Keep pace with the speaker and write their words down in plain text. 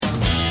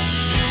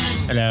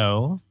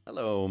Hello.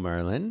 Hello,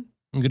 Merlin.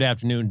 Good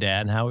afternoon,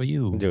 Dad. How are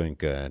you? I'm doing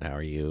good. How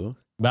are you?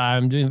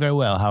 I'm doing very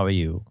well. How are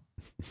you?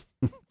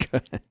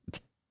 Good.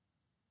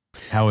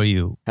 How are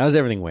you? How's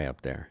everything way up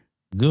there?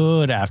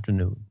 Good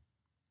afternoon.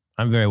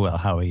 I'm very well.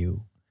 How are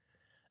you?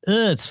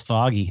 It's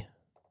foggy.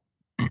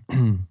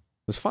 It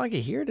was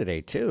foggy here today,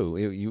 too.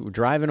 You were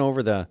driving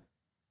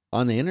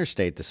on the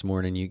interstate this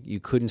morning. You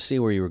couldn't see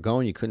where you were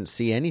going. You couldn't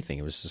see anything.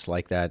 It was just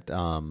like that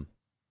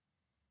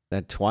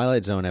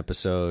Twilight Zone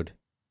episode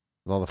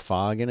with all the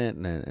fog in it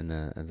and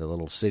the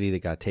little city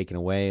that got taken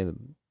away.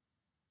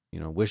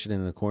 Wishing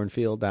in the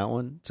cornfield, that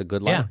one. It's a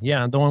good line.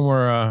 Yeah. The one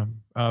where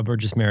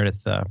Burgess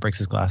Meredith breaks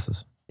his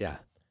glasses. Yeah.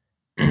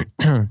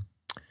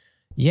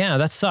 Yeah,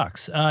 that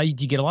sucks. Do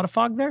you get a lot of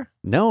fog there?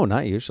 No,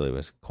 not usually. It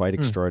was quite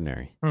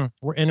extraordinary.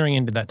 We're entering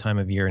into that time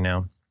of year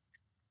now.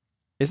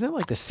 Isn't it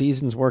like the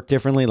seasons work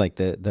differently? Like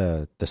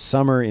the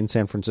summer in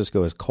San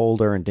Francisco is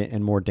colder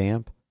and more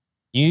damp?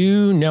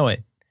 You know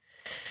it.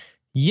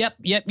 Yep.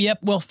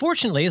 Well,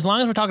 fortunately, as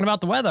long as we're talking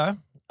about the weather,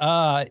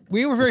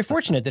 we were very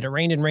fortunate that it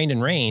rained and rained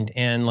and rained.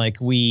 And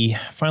we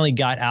finally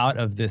got out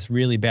of this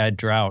really bad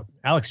drought.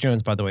 Alex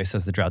Jones, by the way,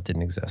 says the drought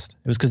didn't exist.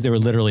 It was because they were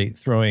literally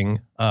throwing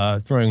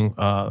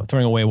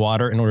away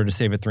water in order to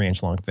save a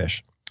 3-inch long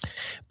fish.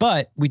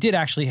 But we did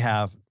actually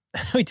have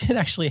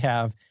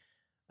a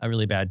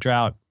really bad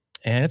drought.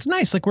 And it's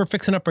nice. We're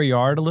fixing up our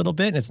yard a little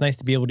bit. And it's nice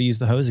to be able to use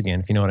the hose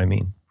again, if you know what I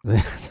mean.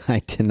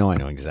 I didn't know. I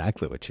know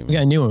exactly what you mean. We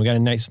got a new one. We got a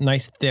nice,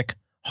 thick,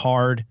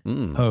 hard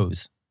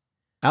hose.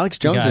 Alex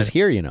Jones is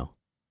here,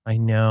 I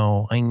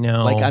know.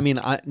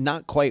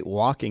 Not quite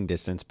walking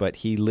distance, but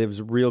he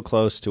lives real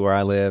close to where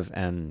I live.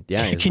 And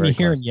yeah, can you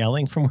hear him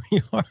yelling from where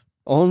you are?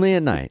 Only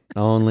at night.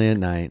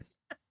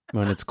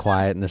 When it's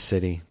quiet in the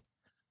city.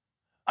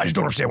 I just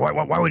don't understand.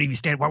 Why would he be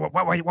standing?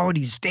 Why would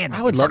he stand?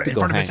 I would love to in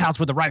go front of his house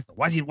with a rifle.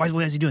 Why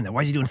is he doing that?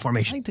 Why is he doing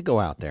formation? I'd like to go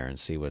out there and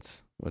see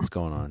what's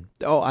going on.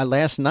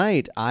 Last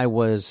night I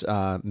was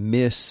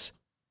mistweeted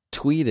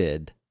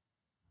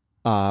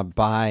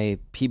by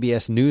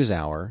PBS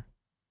NewsHour,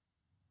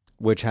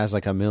 which has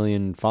 1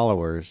 million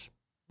followers.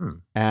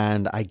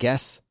 And I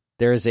guess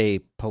there's a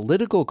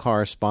political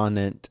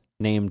correspondent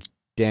named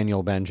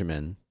Daniel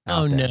Benjamin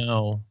out there.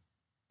 No.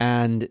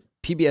 And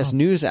PBS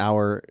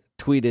NewsHour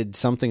tweeted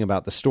something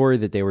about the story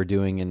that they were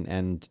doing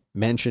and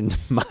mentioned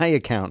my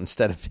account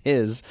instead of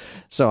his.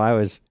 So I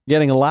was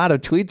getting a lot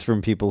of tweets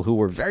from people who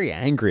were very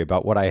angry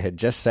about what I had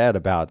just said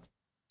about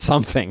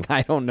something.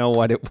 I don't know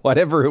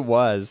whatever it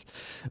was.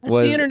 That's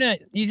the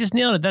internet. You just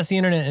nailed it. That's the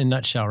internet in a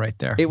nutshell right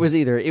there. It was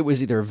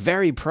either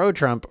very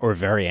pro-Trump or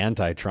very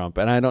anti-Trump,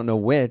 and I don't know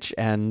which.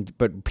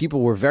 But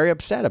people were very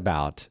upset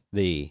about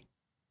the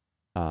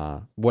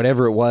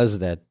whatever it was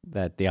that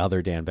the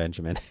other Dan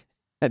Benjamin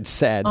had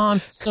said. Oh, I'm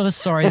so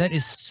sorry. That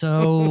is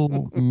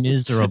so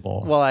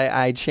miserable. Well,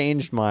 I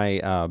changed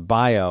my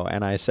bio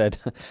and I said,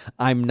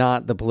 I'm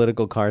not the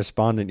political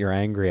correspondent you're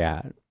angry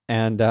at.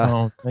 And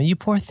you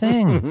poor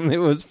thing. It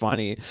was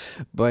funny.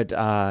 But,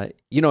 PBS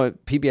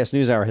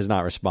NewsHour has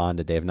not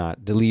responded. They have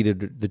not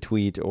deleted the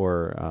tweet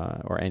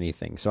or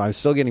anything. So I'm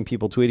still getting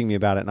people tweeting me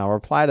about it. And I'll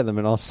reply to them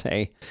and I'll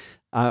say,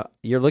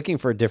 you're looking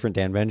for a different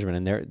Dan Benjamin,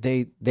 and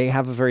they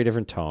have a very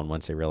different tone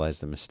once they realize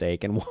the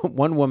mistake. And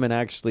one woman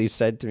actually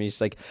said to me,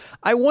 she's like,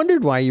 I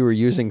wondered why you were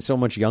using so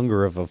much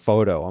younger of a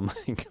photo. I'm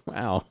like,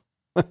 wow.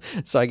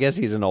 So I guess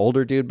he's an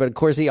older dude, but of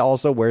course he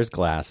also wears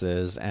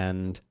glasses,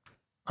 and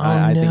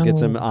I think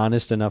it's an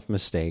honest enough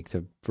mistake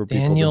for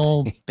people.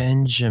 Daniel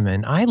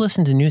Benjamin. I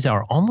listen to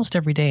NewsHour almost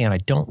every day, and I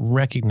don't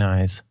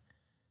recognize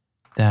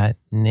that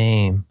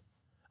name.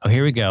 Oh,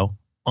 here we go.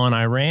 On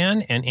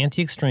Iran and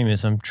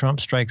anti-extremism,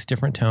 Trump strikes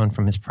different tone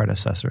from his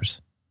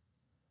predecessors.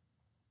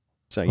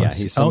 So yeah,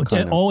 he's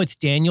it's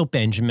Daniel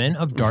Benjamin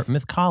of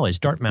Dartmouth College,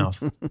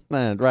 Dartmouth.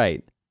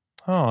 Right.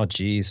 Oh,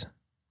 geez.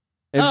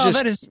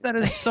 That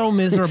is so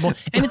miserable.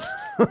 And it's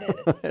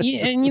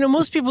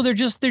most people they're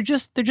just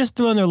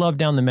throwing their love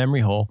down the memory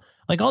hole.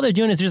 All they're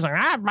doing is just I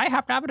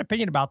have to have an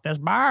opinion about this.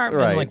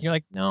 Right. You're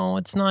like, no,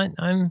 it's not.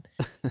 You're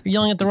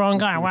yelling at the wrong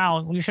guy.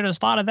 Wow, you should have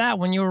thought of that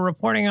when you were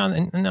reporting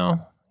on.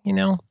 No,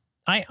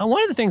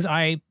 one of the things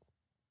I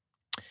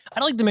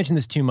don't like to mention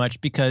this too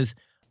much because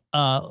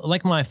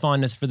like my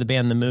fondness for the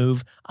band The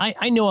Move,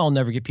 I know I'll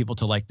never get people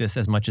to like this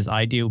as much as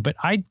I do, but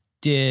I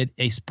did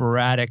a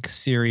sporadic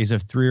series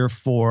of 3 or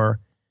 4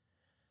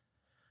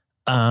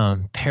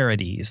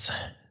 parodies.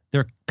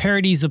 They're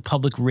parodies of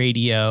public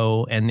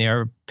radio, and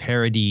they're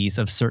parodies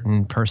of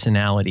certain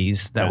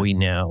personalities that we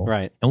know.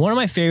 Right. And one of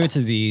my favorites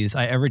of these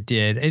I ever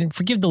did, and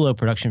forgive the low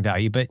production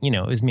value, but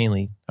it was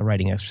mainly a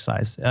writing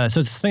exercise. So it's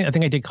this thing I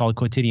think I did called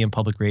Quotidian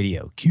Public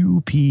Radio,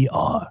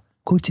 QPR,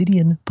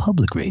 Quotidian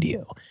Public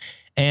Radio.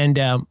 And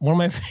one of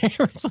my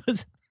favorites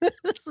was,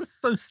 this is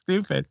so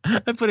stupid. I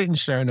put it in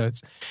show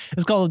notes.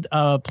 It's called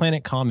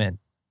Planet Comment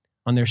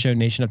on their show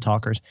Nation of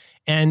Talkers.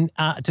 And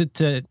I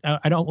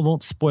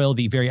won't spoil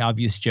the very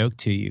obvious joke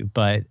to you,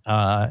 but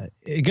go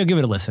give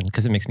it a listen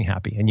because it makes me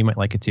happy, and you might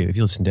like it too if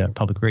you listen to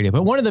public radio.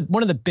 But one of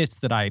the bits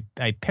that I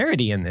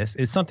parody in this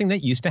is something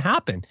that used to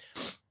happen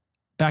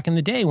back in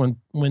the day when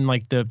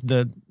like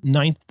the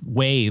ninth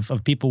wave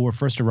of people were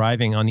first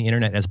arriving on the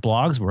internet as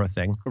blogs were a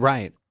thing.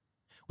 Right.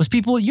 Was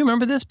people, you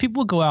remember this?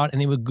 People would go out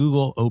and they would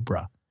Google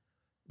Oprah.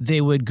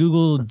 They would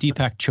Google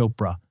Deepak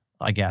Chopra,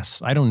 I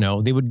guess. I don't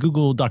know. They would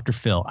Google Dr.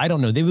 Phil. I don't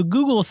know. They would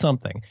Google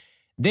something.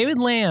 They would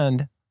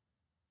land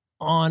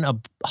on a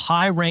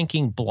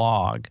high-ranking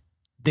blog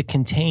that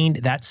contained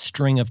that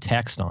string of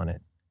text on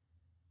it.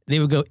 They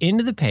would go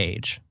into the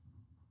page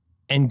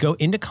and go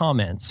into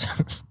comments,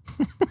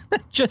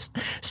 just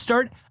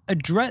start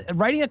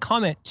writing a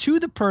comment to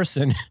the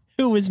person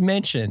who was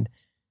mentioned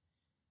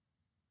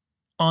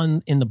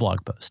in the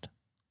blog post,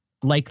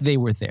 like they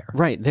were there.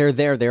 Right. They're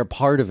there. They're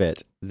part of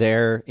it.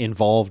 They're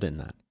involved in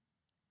that.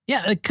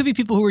 Yeah. It could be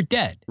people who are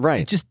dead.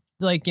 Right. Just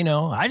like,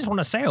 I just want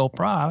to say,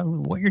 Oprah,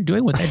 what you're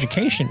doing with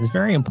education is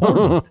very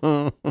important.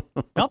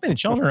 Helping the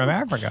children of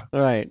Africa.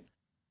 Right.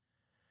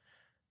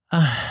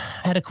 I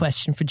had a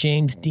question for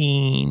James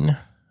Dean.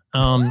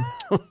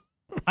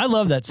 I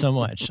love that so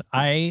much.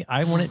 I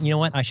want to, you know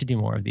what? I should do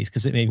more of these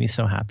because it made me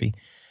so happy.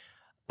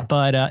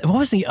 But what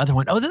was the other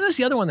one? Oh, then there's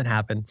the other one that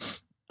happened.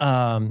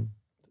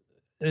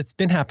 It's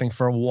been happening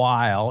for a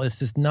while.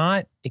 This is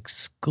not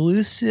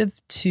exclusive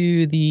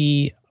to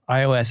the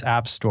iOS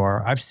App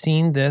Store. I've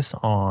seen this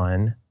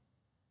on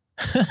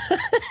what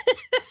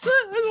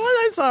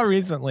I saw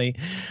recently,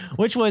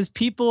 which was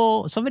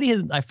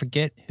I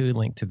forget who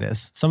linked to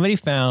this. Somebody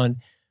found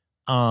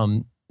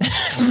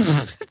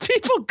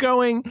people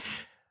going,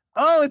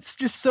 it's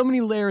just so many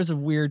layers of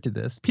weird to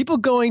this. People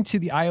going to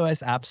the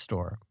iOS App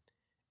Store,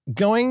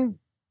 going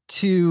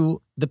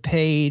to the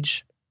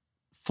page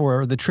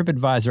for the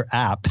TripAdvisor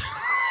app.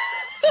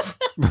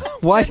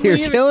 What? You're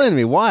killing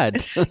me.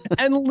 What?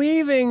 And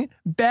leaving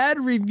bad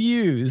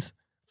reviews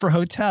for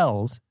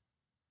hotels,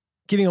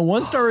 giving a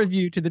 1-star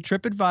review to the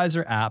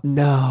TripAdvisor app.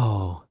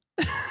 No.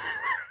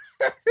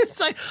 It's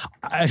like,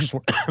 I just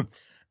want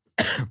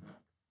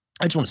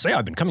to say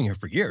I've been coming here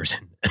for years,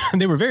 and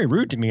they were very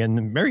rude to me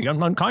and very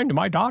unkind to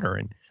my daughter,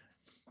 and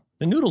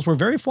the noodles were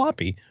very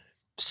floppy.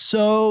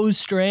 So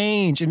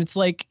strange. And it's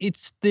like,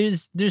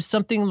 there's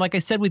something, like I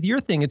said with your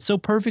thing, it's so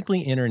perfectly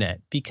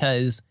internet,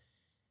 because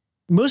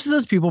most of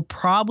those people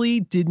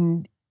probably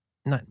didn't,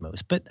 not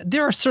most, but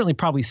there are certainly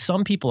probably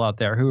some people out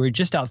there who are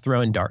just out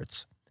throwing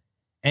darts,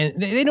 and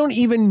they don't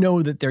even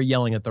know that they're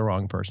yelling at the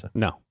wrong person.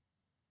 No.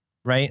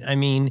 Right. I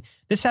mean,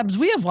 this happens.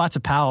 We have lots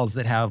of pals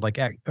that have like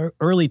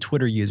early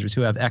Twitter users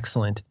who have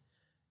excellent,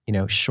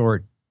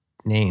 short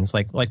names,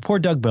 like poor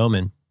Doug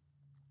Bowman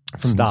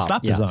from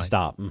Stop Design.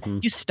 Stop. Mm-hmm.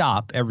 You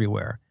stop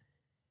everywhere.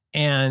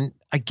 And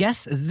I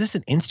guess, is this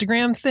an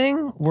Instagram thing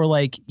where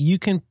like you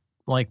can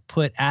like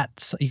put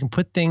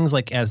things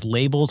like as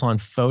labels on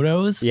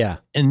photos. Yeah.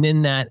 And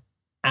then that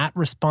at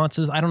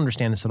responses, I don't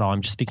understand this at all.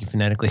 I'm just speaking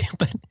phonetically,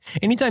 but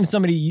anytime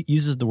somebody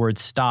uses the word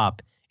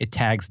stop, it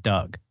tags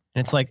Doug.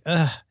 And it's like,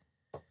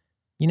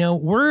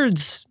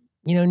 words,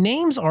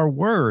 names are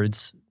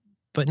words,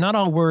 but not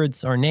all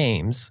words are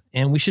names.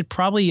 And we should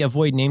probably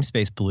avoid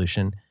namespace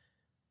pollution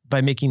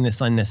by making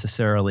this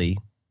unnecessarily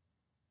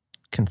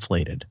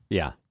conflated.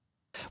 Yeah.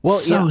 Well,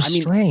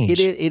 strange.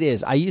 It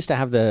is. I used to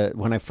have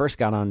when I first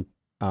got on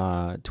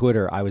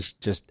Twitter, I was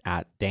just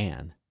at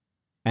Dan,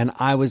 and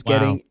I was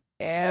getting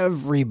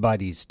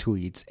everybody's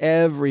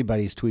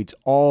tweets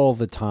all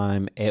the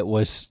time. It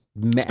was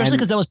especially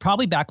because that was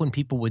probably back when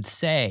people would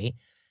say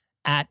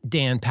at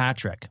Dan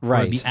Patrick, right?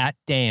 Or it'd be at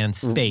Dan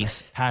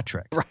space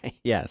Patrick, right?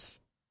 Yes.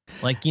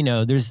 Like,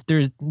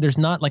 there's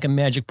not like a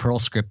magic Perl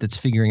script that's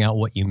figuring out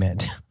what you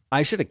meant.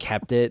 I should have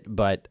kept it,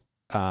 but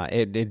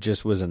it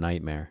just was a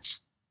nightmare.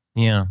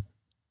 Yeah.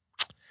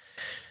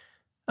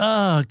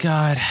 Oh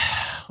God,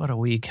 what a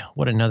week!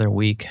 What another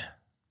week.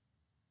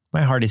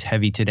 My heart is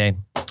heavy today.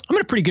 I'm in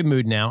a pretty good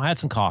mood now. I had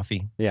some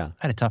coffee. Yeah. I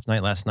had a tough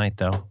night last night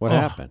though. What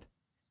happened?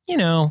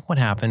 What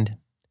happened?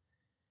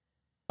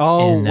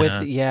 Oh,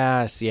 and,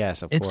 yes,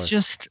 of course. It's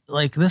just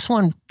like this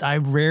one. I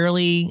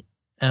rarely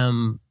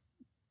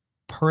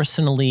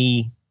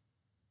personally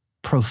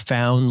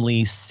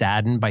profoundly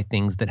saddened by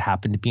things that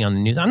happen to be on the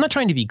news. I'm not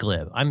trying to be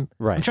glib. I'm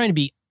trying to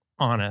be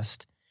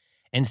honest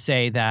and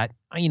say that,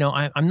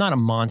 I'm not a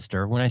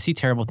monster. When I see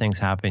terrible things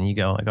happen, you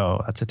go,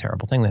 that's a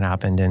terrible thing that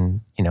happened.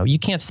 And, you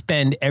can't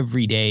spend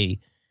every day,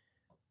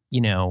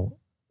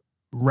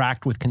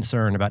 racked with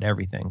concern about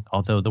everything,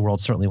 although the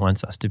world certainly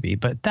wants us to be.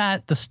 But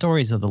the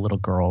stories of the little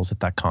girls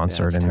at that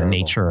concert and the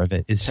nature of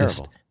it is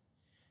just,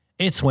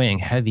 it's weighing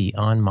heavy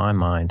on my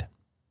mind.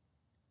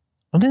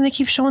 And then they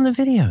keep showing the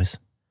videos.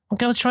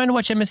 Okay, I was trying to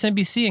watch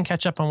MSNBC and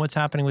catch up on what's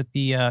happening with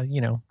the,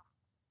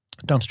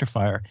 dumpster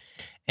fire.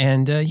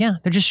 And they're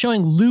just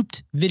showing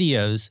looped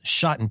videos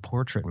shot in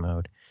portrait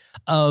mode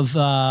of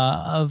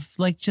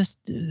like just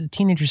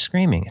teenagers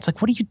screaming. It's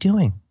like, what are you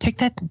doing? Take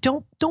that.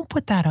 Don't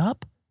put that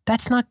up.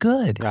 That's not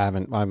good. I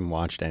haven't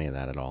watched any of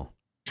that at all.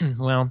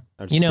 Well,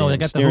 they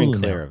got the Hulu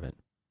clear of it.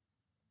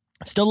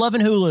 Still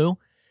loving Hulu.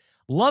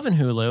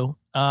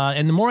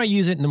 And the more I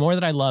use it and the more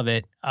that I love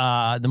it,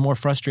 the more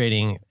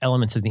frustrating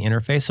elements of the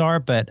interface are.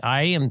 But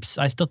I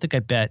still think I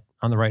bet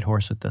on the right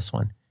horse with this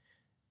one.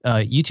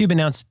 YouTube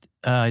announced,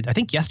 I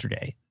think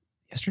today,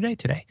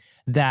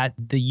 that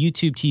the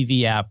YouTube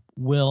TV app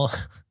will,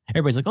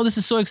 everybody's like, oh, this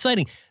is so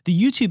exciting. The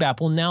YouTube app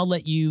will now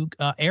let you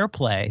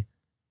AirPlay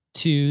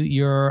to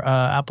your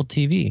Apple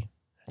TV.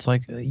 It's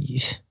like,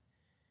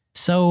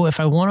 so if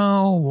I want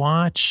to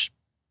watch,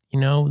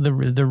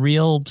 the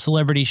real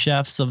celebrity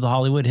chefs of the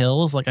Hollywood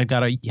Hills, like I got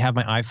to have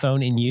my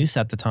iPhone in use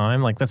at the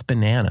time. Like that's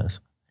bananas.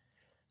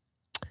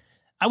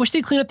 I wish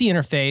they'd clean up the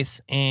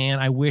interface, and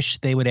I wish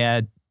they would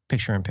add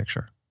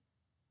picture-in-picture.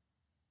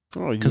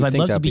 Oh, because I'd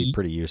love that'd be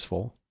pretty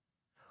useful.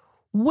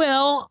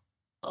 Well,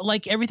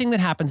 like everything that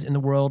happens in the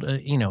world,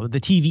 the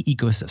TV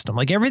ecosystem,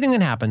 like everything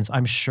that happens,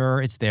 I'm sure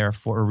it's there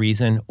for a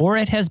reason, or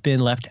it has been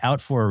left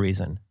out for a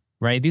reason,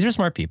 right? These are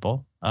smart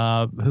people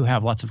who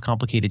have lots of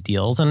complicated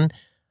deals. And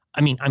I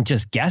mean, I'm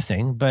just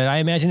guessing, but I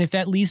imagine if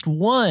at least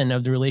one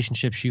of the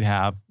relationships you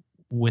have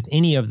with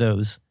any of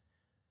those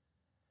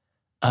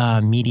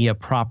media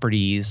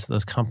properties,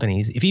 those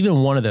companies, if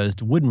even one of those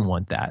wouldn't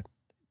want that,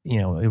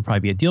 it would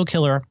probably be a deal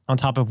killer, on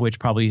top of which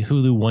probably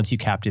Hulu wants you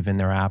captive in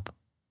their app,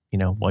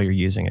 while you're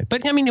using it.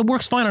 But I mean, it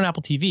works fine on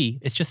Apple TV.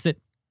 It's just that,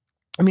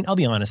 I mean, I'll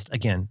be honest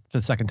again for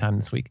the second time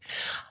this week,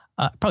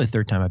 probably the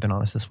third time I've been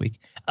honest this week.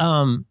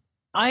 I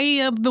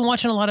have been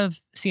watching a lot of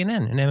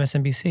CNN and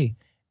MSNBC.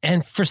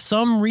 And for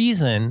some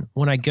reason,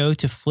 when I go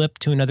to flip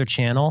to another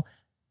channel,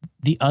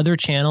 the other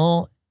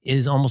channel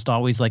is almost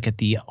always like at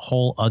the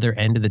whole other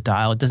end of the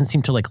dial. It doesn't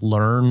seem to like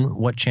learn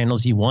what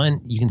channels you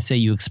want. You can say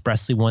you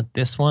expressly want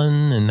this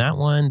one and that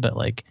one, but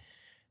like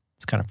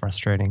it's kind of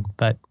frustrating.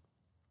 But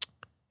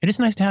it is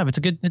nice to have. It's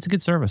a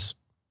good service.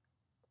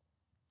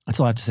 That's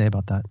all I have to say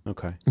about that.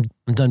 Okay.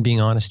 I'm done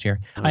being honest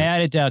here. All right. I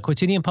added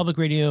Quotidian Public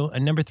Radio,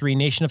 number 3,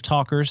 Nation of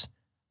Talkers,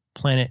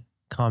 Planet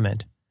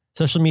Comment.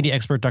 Social media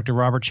expert Dr.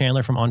 Robert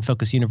Chandler from On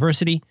Focus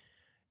University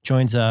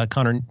joins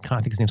Connor, I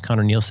think his name's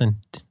Connor Nielsen,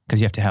 because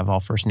you have to have all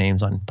first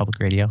names on public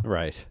radio.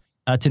 Right.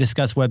 To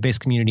discuss web-based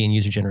community and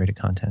user-generated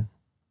content.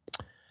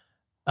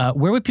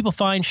 Where would people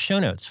find show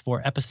notes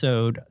for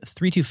episode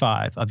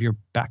 325 of your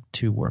Back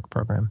to Work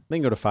program? They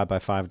can go to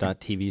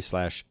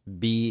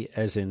 5by5.tv/B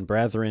as in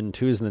brethren,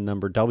 2 as in the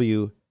number,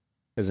 W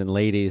as in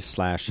ladies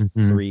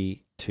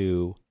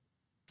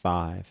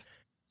 /325.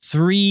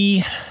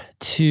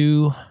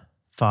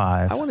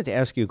 325. I wanted to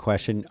ask you a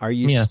question. Are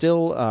you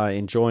still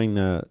enjoying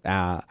the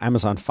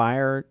Amazon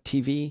Fire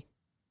TV?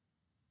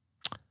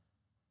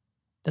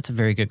 That's a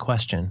very good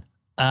question.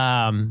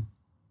 Like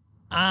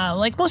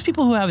most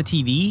people who have a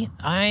TV,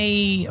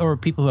 or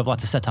people who have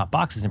lots of set-top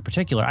boxes in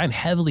particular, I'm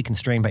heavily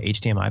constrained by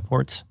HDMI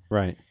ports.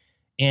 Right.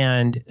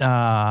 And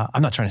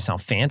I'm not trying to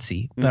sound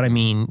fancy, but I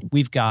mean,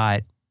 we've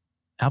got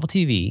Apple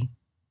TV,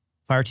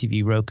 Fire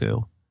TV, Roku.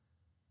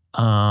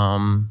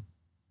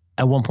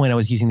 At one point I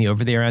was using the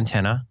over-the-air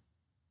antenna.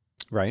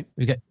 Right.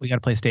 We got a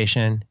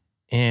PlayStation,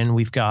 and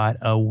we've got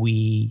a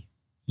Wii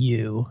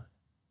U.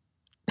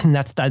 And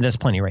that's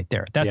plenty right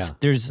there. I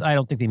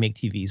don't think they make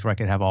TVs where I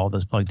could have all of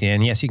those plugged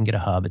in. Yes, you can get a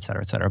hub, et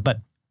cetera, et cetera.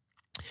 But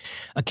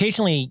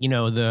occasionally,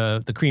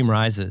 the cream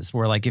rises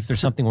where, like, if there's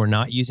something we're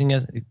not using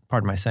as,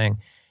 pardon my saying,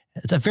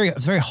 it's a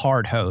very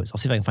hard hose. I'll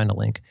see if I can find a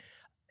link.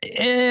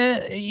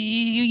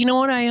 You know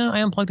what? I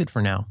unplugged it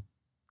for now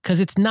because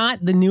it's not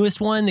the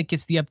newest one that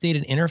gets the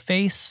updated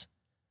interface.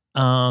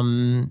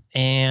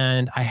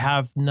 And I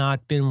have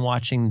not been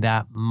watching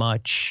that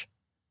much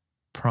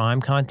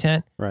Prime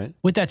content. Right.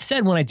 With that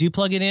said, when I do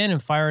plug it in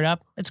and fire it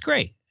up, it's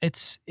great. It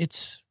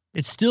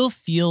still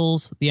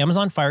feels the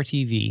Amazon Fire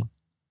TV.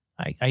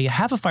 I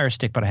have a Fire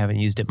Stick, but I haven't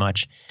used it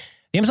much.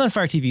 The Amazon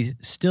Fire TV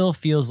still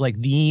feels like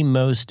the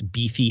most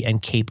beefy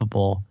and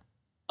capable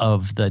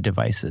of the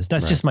devices.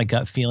 That's just my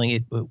gut feeling.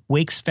 It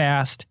wakes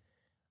fast.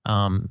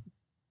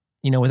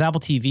 With Apple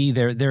TV,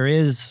 there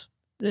is.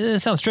 It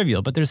sounds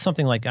trivial, but there's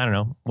something like, I don't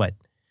know,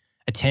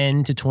 a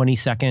 10 to 20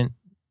 second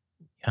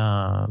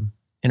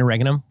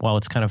interregnum while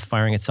it's kind of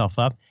firing itself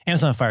up.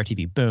 Amazon Fire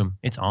TV, boom,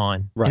 it's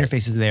on. Right.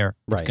 Interface is there.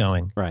 It's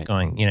going. Right. It's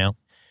going.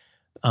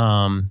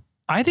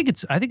 I think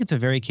it's a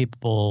very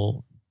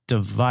capable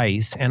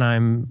device, and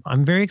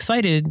I'm very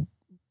excited.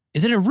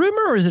 Is it a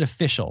rumor or is it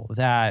official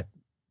that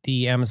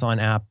the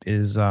Amazon app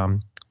is the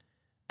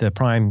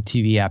Prime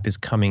TV app is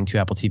coming to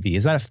Apple TV?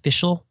 Is that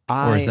official,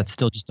 or is that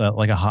still just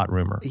like a hot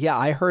rumor? Yeah,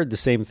 I heard the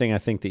same thing I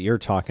think that you're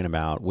talking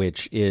about,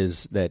 which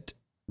is that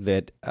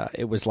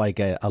it was like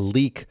a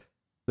leak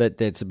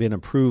that's been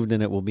approved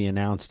and it will be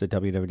announced at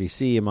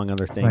WWDC, among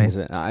other things.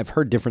 Right. I've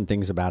heard different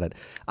things about it.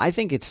 I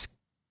think it's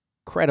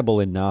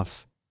credible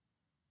enough,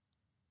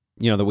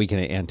 that we can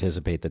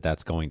anticipate that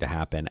that's going to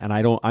happen. And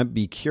I'd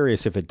be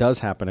curious if it does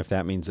happen, if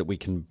that means that we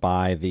can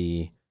buy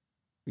the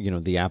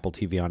Apple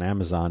TV on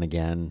Amazon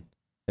again,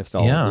 if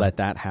they'll let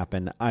that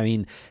happen. I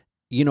mean,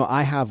 we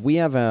have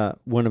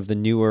one of the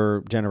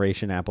newer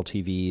generation Apple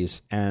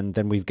TVs, and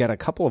then we've got a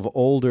couple of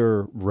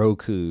older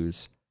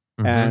Rokus,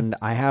 and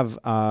I have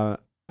an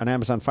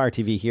Amazon Fire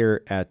TV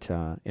here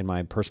in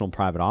my personal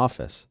private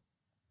office.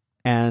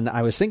 And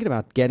I was thinking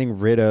about getting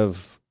rid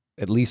of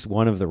at least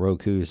one of the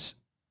Rokus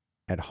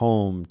at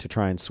home to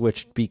try and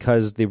switch,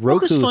 because the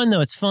Roku... Roku's fun, though.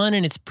 It's fun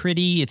and it's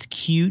pretty. It's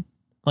cute.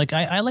 Like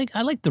I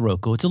like the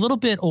Roku. It's a little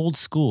bit old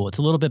school. It's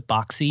a little bit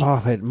boxy.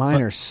 Oh, but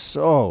mine are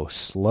so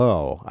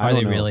slow. I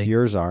don't know if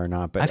yours are or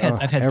not, but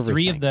I've had everything.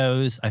 3 of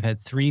those. I've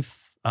had 3,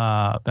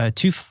 at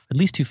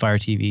least 2 Fire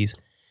TVs,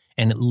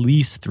 and at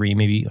least 3,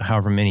 maybe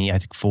however many. I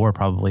think 4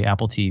 probably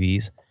Apple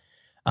TVs.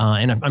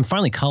 And I'm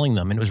finally culling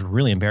them, and it was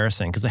really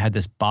embarrassing because I had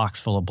this box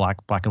full of black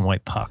and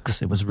white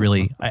pucks. It was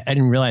really I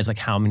didn't realize like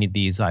how many of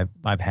these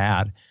I've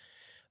had,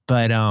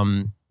 but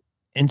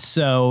and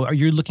so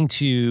you're looking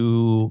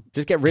to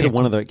just get rid of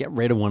one of the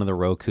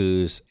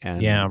Rokus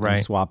and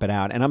swap it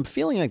out. And I'm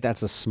feeling like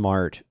that's a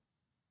smart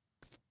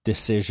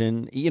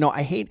decision. You know,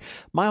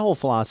 my whole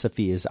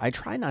philosophy is I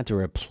try not to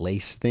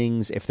replace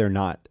things if they're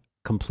not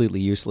completely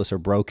useless or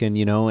broken,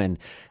 you know,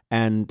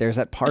 and there's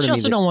that part but of you me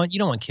also don't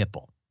want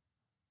kipple.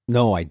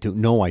 No, I do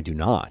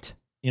not.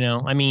 You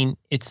know, I mean,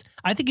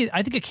 I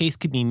think a case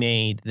could be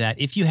made that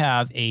if you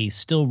have a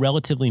still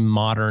relatively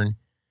modern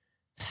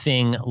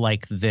thing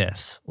like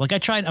this, like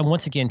I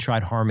once again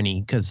tried Harmony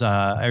because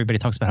everybody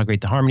talks about how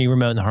great the Harmony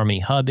remote and the Harmony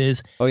hub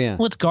is. Oh yeah.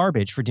 Well, it's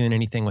garbage for doing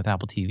anything with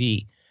Apple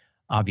TV,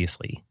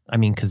 obviously. I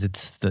mean, because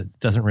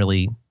doesn't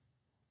really,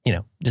 you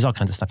know, there's all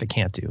kinds of stuff it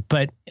can't do.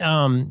 But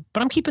I'm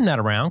keeping that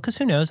around because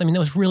who knows? I mean, that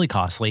was really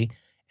costly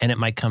and it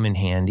might come in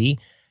handy.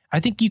 I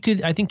think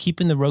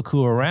keeping the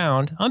Roku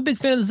around, I'm a big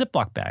fan of the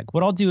Ziploc bag.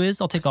 What I'll do is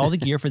I'll take all the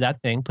gear for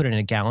that thing, put it in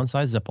a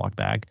gallon-sized Ziploc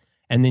bag,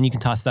 and then you can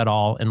toss that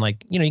all and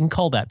like, you know, you can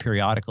cull that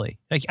periodically.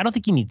 Like, I don't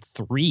think you need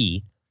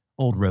 3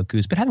 old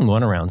Rokus, but having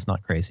one around is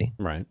not crazy.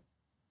 Right.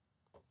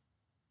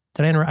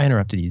 Did I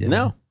interrupted you? Didn't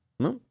I?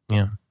 No.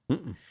 Yeah.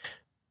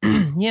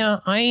 Yeah.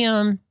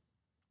 I'm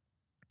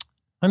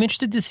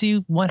interested to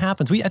see what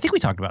happens. I think we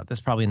talked about this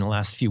probably in the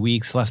last few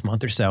weeks, last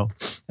month or so,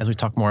 as we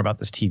talk more about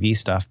this TV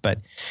stuff. But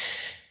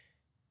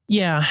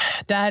yeah,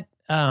 that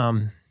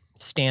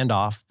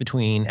standoff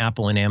between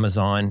Apple and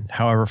Amazon,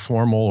 however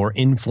formal or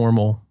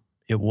informal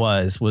it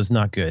was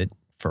not good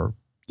for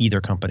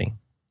either company.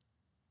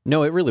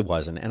 No, it really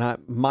wasn't. And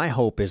my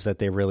hope is that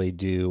they really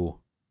do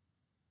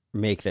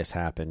make this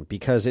happen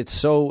because it's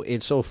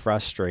so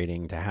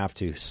frustrating to have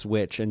to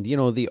switch. And, you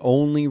know, the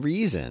only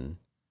reason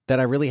that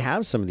I really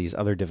have some of these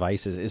other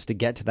devices is to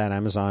get to that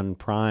Amazon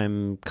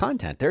Prime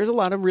content. There's a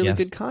lot of really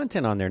good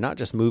content on there, not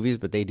just movies,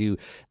 but they do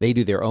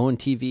their own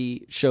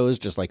TV shows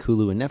just like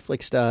Hulu and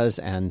Netflix does.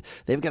 And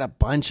they've got a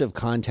bunch of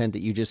content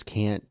that you just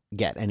can't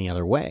get any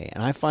other way.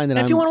 And I find that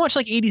if you want to watch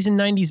like 80s and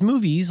 90s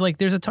movies, like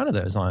there's a ton of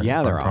those on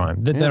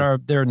Prime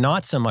they're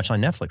not so much on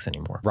Netflix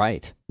anymore.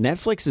 Right.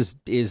 Netflix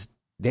is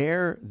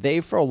there. They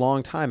for a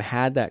long time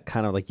had that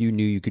kind of like, you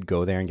knew you could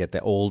go there and get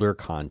the older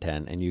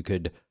content and you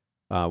could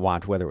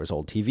watch whether it was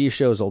old TV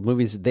shows, old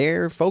movies.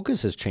 Their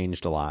focus has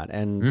changed a lot,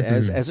 and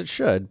as it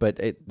should. But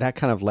that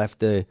kind of left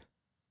the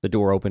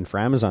door open for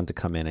Amazon to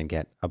come in and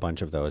get a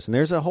bunch of those. And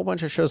there's a whole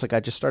bunch of shows. Like I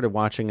just started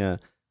watching a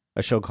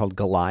show called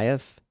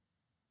Goliath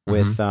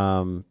with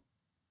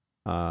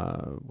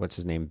what's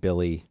his name,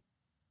 Billy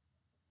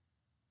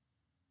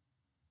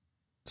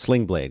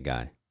Sling Blade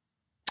guy,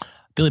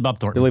 Billy Bob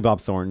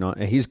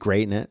Thornton. He's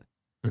great in it.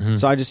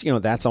 So I just,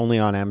 that's only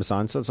on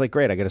Amazon. So it's like,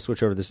 great, I got to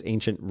switch over to this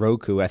ancient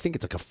Roku. I think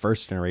it's like a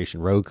first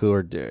generation Roku,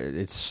 or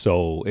it's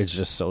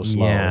just so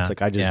slow. Yeah, it's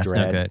like I just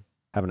dread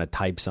having to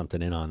type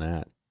something in on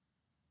that.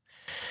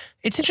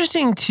 It's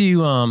interesting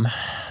to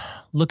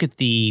look at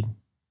the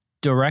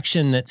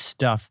direction that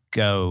stuff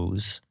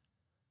goes.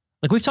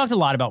 Like we've talked a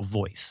lot about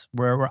voice,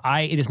 where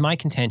it is my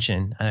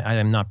contention. I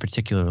am not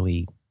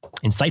particularly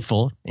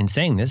insightful in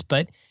saying this,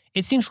 but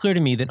it seems clear to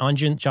me that on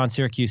John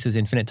Syracuse's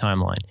Infinite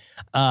Timeline,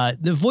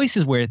 the voice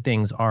is where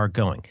things are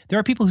going. There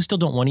are people who still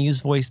don't want to use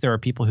voice. There are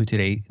people who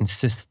today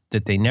insist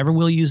that they never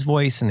will use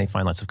voice, and they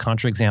find lots of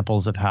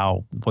contra-examples of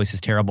how voice is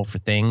terrible for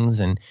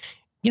things. And,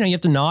 you have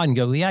to nod and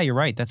go, yeah, you're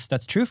right.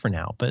 That's true for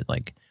now. But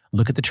like,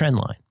 look at the trend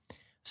line.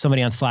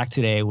 Somebody on Slack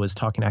today was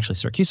talking, actually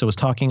Syracuse was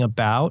talking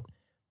about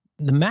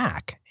the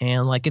Mac.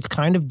 And like, it's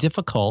kind of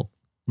difficult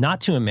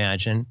not to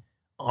imagine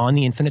on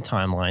the Infinite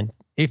Timeline,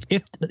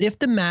 if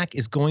the Mac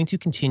is going to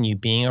continue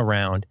being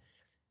around,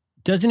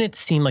 doesn't it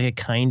seem like it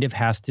kind of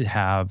has to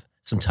have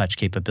some touch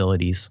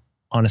capabilities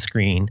on a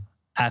screen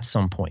at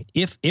some point?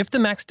 If the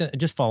Mac,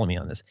 just follow me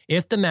on this.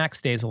 If the Mac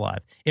stays alive,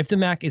 if the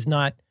Mac is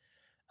not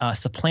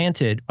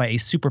supplanted by a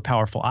super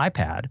powerful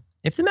iPad,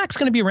 if the Mac's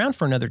going to be around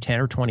for another 10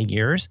 or 20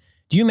 years,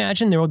 do you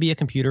imagine there will be a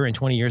computer in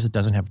 20 years that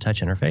doesn't have a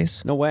touch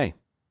interface? No way.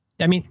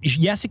 I mean,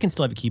 yes, it can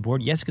still have a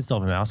keyboard. Yes, it can still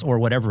have a mouse or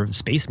whatever,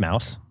 Space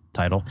Mouse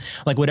title,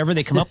 like whatever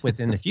they come up with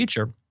in the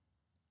future.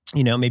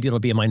 Maybe it'll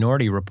be a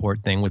Minority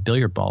Report thing with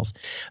billiard balls.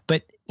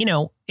 But,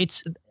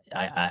 it's,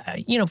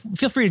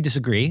 feel free to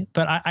disagree.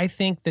 But I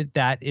think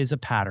that is a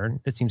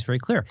pattern that seems very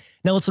clear.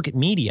 Now let's look at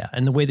media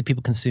and the way that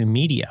people consume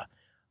media,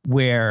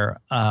 where,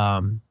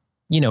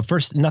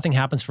 first nothing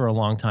happens for a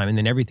long time and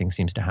then everything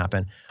seems to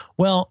happen.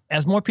 Well,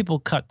 as more people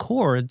cut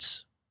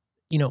cords,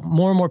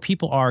 more and more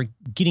people are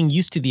getting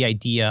used to the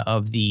idea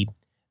of the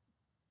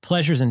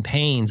pleasures and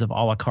pains of a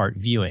la carte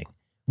viewing,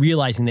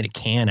 realizing that it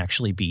can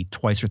actually be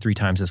twice or three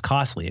times as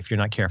costly if you're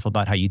not careful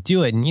about how you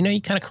do it. And,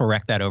 you kind of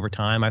correct that over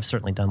time. I've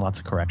certainly done lots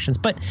of corrections.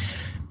 But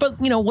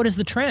what is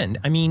the trend?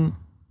 I mean,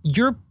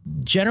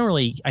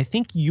 I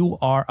think you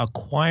are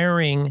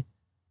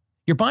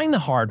you're buying the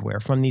hardware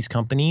from these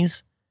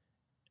companies,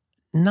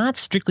 not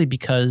strictly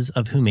because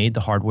of who made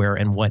the hardware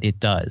and what it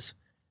does,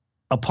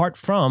 apart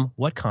from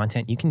what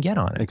content you can get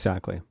on it.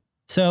 Exactly.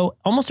 So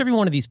almost every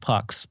one of these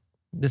pucks,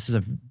 this is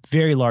a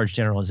very large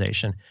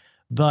generalization,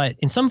 but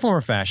in some form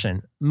or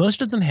fashion,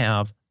 most of them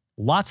have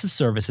lots of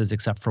services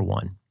except for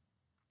one.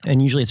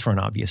 And usually it's for an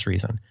obvious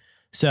reason.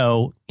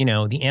 So,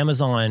 the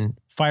Amazon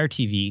Fire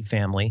TV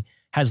family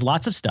has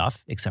lots of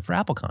stuff except for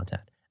Apple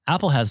content.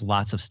 Apple has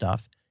lots of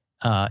stuff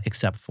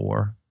except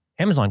for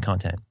Amazon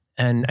content.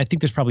 And I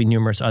think there's probably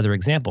numerous other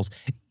examples.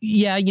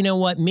 Yeah, you know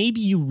what?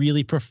 Maybe you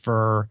really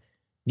prefer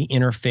the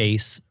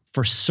interface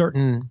for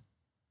certain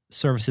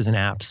services and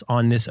apps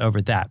on this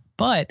over that.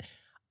 But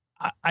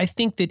I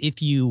think that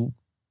if you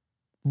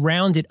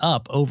round it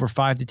up over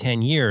 5 to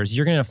 10 years,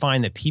 you're going to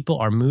find that people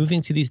are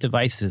moving to these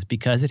devices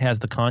because it has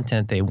the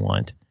content they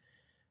want,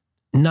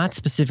 not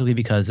specifically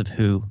because of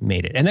who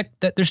made it. And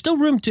that there's still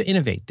room to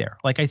innovate there.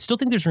 Like, I still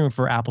think there's room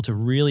for Apple to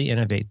really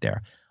innovate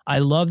there. I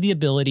love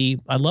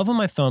when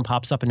my phone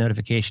pops up a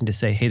notification to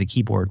say, hey, the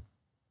keyboard,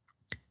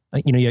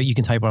 you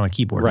can type on a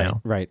keyboard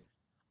now. Right.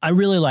 I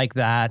really like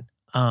that.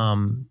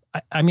 I'm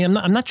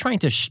not trying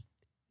to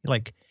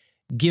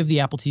give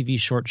the Apple TV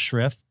short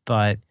shrift,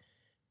 but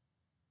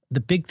the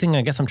big thing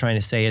I guess I'm trying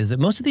to say is that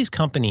most of these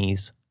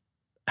companies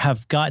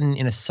have gotten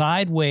in a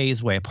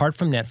sideways way, apart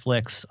from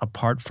Netflix,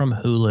 apart from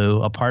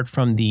Hulu, apart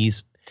from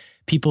these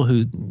people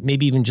who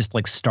maybe even just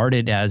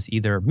started as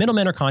either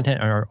middlemen or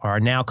content or are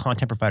now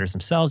content providers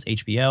themselves,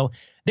 HBO.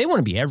 They want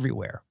to be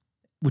everywhere,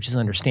 which is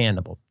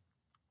understandable.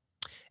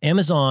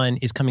 Amazon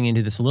is coming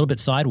into this a little bit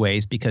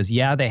sideways because,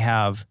 they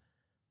have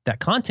that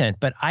content,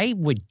 but I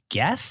would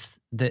guess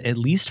that at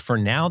least for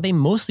now, they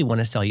mostly want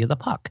to sell you the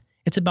puck.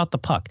 It's about the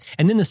puck.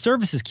 And then the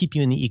services keep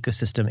you in the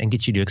ecosystem and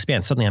get you to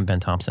expand. Suddenly I'm Ben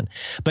Thompson.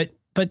 But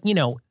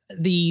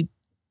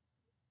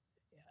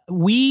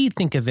we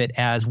think of it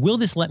as, will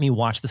this let me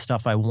watch the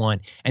stuff I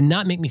want and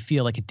not make me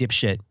feel like a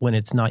dipshit when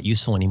it's not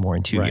useful anymore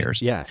in 2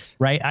 years? Yes.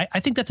 Right. I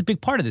think that's a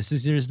big part of this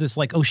is there's this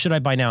should I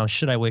buy now?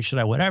 Should I wait? Should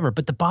I whatever?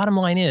 But the bottom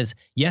line is,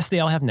 yes, they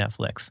all have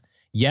Netflix.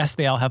 Yes,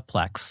 they all have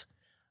Plex.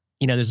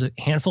 There's a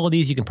handful of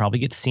these. You can probably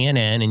get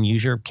CNN and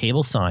use your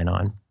cable sign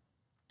on.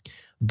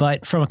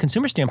 But from a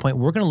consumer standpoint,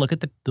 we're going to look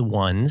at the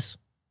ones,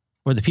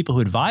 or the people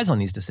who advise on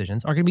these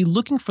decisions are going to be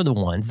looking for the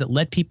ones that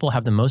let people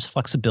have the most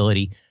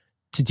flexibility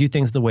to do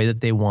things the way that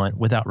they want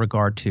without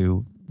regard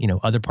to,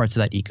 other parts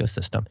of that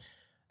ecosystem.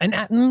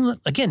 And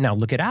again, now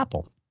look at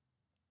Apple.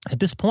 At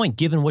this point,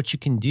 given what you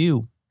can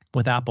do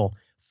with Apple,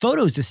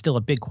 photos is still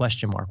a big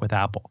question mark with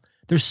Apple.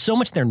 There's so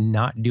much they're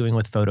not doing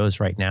with photos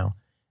right now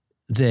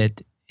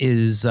that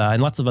is,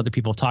 and lots of other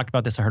people have talked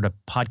about this. I heard a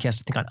podcast,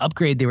 I think on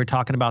Upgrade, they were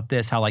talking about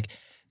this, how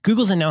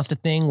Google's announced a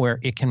thing where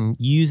it can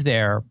use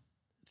their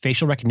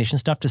facial recognition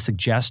stuff to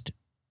suggest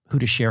who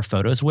to share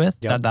photos with.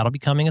 Yep. That'll be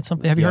coming at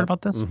some. Have you heard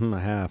about this? Mm-hmm, I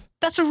have.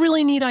 That's a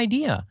really neat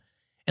idea.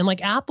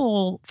 And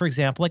Apple, for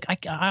example,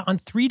 I on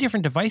 3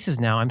 different devices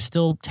now, I'm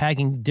still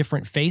tagging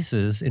different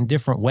faces in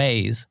different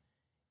ways.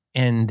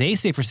 And they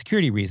say for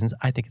security reasons,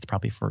 I think it's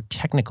probably for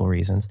technical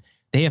reasons,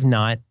 they have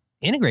not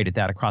integrated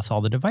that across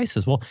all the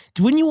devices. Well,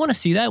 wouldn't you want to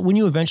see that? Wouldn't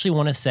you eventually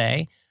want to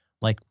say,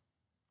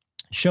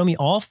 show me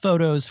all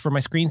photos for my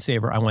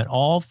screensaver? I want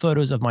all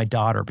photos of my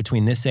daughter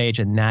between this age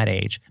and that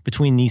age,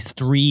 between these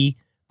 3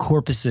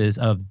 corpuses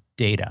of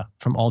data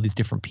from all these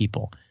different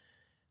people,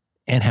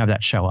 and have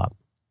that show up,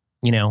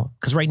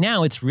 because right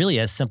now it's really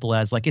as simple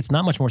as it's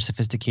not much more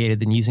sophisticated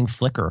than using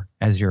Flickr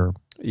as your.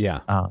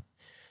 Yeah.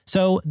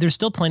 So there's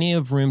still plenty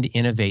of room to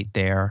innovate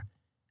there.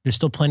 There's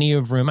still plenty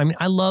of room. I mean,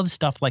 I love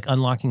stuff like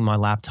unlocking my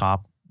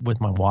laptop with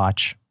my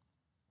watch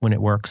when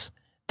it works.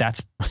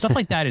 That's stuff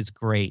like that is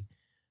great,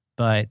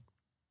 but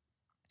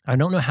I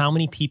don't know how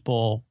many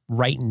people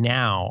right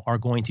now are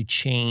going to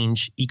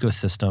change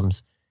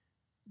ecosystems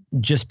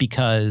just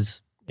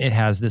because it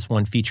has this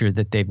one feature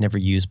that they've never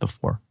used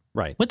before.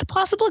 Right. With the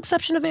possible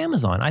exception of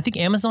Amazon. I think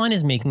Amazon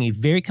is making a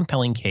very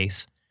compelling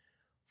case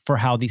for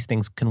how these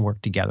things can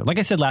work together. Like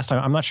I said last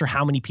time, I'm not sure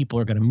how many people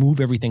are going to move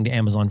everything to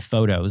Amazon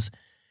Photos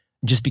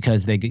just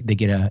because they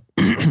get a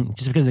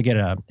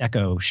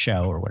Echo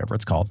Show or whatever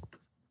it's called.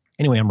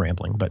 Anyway, I'm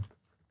rambling, but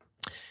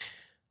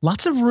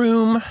lots of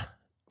room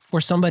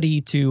for somebody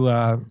to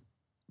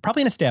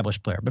probably an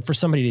established player, but for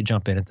somebody to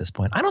jump in at this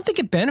point. I don't think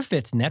it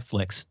benefits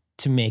Netflix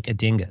to make a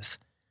dingus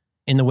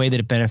in the way that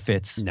it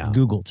benefits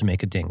Google to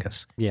make a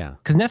dingus. Yeah.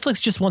 Because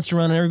Netflix just wants to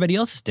run on everybody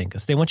else's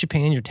dingus. They want you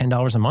paying your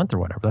 $10 a month or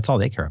whatever. That's all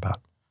they care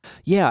about.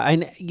 Yeah.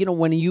 And,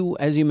 when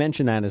as you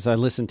mentioned that, as I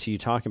listened to you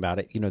talk about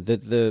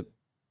it,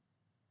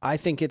 I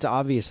think it's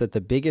obvious that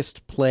the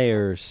biggest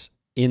players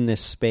in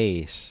this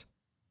space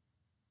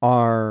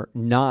are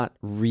not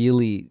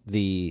really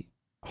the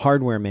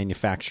hardware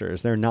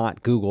manufacturers. They're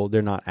not Google.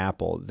 They're not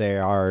Apple. They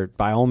are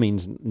by all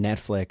means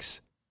Netflix,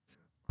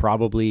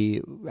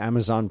 probably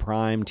Amazon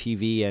Prime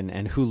TV and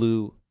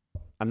Hulu.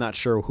 I'm not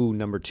sure who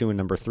number 2 and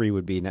number 3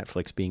 would be,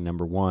 Netflix being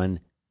number 1.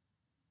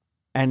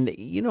 And,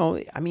 you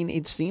know, I mean,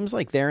 it seems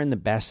like they're in the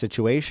best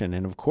situation.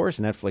 And of course,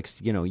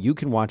 Netflix, you know, you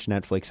can watch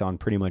Netflix on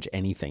pretty much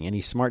anything,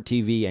 any smart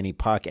TV, any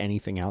puck,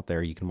 anything out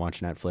there. You can watch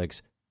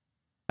Netflix.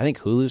 I think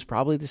Hulu's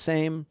probably the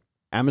same.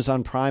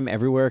 Amazon Prime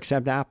everywhere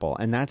except Apple.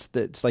 And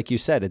it's like you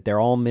said, they're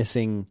all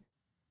missing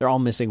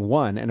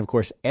one. And of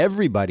course,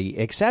 everybody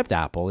except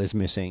Apple is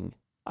missing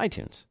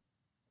iTunes.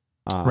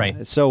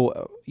 Right.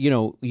 So, you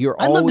know,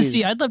 I'd love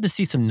to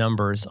see some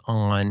numbers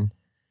on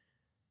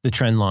the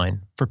trend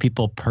line for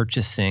people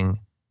purchasing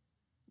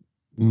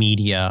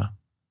media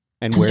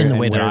and where in the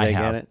way that I they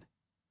have. Get it.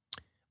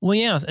 Well,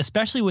 yeah,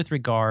 especially with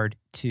regard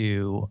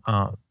to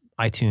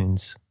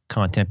iTunes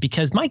content,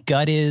 because my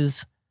gut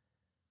is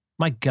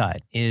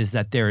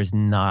that there is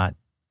not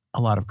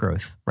a lot of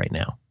growth right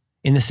now.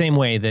 In the same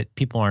way that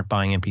people aren't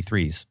buying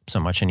MP3s so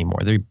much anymore.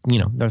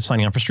 They're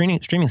signing up for streaming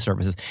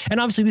services.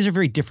 And obviously these are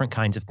very different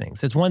kinds of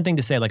things. It's one thing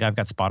to say, like, I've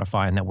got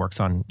Spotify and that works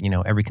on, you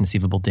know, every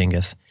conceivable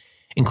dingus,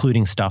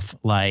 including stuff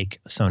like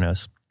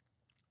Sonos.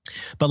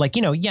 But like,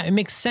 you know, yeah, it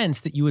makes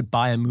sense that you would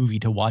buy a movie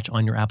to watch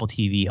on your Apple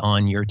TV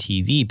on your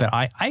TV. But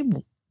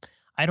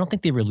I don't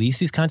think they release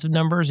these kinds of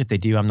numbers. If they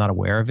do, I'm not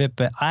aware of it.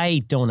 But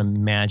I don't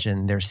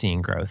imagine they're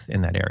seeing growth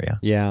in that area.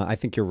 Yeah, I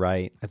think you're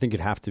right. I think you'd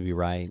have to be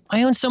right.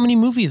 I own so many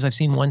movies I've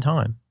seen one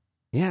time.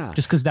 Yeah.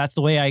 Just because that's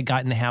the way I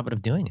got in the habit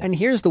of doing it. And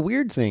here's the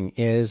weird thing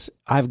is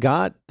I've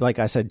got, like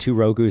I said, 2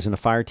 Rokus and a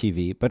Fire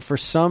TV. But for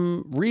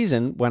some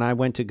reason, when I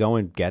went to go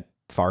and get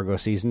Fargo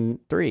season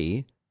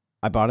 3,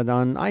 I bought it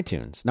on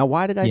iTunes. Now,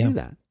 why did I do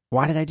that?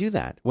 Why did I do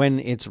that?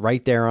 When it's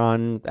right there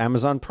on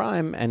Amazon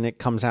Prime and it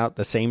comes out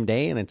the same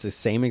day and it's the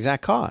same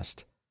exact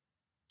cost.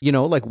 You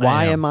know, like,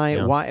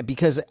 why?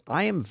 Because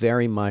I am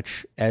very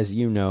much, as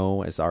you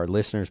know, as our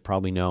listeners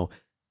probably know,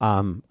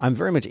 I'm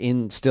very much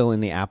still in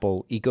the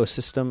Apple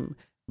ecosystem,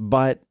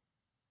 but at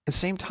the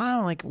same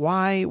time, like,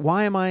 why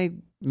am I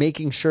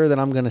making sure that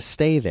I'm going to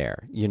stay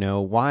there? You know,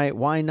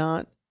 why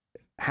not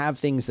have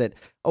things that,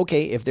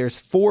 okay, if there's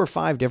 4 or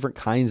 5 different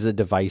kinds of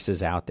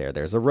devices out there,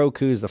 there's the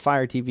Rokus, the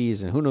Fire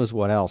TVs, and who knows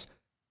what else,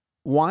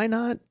 why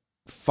not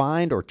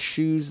find or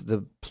choose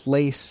the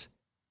place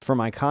for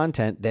my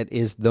content that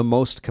is the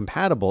most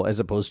compatible as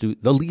opposed to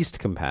the least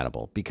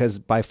compatible? Because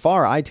by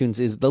far iTunes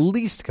is the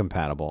least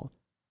compatible.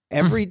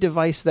 Every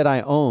device that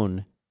I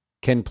own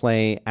can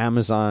play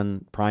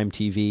Amazon Prime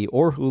TV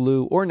or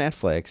Hulu or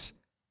Netflix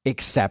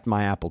except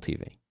my Apple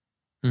TV.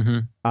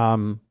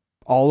 Mm-hmm.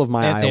 All of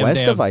my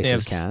iOS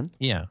devices can.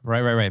 Yeah,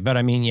 right. But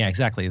I mean, yeah,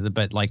 exactly.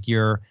 But like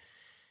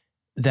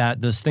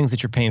those things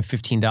that you're paying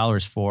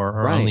 $15 for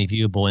are only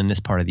viewable in this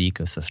part of the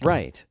ecosystem.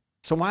 Right.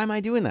 So why am I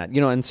doing that?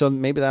 You know, and so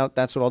maybe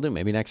that's what I'll do.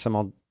 Maybe next time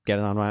I'll get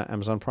it on my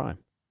Amazon Prime.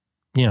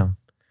 Yeah.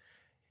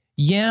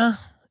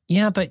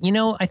 But you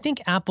know, I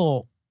think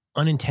Apple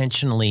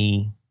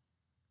unintentionally,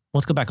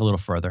 let's go back a little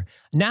further.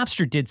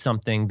 Napster did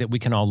something that we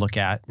can all look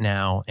at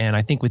now. And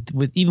I think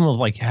with even with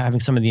like having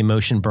some of the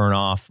emotion burn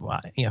off,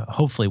 you know,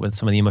 hopefully with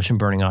some of the emotion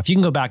burning off, you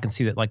can go back and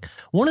see that, like,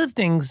 one of the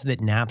things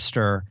that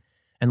Napster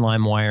and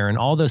LimeWire and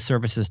all those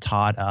services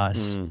taught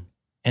us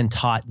and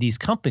taught these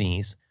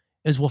companies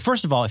is, well,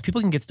 first of all, if people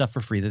can get stuff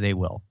for free, that they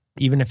will,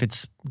 even if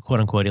it's quote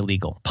unquote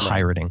illegal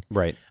pirating.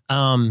 Right.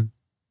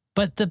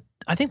 But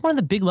I think one of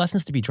the big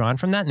lessons to be drawn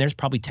from that, and there's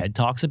probably TED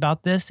Talks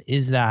about this,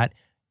 is that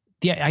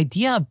the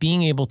idea of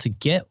being able to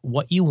get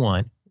what you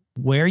want,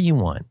 where you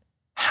want,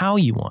 how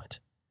you want,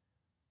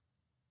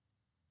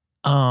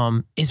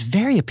 is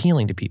very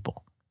appealing to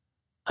people.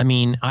 I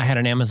mean, I had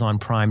an Amazon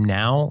Prime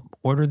Now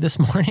order this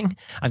morning.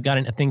 I've got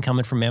a thing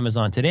coming from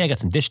Amazon today. I got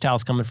some dish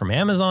towels coming from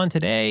Amazon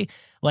today.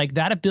 Like,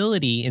 that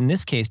ability in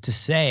this case to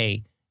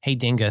say, hey,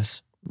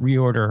 Dingus,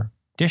 reorder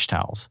dish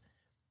towels.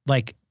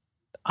 Like,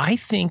 I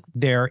think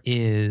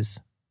there's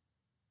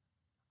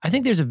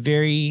a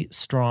very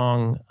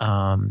strong,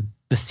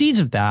 the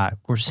seeds of that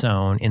were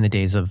sown in the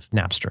days of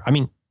Napster. I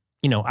mean,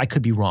 you know, I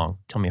could be wrong.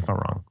 Tell me if I'm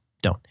wrong.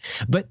 Don't.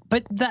 But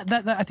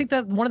that I think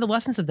that one of the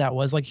lessons of that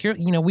was, like, here,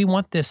 you know, we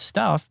want this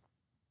stuff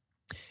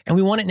and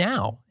we want it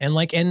now. And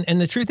like, and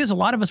the truth is, a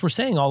lot of us were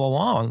saying all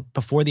along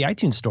before the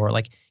iTunes store,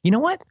 like, you know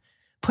what?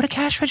 Put a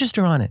cash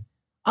register on it.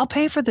 I'll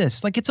pay for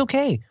this. Like, it's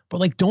okay. But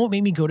like, don't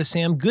make me go to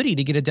Sam Goody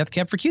to get a Death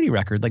Cab for Cutie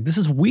record. Like, this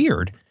is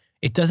weird.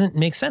 It doesn't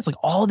make sense. Like,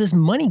 all of this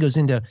money goes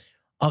into,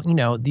 you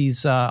know,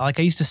 these, like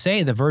I used to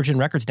say, the Virgin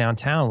Records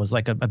downtown was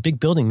like a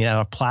big building made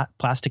out of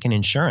plastic and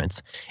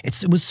insurance.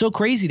 It was so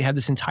crazy to have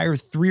this entire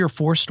 3 or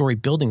 4 story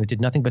building that did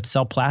nothing but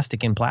sell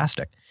plastic in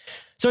plastic.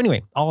 So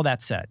anyway, all of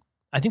that said,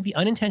 I think the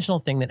unintentional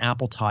thing that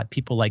Apple taught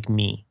people like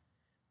me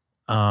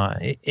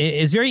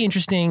is very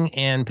interesting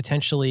and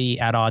potentially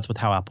at odds with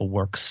how Apple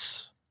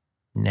works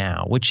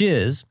now, which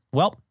is,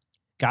 well,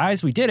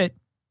 guys, we did it.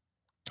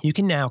 You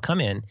can now come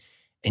in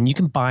and you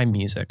can buy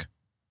music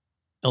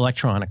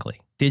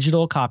electronically,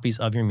 digital copies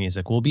of your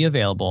music will be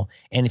available.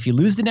 And if you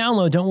lose the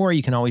download, don't worry,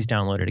 you can always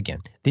download it again.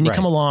 Then you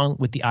come along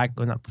with the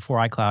not before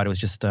iCloud, it was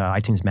just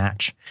iTunes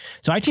Match.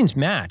 So iTunes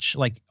Match,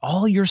 like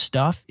all your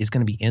stuff is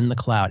going to be in the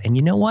cloud. And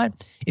you know what?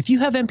 If you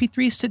have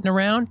MP3s sitting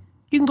around,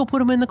 you can go put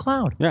them in the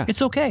cloud. Yeah.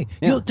 It's okay.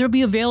 Yeah. They'll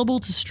be available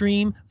to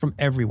stream from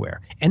everywhere.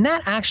 And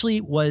that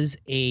actually was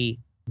a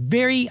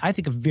very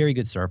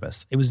good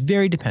service. It was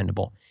very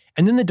dependable.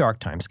 And then the dark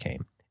times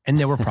came and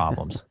there were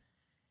problems.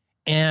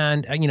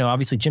 And,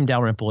 obviously Jim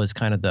Dalrymple is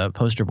kind of the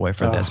poster boy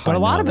for this. But a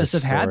lot of us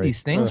have had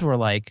these things where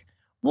like,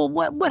 well,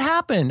 what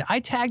happened?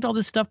 I tagged all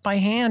this stuff by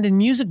hand in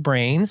Music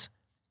Brains.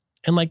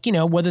 And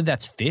whether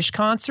that's Phish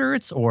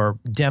concerts or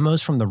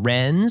demos from the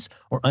Wrens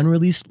or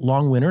unreleased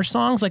Long Winter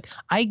songs, like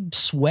I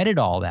sweated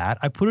all that.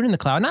 I put it in the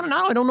cloud.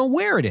 Now I don't know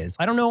where it is.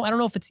 I don't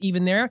know if it's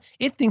even there.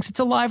 It thinks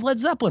it's a live Led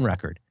Zeppelin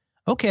record.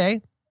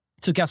 Okay.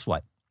 So guess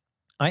what?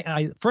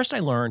 I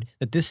learned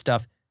that this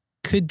stuff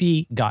could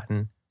be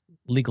gotten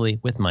legally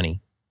with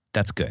money.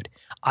 That's good.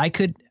 I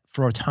could,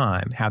 for a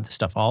time, have the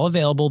stuff all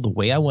available the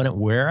way I want it,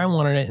 where I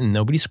wanted it, and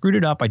nobody screwed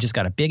it up. I just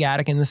got a big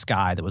attic in the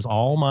sky that was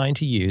all mine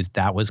to use.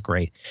 That was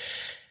great.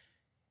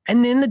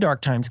 And then the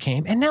dark times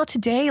came. And now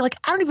today, I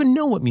don't even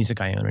know what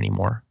music I own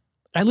anymore.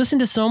 I listen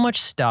to so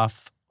much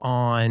stuff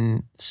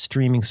on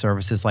streaming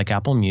services like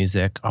Apple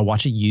Music. I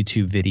watch a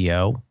YouTube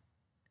video.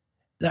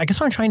 I guess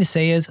what I'm trying to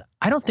say is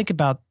I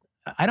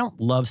don't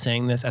love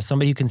saying this as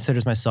somebody who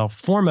considers myself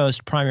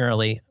foremost,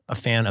 primarily a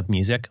fan of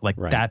music.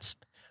 That's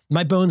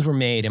my bones were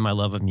made in my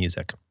love of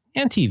music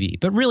and TV.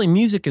 But really,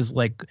 music is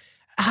like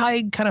how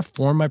I kind of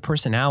form my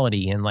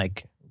personality and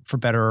for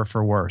better or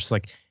for worse.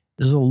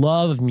 There's a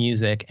love of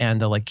music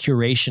and the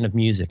curation of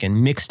music and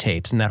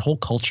mixtapes and that whole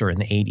culture in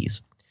the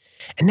 80s.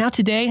 And now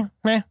today,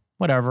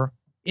 whatever.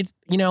 It's,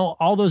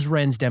 all those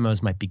Wrens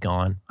demos might be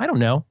gone. I don't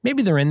know.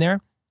 Maybe they're in there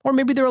or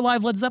maybe they're a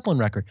live Led Zeppelin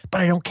record, but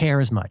I don't care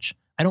as much.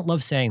 I don't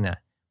love saying that,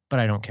 but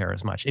I don't care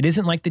as much. It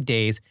isn't like the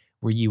days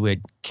where you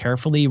would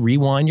carefully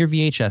rewind your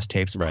VHS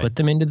tapes, put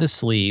them into the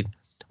sleeve,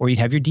 or you'd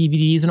have your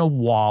DVDs in a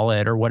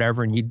wallet or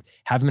whatever, and you'd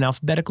have them in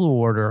alphabetical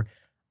order.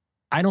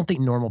 I don't think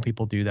normal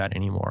people do that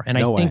anymore. And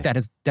I think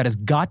that has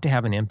got to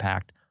have an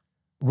impact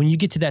when you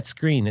get to that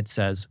screen that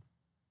says,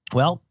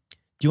 well,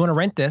 do you want to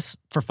rent this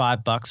for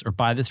 $5 or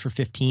buy this for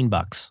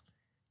 $15?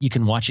 You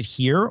can watch it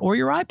here or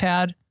your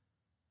iPad,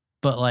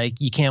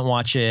 but you can't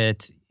watch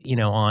it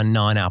on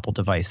non-Apple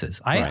devices.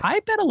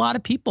 I bet a lot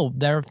of people,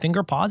 their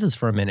finger pauses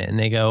for a minute and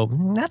they go,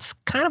 that's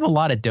kind of a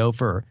lot of dough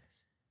for,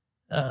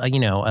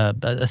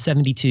 a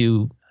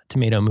 72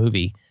 tomato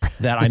movie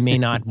that I may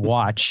not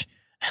watch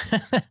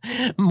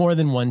more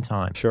than one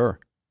time. Sure.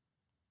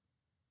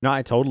 No,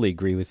 I totally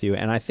agree with you.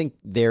 And I think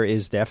there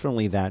is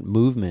definitely that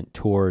movement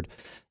toward,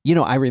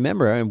 I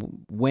remember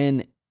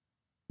when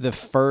the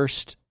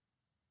first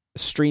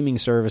streaming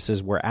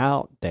services were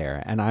out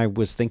there and I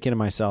was thinking to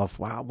myself,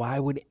 wow, why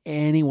would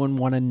anyone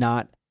want to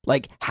not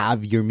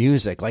have your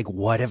music?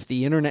 What if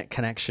the internet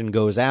connection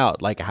goes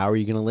out? How are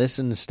you going to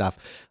listen to stuff?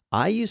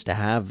 I used to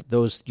have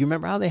those. You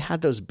remember how they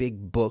had those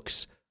big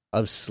books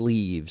of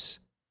sleeves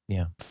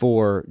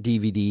for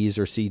DVDs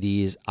or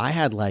CDs? I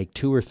had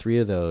 2 or 3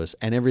 of those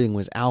and everything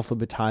was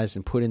alphabetized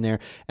and put in there.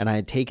 And I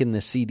had taken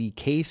the CD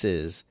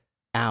cases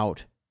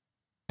out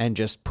and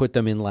just put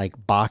them in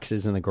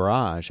boxes in the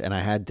garage. And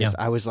I had this,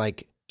 I was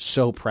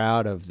so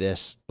proud of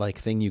this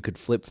thing you could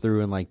flip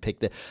through and pick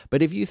the,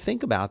 but if you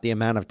think about the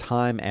amount of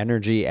time,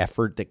 energy,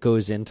 effort that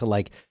goes into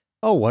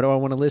oh, what do I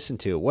want to listen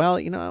to? Well,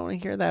 I want to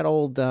hear that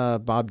old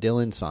Bob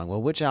Dylan song.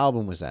 Well, which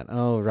album was that?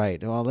 Oh,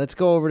 right. Well, let's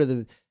go over to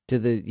the,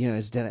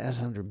 is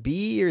it under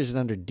B or is it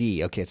under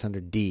D? Okay, it's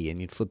under D. And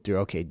you'd flip through,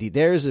 okay, D,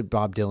 there's a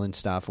Bob Dylan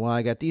stuff. Well,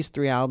 I got these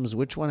 3 albums.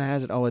 Which one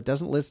has it? Oh, it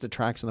doesn't list the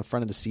tracks on the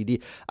front of the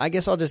CD. I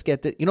guess I'll just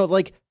get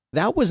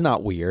that was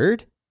not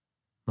weird.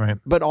 Right.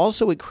 But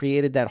also it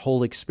created that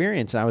whole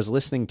experience. I was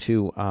listening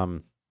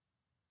to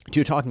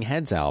your Talking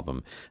Heads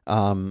album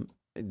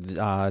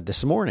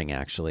this morning,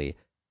 actually.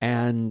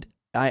 And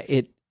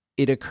it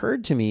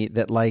occurred to me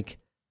that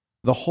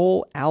the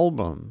whole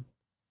album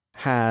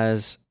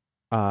has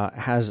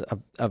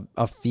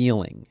a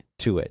feeling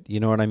to it. You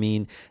know what I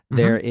mean? Mm-hmm.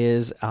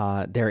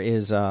 There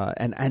is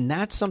and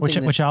that's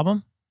something. Which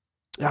album?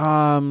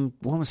 One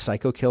was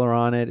Psycho Killer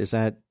on it. Is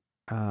that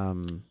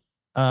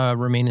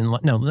Remain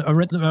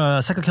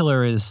in Psycho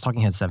Killer is Talking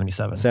Heads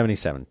 77.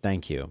 77.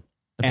 Thank you.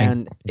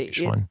 And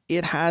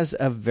it has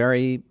a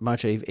very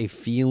much a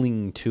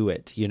feeling to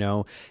it.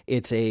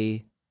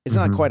 It's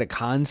not quite a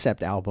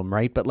concept album,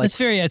 right? But it's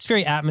very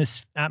atmospheric,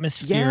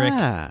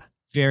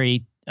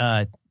 very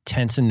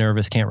tense and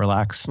nervous, can't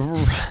relax.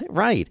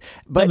 Right.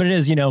 But it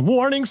is,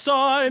 warning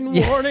sign,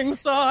 warning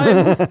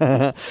sign.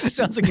 It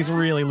sounds like he's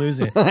really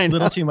losing it. A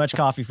little too much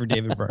coffee for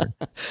David Byrne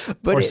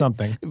or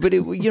something. But it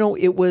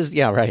was,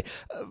 yeah, right.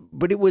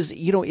 But it was,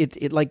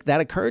 it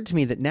that occurred to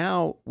me that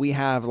now we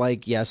have we have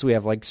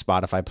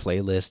Spotify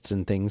playlists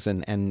and things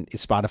and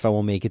Spotify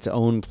will make its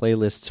own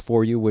playlists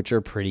for you, which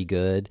are pretty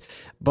good.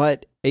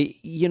 But,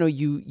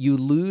 you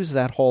lose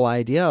that whole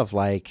idea of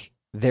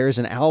there's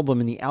an album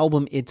and the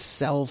album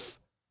itself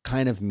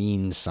kind of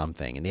means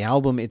something, and the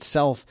album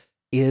itself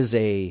is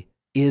a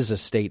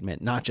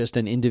statement, not just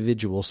an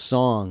individual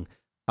song.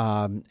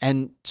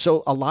 And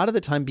so a lot of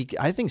the time,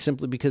 I think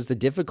simply because the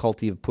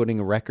difficulty of putting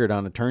a record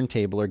on a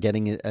turntable or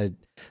getting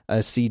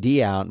a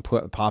CD out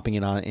and popping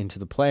it on into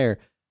the player,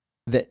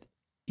 that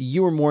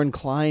you were more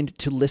inclined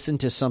to listen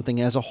to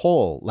something as a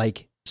whole,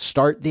 like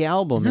start the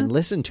album and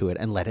listen to it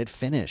and let it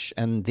finish.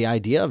 And the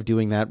idea of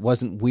doing that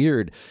wasn't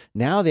weird.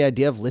 Now the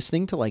idea of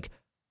listening to like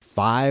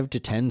 5 to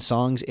 10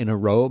 songs in a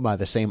row by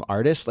the same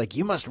artist, like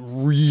you must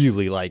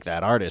really like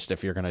that artist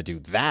if you're going to do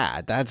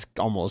that. That's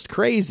almost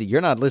crazy.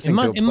 You're not listening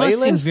to a playlist. It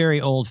must seem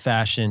very old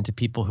fashioned to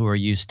people who are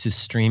used to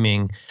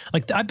streaming.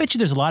 Like I bet you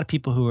there's a lot of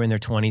people who are in their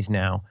 20s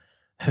now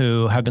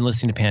who have been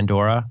listening to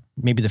Pandora,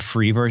 maybe the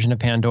free version of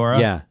Pandora.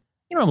 Yeah.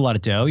 You don't have a lot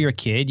of dough. You're a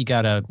kid. You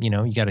got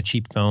a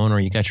cheap phone or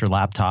you got your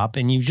laptop,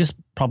 and you just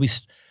probably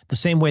the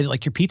same way that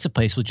like your pizza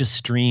place will just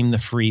stream the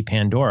free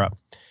Pandora.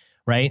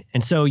 Right.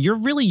 And so you're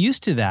really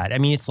used to that. I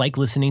mean, it's like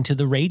listening to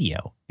the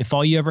radio. If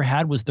all you ever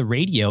had was the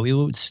radio, it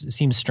would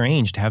seem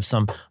strange to have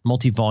some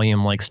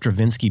multi-volume like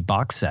Stravinsky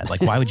box set.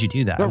 Like, why would you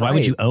do that? Right. Why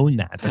would you own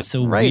that? That's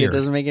so weird. It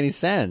doesn't make any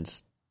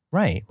sense.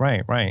 Right.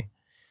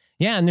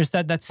 Yeah. And there's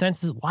that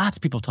sense, lots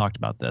of people talked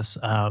about this,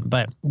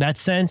 but that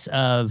sense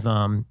of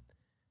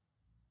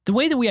the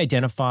way that we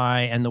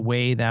identify and the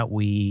way that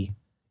we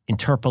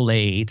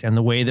interpolate and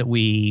the way that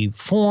we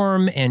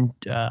form and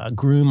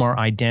groom our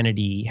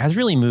identity has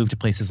really moved to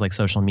places like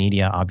social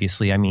media,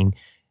 obviously. I mean,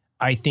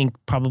 I think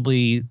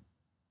probably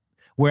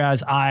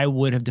whereas I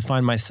would have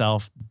defined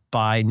myself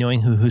by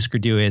knowing who Husker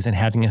Du is and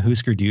having a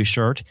Husker Du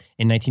shirt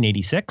in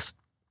 1986,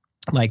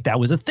 like that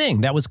was a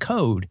thing. That was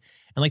code.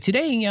 And like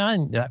today, yeah,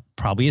 that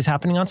probably is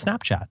happening on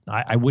Snapchat.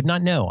 I would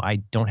not know. I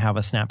don't have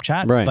a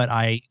Snapchat, but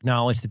I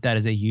acknowledge that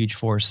is a huge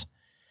force.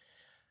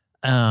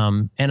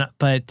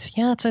 But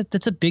yeah,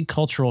 that's a big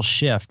cultural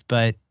shift,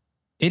 but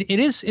it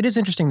is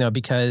interesting though,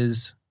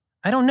 because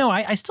I don't know.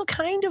 I still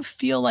kind of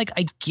feel like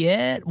I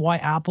get why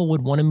Apple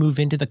would want to move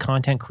into the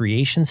content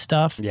creation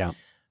stuff. Yeah.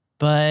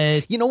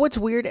 But you know what's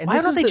weird? And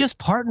why don't they just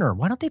partner?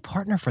 Why don't they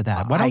partner for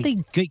that? Why don't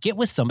they get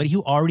with somebody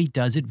who already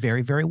does it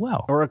very, very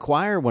well? Or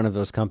acquire one of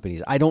those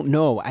companies? I don't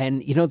know.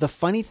 And you know, the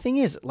funny thing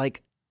is,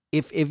 like,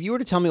 if you were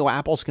to tell me, well,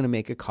 Apple's going to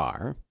make a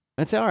car,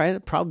 I'd say, all right,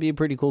 that'd probably be a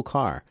pretty cool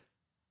car.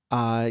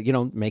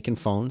 Making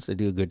phones, they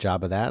do a good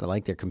job of that. I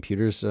like their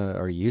computers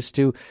are used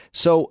to.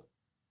 So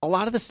a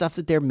lot of the stuff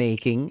that they're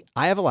making,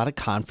 I have a lot of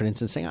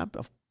confidence in saying I'm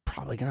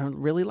probably going to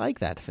really like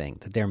that thing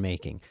that they're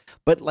making.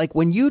 But like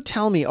when you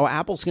tell me, oh,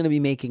 Apple's going to be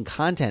making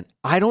content,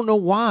 I don't know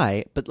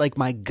why, but like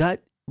my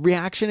gut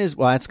reaction is,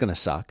 well, that's going to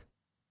suck.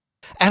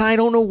 And I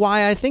don't know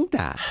why I think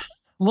that.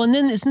 Well, and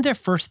then isn't their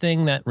first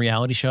thing that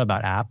reality show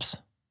about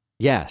apps?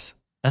 Yes.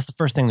 That's the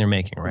first thing they're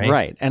making, right?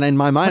 Right. And in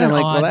my mind, I'm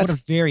like, well, that's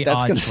what a very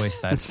odd choice.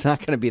 That's not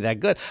going to be that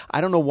good.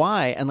 I don't know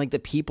why. And like the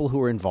people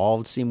who are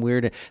involved seem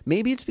weird.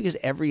 Maybe it's because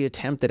every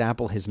attempt that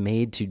Apple has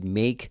made to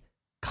make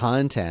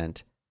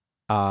content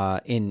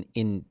in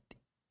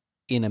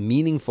a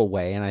meaningful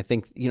way. And I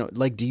think,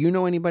 like, do you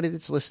know anybody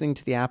that's listening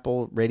to the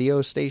Apple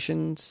radio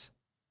stations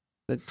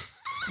that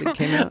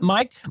came out?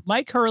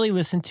 Mike Hurley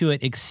listened to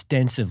it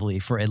extensively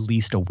for at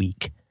least a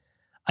week.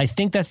 I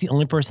think that's the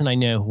only person I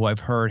know who I've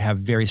heard have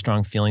very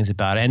strong feelings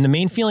about it. And the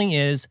main feeling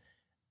is,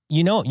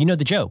 you know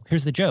the joke.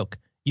 Here's the joke.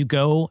 You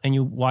go and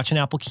you watch an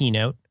Apple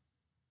keynote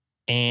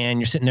and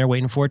you're sitting there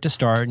waiting for it to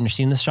start and you're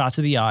seeing the shots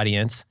of the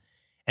audience.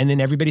 And then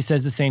everybody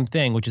says the same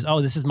thing, which is,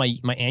 oh, this is my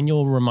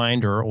annual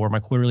reminder or my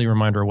quarterly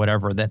reminder or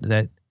whatever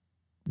that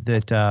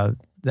the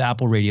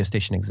Apple radio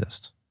station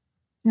exists.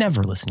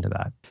 Never listen to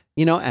that.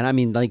 And I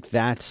mean, like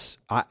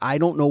I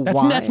don't know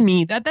why. That's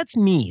me. That's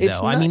me though.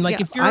 Not, I mean,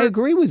 like if you're, I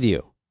agree with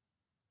you.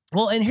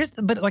 Well, and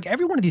but like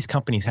every one of these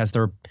companies has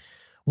their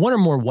one or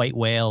more white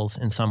whales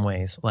in some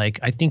ways.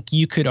 Like I think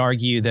you could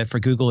argue that for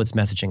Google, it's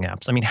messaging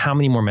apps. I mean, how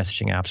many more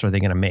messaging apps are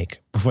they going to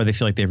make before they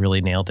feel like they really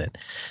nailed it?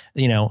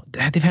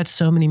 They've had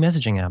so many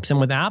messaging apps. And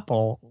with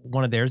Apple,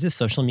 one of theirs is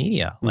social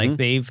media. Mm-hmm. Like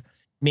they've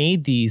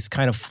made these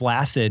kind of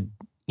flaccid,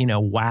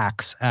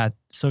 whacks at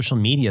social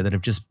media that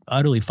have just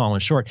utterly fallen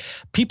short.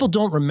 People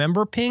don't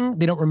remember Ping.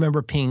 They don't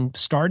remember Ping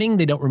starting.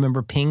 They don't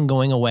remember Ping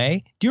going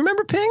away. Do you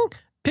remember Ping?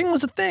 Ping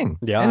was a thing.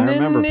 Yeah, and I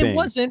remember then Ping. It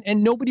wasn't,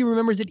 and nobody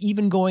remembers it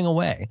even going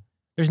away.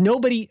 There's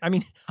nobody, I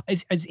mean,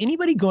 is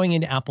anybody going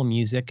into Apple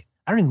Music?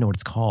 I don't even know what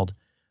it's called.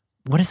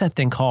 What is that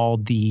thing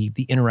called? The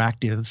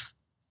interactive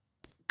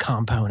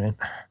component.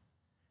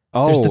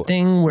 Oh. There's the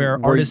thing where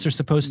artists are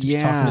supposed to be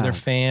talking to their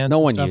fans. No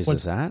one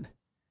uses that.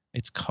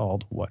 It's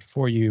called what?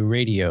 For You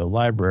Radio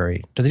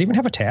Library. Does it even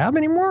have a tab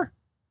anymore?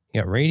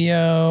 You got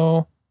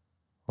radio,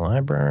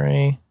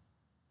 library.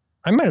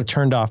 I might have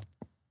turned off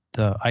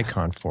the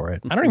icon for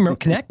it. I don't even remember.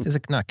 Connect? Is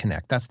it not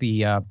Connect? That's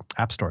the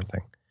App Store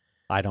thing.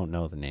 I don't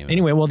know the name.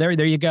 Anyway, well, there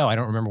you go. I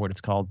don't remember what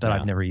it's called, but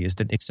I've never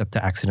used it except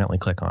to accidentally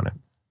click on it.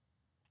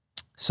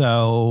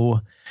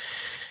 So,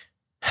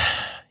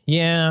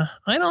 yeah,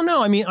 I don't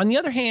know. I mean, on the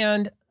other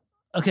hand,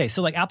 okay,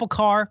 so like Apple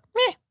Car,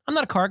 I'm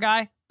not a car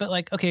guy, but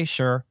like, okay,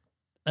 sure.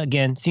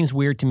 again, seems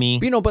weird to me.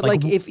 But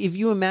like if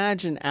you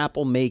imagine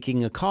Apple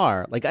making a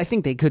car, like I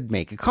think they could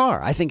make a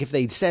car. I think if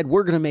they said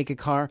we're going to make a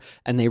car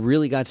and they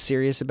really got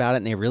serious about it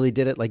and they really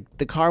did it, like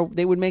the car,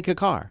 they would make a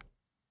car.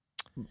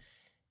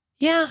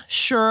 Yeah,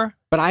 sure.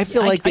 But I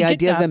feel like the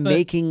idea of them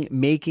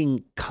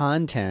making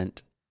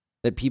content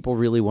that people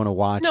really want to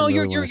watch. No,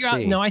 you're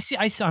no,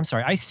 I'm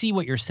sorry. I see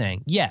what you're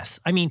saying. Yes.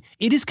 I mean,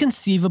 it is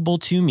conceivable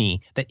to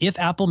me that if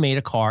Apple made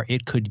a car,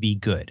 it could be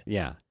good.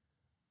 Yeah.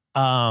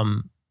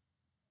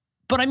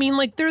 But I mean,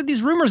 like there are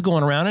these rumors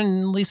going around,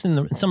 and at least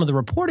in some of the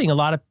reporting, a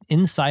lot of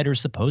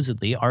insiders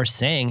supposedly are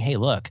saying, hey,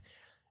 look,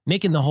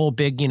 making the whole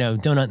big,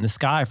 donut in the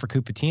sky for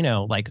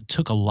Cupertino, like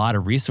took a lot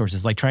of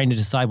resources, like trying to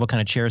decide what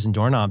kind of chairs and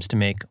doorknobs to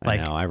make.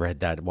 Like, I know, I read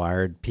that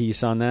Wired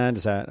piece on that.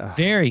 Is that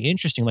very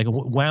interesting? Like it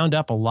wound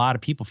up a lot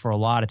of people for a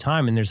lot of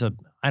time. And there's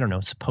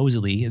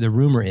supposedly the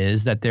rumor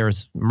is that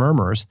there's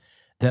murmurs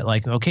that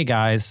like, okay,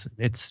 guys,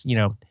 it's,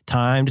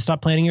 time to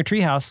stop planning your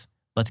treehouse.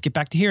 Let's get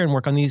back to here and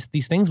work on these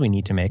things we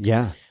need to make.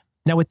 Yeah.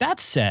 Now, with that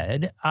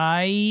said,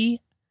 let's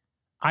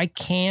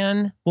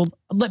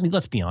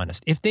be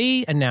honest. If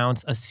they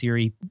announce a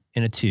Siri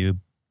in a tube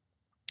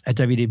at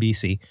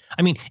WWDC,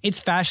 I mean, it's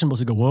fashionable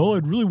to go, well,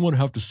 I'd really want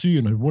to have to see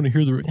and I want to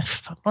hear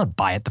I want to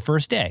buy it the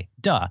first day.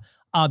 Duh.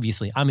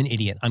 Obviously, I'm an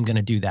idiot. I'm going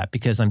to do that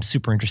because I'm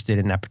super interested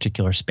in that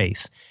particular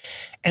space.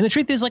 And the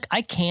truth is, like,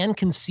 I can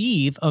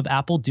conceive of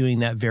Apple doing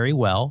that very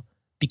well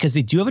because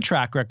they do have a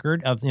track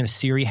record of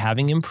Siri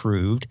having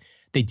improved.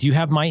 They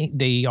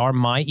are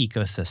my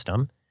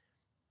ecosystem.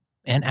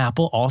 And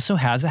Apple also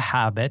has a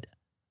habit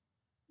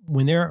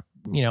when they're,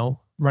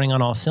 running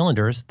on all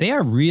cylinders, they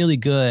are really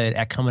good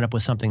at coming up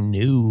with something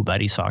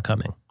nobody saw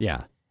coming.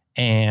 Yeah.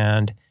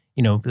 And,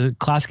 the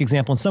classic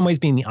example in some ways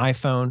being the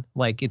iPhone,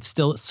 like it's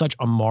still such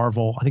a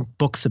marvel. I think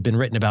books have been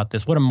written about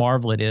this. What a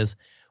marvel it is,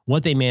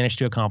 what they managed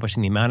to accomplish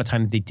in the amount of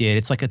time that they did.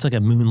 It's like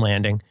a moon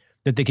landing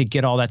that they could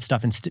get all that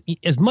stuff. And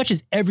as much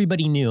as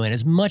everybody knew and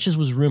as much as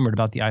was rumored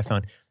about the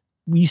iPhone,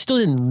 we still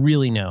didn't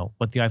really know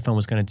what the iPhone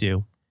was going to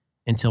do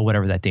until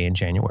whatever that day in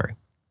January.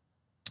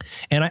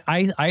 And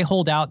I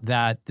hold out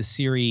that the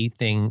Siri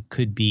thing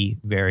could be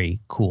very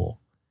cool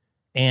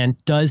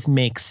and does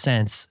make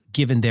sense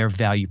given their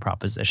value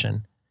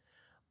proposition.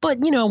 But,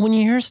 when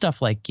you hear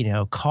stuff like,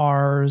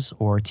 cars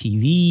or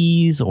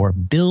TVs or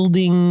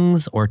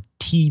buildings or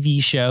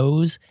TV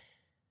shows,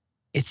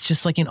 it's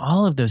just like in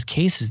all of those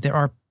cases, there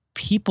are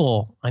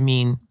people, and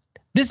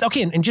just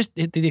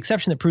the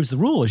exception that proves the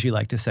rule, as you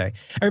like to say.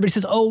 Everybody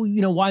says, oh,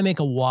 why make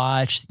a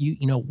watch?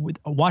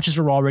 Watches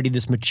are already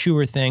this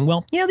mature thing.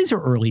 Well, yeah, these are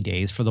early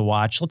days for the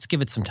watch. Let's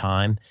give it some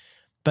time.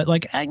 But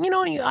like, I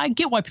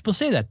get why people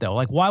say that though.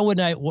 Like, why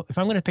wouldn't I, if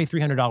I'm going to pay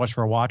 $300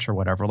 for a watch or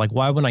whatever, like,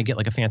 why wouldn't I get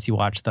like a fancy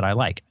watch that I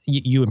like?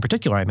 You in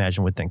particular, I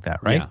imagine, would think that,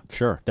 right? Yeah,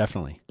 sure.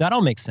 Definitely. That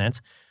all makes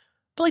sense.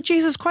 But like,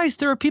 Jesus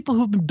Christ, there are people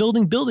who've been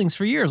building buildings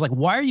for years. Like,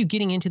 why are you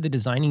getting into the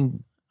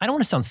designing? I don't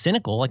want to sound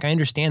cynical. Like, I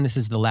understand this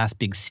is the last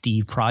big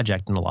Steve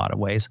project in a lot of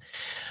ways.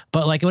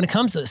 But like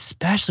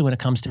especially when it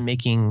comes to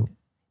making,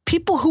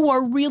 people who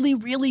are really,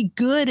 really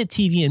good at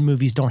TV and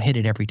movies don't hit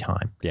it every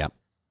time. Yeah.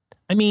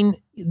 I mean,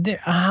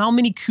 how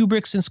many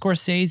Kubricks and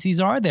Scorsese's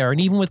are there? And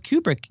even with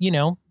Kubrick,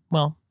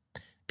 well,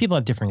 people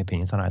have differing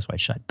opinions on Eyes Wide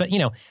Shut. But,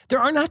 there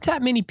are not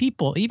that many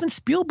people, even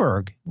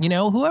Spielberg,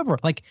 whoever,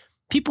 like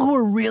people who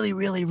are really,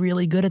 really,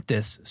 really good at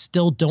this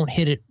still don't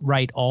hit it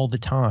right all the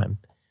time.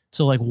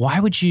 So like, why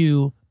would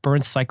you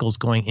burn cycles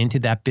going into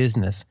that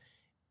business?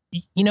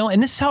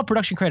 And this is how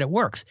production credit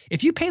works.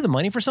 If you pay the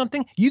money for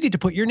something, you get to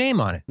put your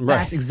name on it. Right.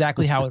 That's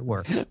exactly how it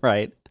works.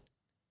 Right.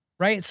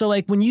 Right. So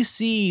like when you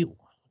see,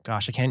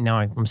 gosh, I can't now,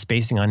 I'm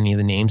spacing on any of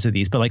the names of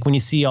these, but like when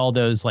you see all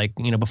those, like,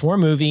 before a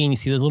movie and you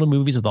see those little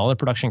movies with all the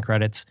production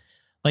credits,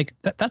 like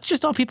that's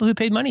just all people who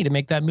paid money to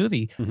make that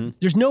movie. Mm-hmm.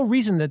 There's no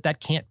reason that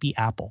can't be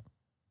Apple.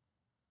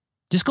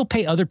 Just go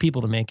pay other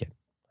people to make it.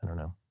 I don't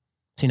know.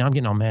 See, now I'm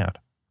getting all mad.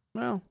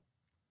 Well,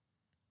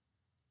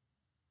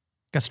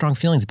 got strong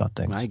feelings about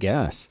things. I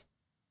guess.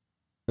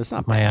 That's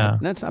not bad.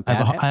 That's not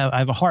bad. I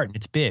have a heart and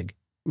it's big.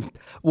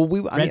 Well,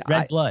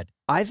 red blood.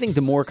 I think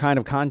the more kind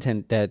of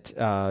content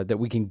that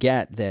we can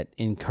get that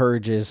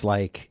encourages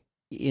like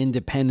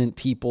independent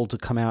people to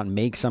come out and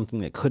make something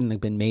that couldn't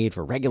have been made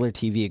for regular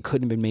TV, it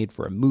couldn't have been made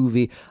for a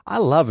movie. I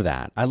love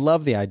that. I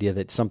love the idea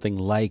that something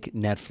like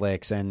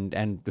Netflix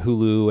and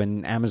Hulu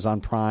and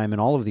Amazon Prime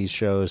and all of these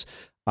shows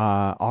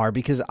are,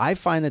 because I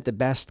find that the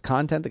best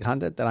content, the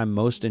content that I'm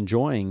most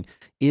enjoying,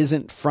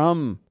 isn't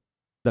from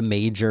the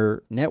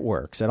major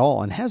networks at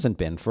all, and hasn't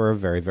been for a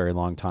very, very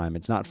long time.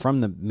 It's not from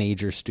the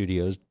major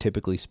studios,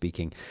 typically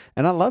speaking.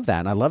 And I love that.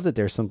 And I love that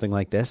there's something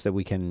like this that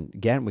we can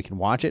get, we can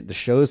watch it. The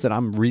shows that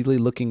I'm really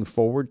looking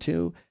forward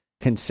to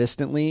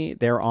consistently,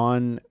 they're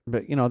on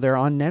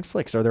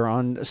Netflix, or they're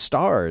on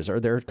Starz, or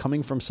they're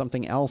coming from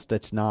something else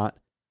that's not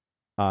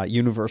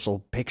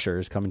Universal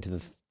Pictures coming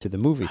to the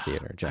movie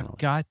theater generally. I've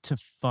got to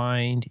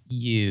find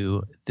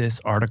you this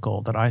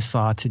article that I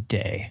saw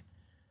today.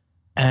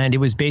 And it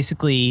was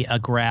basically a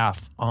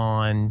graph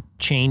on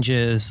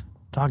changes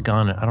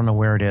Doggone it. I don't know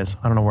where it is.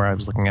 I don't know where I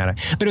was looking at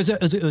it. But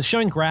it was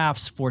showing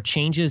graphs for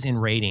changes in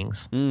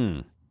ratings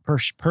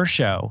per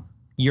show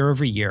year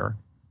over year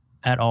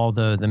at all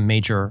the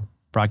major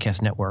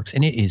broadcast networks.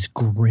 And it is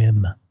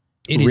grim.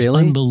 It is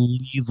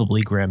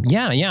unbelievably grim.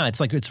 Yeah. It's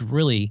like, it's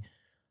really,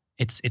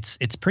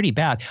 it's pretty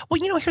bad.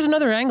 Well, here's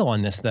another angle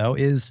on this, though,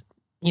 is,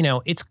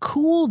 it's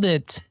cool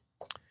that,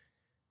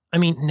 I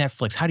mean,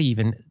 Netflix, how do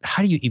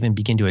you even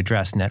begin to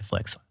address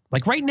Netflix?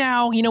 Like right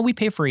now, we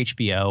pay for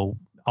HBO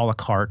a la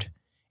carte.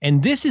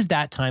 And this is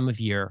that time of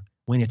year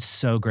when it's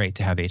so great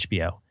to have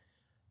HBO.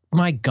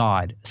 My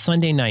God,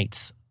 Sunday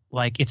nights,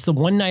 like it's the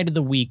one night of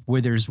the week where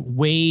there's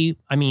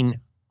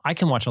I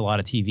can watch a lot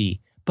of TV,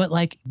 but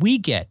like we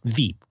get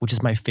Veep, which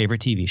is my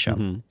favorite TV show.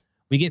 Mm-hmm.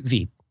 We get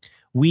Veep.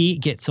 We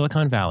get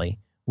Silicon Valley.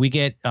 We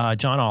get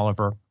John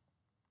Oliver.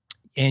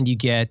 And you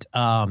get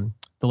The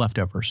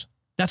Leftovers.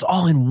 That's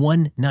all in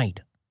one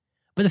night.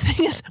 But the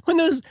thing is, when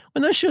those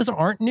shows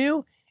aren't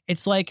new,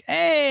 it's like,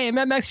 hey,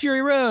 Mad Max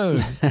Fury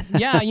Road.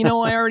 Yeah,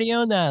 I already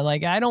own that.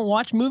 Like, I don't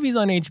watch movies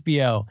on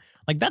HBO.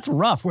 Like, that's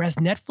rough. Whereas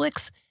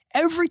Netflix,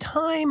 every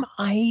time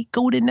I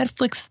go to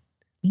Netflix,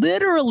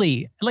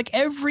 literally, like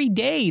every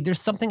day,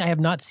 there's something I have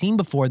not seen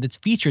before that's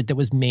featured that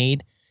was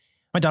made.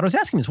 My daughter was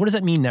asking me, what does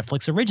that mean,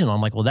 Netflix original?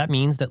 I'm like, well, that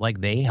means that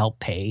like they help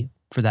pay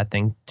for that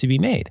thing to be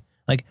made.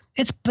 Like,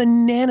 it's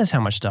bananas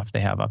how much stuff they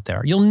have up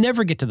there. You'll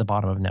never get to the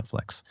bottom of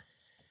Netflix,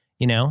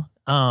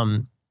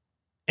 And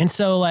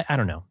so, like, I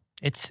don't know.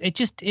 It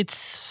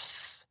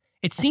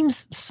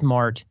seems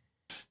smart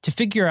to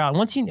figure out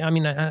once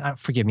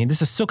forgive me,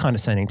 this is so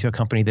condescending to a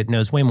company that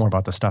knows way more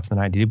about the stuff than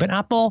I do, but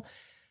Apple,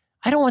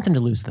 I don't want them to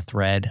lose the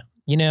thread.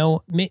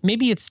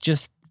 Maybe it's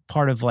just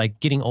part of like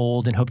getting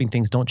old and hoping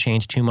things don't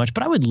change too much,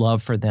 but I would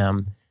love for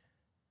them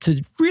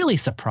to really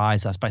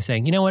surprise us by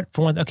saying, you know what,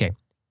 for one, okay,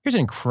 here's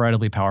an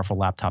incredibly powerful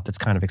laptop that's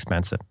kind of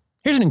expensive.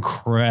 Here's an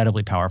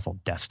incredibly powerful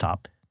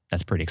desktop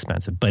that's pretty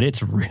expensive, but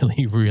it's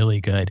really,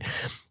 really good.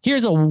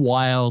 Here's a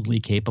wildly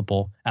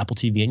capable Apple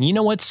TV. And you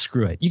know what?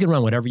 Screw it. You can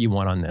run whatever you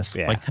want on this.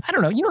 Yeah. Like, I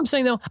don't know. You know what I'm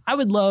saying, though? I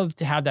would love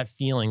to have that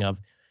feeling of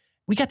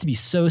we got to be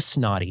so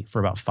snotty for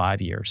about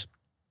 5 years.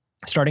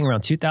 Starting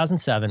around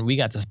 2007, we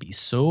got to be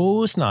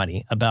so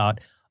snotty about,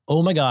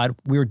 oh, my God,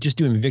 we were just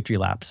doing victory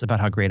laps about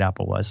how great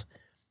Apple was.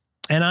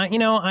 And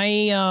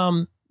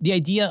the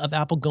idea of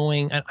Apple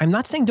going, I'm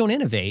not saying don't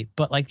innovate,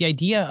 but like the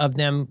idea of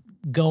them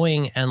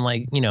going and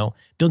like,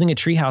 building a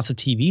treehouse of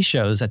TV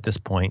shows at this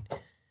point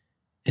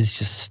is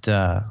just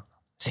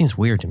seems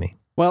weird to me.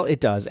 Well, it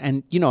does.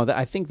 And,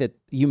 I think that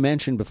you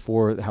mentioned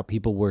before how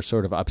people were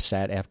sort of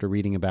upset after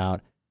reading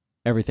about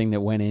everything that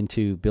went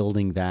into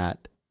building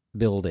that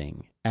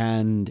building.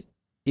 And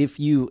if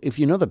you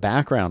know the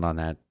background on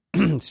that,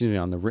 excuse me,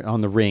 on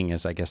the ring,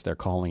 as I guess they're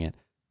calling it,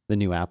 the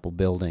new Apple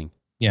building.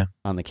 Yeah.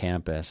 On the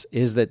campus,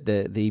 is that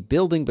the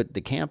building, but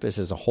the campus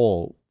as a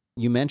whole,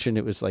 you mentioned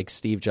it was like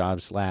Steve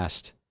Jobs'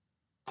 last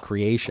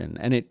creation.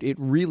 And it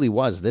really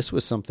was. This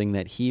was something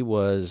that he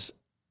was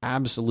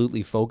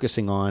absolutely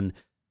focusing on.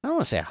 I don't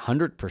want to say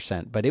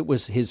 100%, but it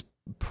was his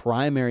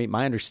primary,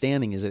 my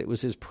understanding is that it was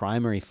his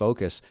primary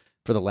focus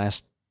for the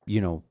last,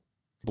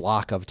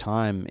 block of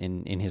time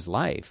in his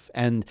life.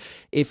 And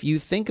if you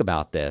think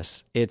about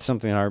this, it's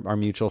something our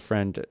mutual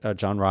friend,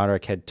 John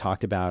Roderick, had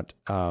talked about.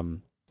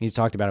 He's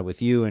talked about it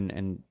with you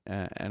and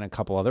a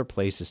couple other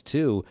places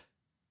too,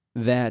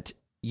 that,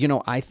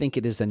 I think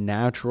it is a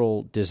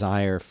natural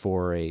desire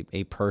for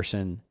a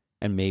person,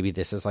 and maybe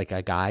this is like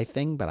a guy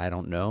thing, but I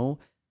don't know,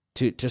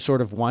 to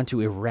sort of want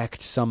to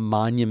erect some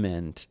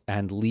monument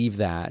and leave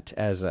that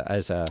as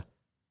a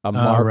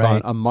mark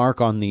right. a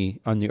mark on the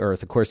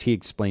earth. Of course, he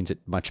explains it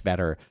much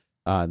better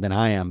than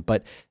I am,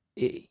 but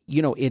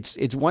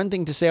it's one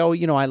thing to say,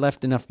 I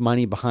left enough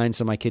money behind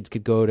so my kids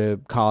could go to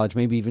college,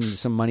 maybe even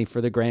some money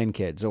for the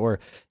grandkids, or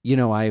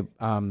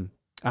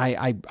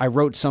I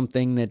wrote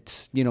something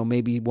that's,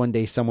 maybe one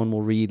day someone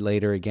will read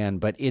later again.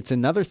 But it's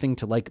another thing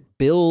to like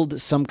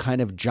build some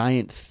kind of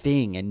giant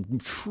thing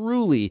and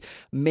truly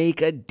make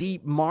a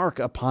deep mark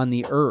upon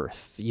the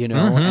earth,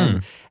 mm-hmm.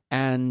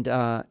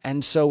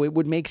 and so it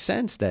would make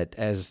sense that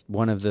as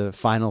one of the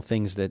final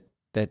things that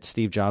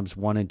Steve Jobs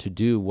wanted to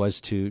do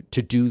was to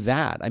do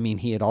that. I mean,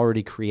 he had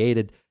already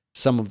created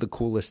some of the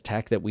coolest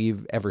tech that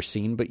we've ever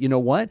seen. But you know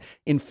what?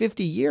 In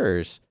 50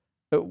 years,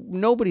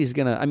 nobody's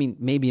going to,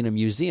 maybe in a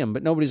museum,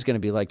 but nobody's going to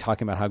be like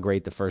talking about how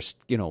great the first,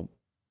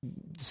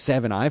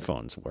 7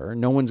 iPhones were.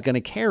 No one's going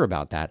to care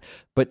about that.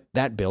 But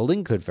that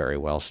building could very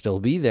well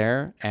still be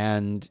there.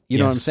 And you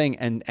know what I'm saying?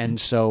 And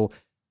so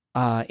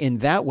in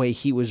that way,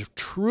 he was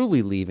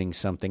truly leaving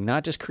something,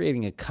 not just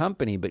creating a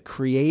company, but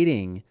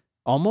creating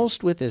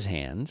almost with his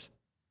hands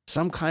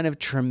some kind of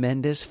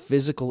tremendous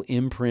physical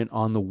imprint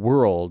on the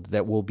world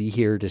that will be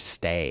here to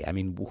stay. I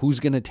mean, who's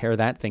going to tear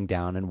that thing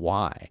down and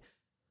why?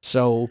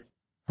 So,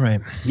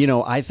 right.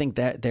 I think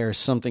that there's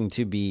something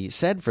to be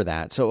said for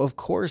that. So, of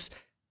course,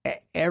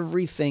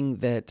 everything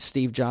that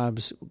Steve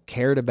Jobs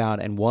cared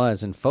about and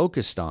was and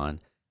focused on,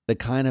 the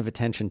kind of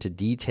attention to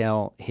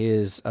detail,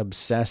 his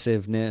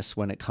obsessiveness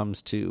when it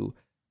comes to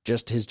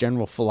just his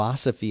general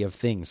philosophy of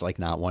things, like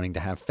not wanting to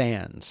have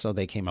fans. So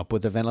they came up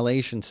with a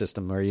ventilation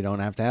system where you don't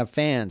have to have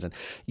fans. And,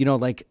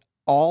 like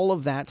all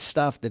of that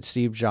stuff that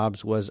Steve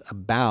Jobs was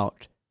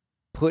about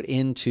put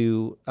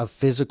into a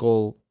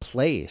physical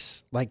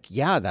place. Like,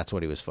 yeah, that's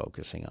what he was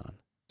focusing on,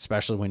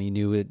 especially when he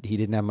knew he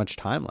didn't have much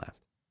time left.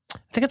 I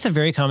think that's a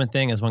very common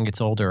thing as one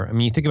gets older. I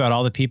mean, you think about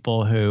all the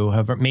people who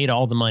have made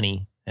all the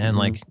money and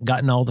like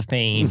gotten all the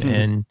fame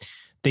and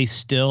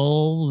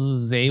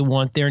they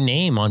want their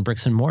name on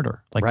bricks and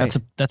mortar. Like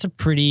that's a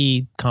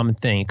pretty common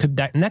thing.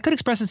 And that could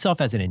express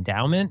itself as an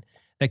endowment.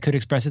 That could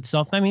express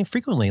itself, I mean,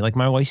 frequently. Like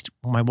my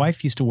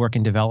wife used to work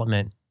in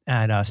development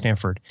at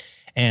Stanford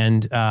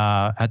and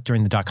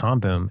during the .com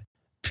boom.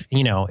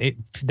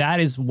 That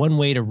is one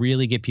way to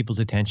really get people's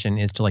attention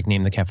is to like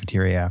name the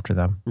cafeteria after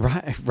them.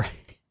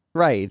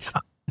 Right.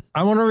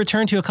 I want to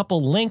return to a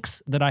couple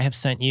links that I have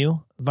sent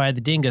you via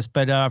the Dingus,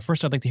 but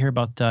first I'd like to hear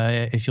about,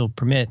 if you'll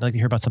permit, I'd like to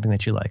hear about something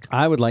that you like.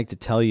 I would like to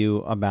tell you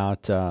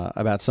about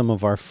some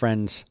of our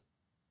friends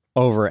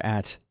over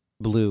at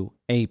Blue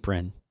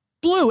Apron.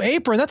 Blue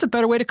Apron, that's a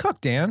better way to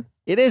cook, Dan.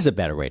 It is a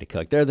better way to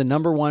cook. They're the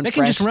number one. They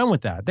can just run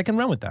with that. They can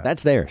run with that.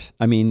 That's theirs.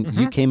 I mean,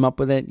 you came up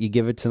with it. You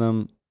give it to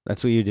them.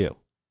 That's what you do.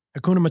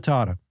 Hakuna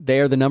Matata. They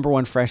are the number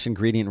one fresh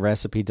ingredient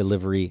recipe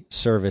delivery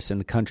service in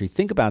the country.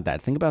 Think about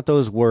that. Think about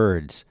those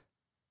words.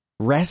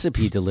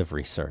 Recipe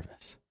delivery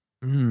service.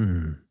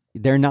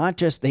 They're not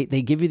just, they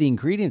give you the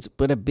ingredients,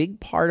 but a big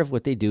part of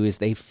what they do is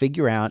they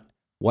figure out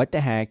what the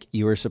heck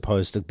you are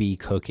supposed to be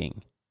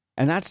cooking.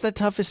 And that's the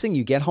toughest thing.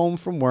 You get home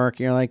from work,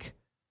 and you're like,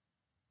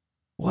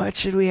 what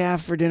should we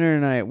have for dinner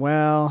tonight?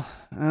 Well,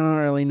 I don't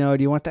really know.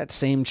 Do you want that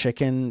same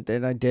chicken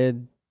that I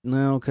did?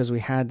 No, because we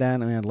had that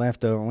and we had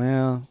leftover.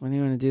 Well, what do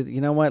you want to do?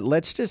 You know what?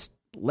 Let's just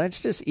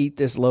eat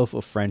this loaf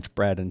of French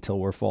bread until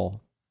we're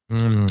full.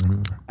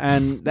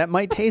 And that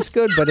might taste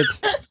good, but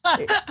it's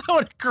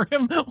what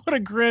a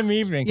grim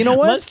evening. You know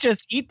what? Let's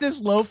just eat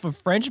this loaf of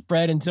French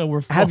bread until we're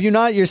full. Have you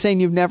not? You're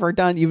saying you've never had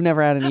an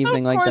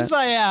evening like that. Of course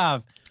I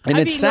have. And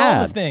I've it's eaten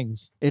sad. all the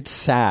things. It's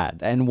sad.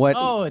 And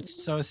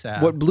it's so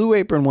sad. What Blue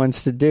Apron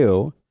wants to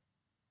do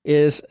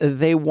is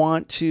they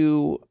want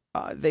to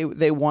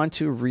they want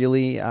to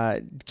really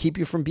keep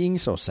you from being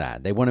so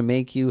sad. They want to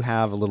make you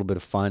have a little bit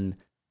of fun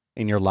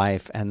in your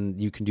life, and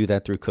you can do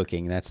that through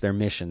cooking. That's their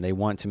mission. They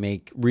want to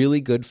make really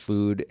good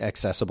food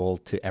accessible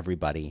to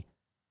everybody.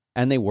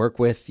 And they work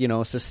with,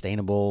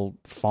 sustainable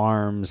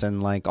farms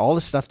and like all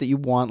the stuff that you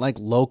want, like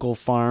local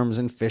farms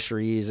and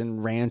fisheries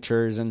and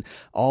ranchers and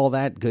all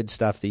that good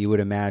stuff that you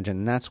would imagine.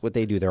 And that's what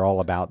they do. They're all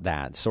about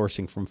that,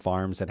 sourcing from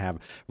farms that have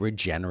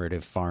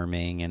regenerative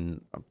farming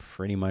and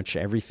pretty much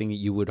everything that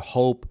you would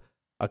hope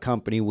a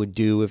company would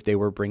do if they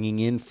were bringing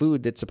in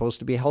food that's supposed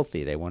to be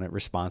healthy. They want it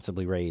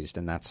responsibly raised.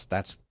 And that's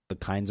the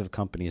kinds of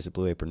companies that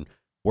Blue Apron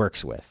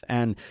works with.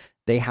 And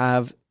they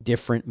have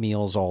different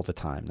meals all the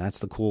time. That's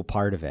the cool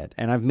part of it.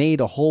 And I've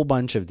made a whole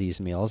bunch of these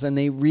meals, and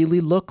they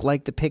really look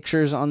like the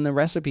pictures on the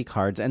recipe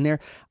cards. And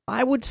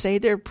I would say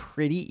they're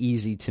pretty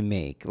easy to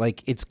make.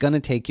 Like, it's going to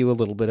take you a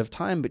little bit of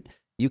time, but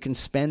you can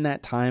spend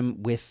that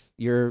time with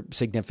your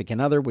significant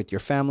other, with your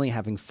family,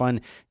 having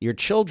fun. Your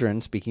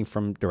children, speaking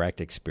from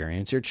direct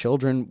experience, your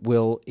children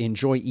will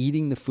enjoy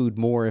eating the food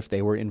more if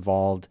they were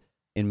involved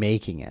in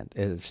making it.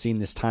 I've seen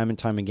this time and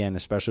time again,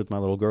 especially with my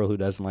little girl who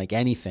doesn't like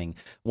anything.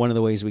 One of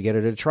the ways we get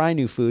her to try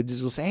new foods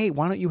is we'll say, hey,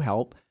 why don't you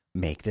help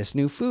make this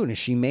new food? And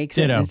she makes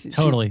it.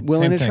 Totally. She's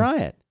willing to try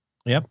it.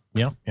 Yep.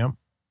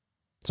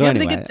 So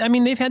anyway,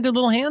 they've had their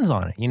little hands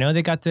on it.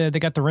 They got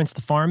to rinse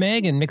the farm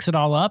egg and mix it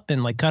all up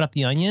and like cut up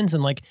the onions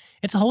and like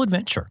it's a whole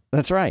adventure.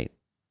 That's right.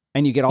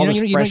 And you get all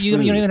this fresh food. You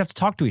don't even have to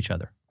talk to each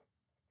other.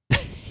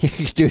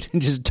 Dude,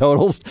 just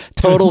total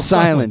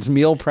silence.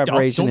 Meal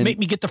preparation. Don't make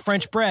me get the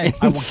French bread.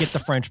 I will get the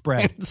French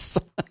bread.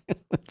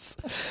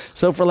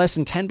 So for less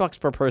than $10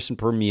 per person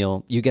per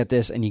meal, you get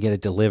this and you get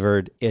it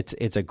delivered.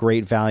 It's a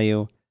great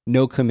value.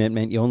 No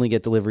commitment. You only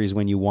get deliveries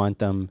when you want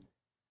them.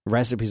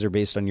 Recipes are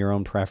based on your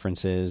own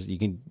preferences. You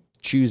can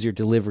choose your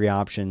delivery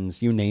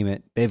options. You name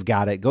it. They've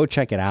got it. Go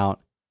check it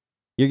out.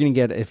 You're going to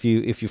get, if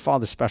you follow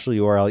the special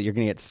URL, you're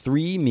going to get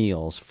 3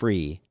 meals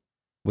free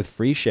with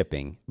free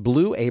shipping.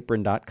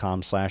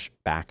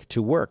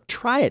 blueapron.com/back-to-work.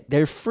 Try it.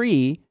 They're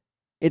free.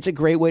 It's a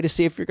great way to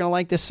see if you're going to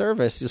like this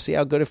service. You'll see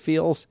how good it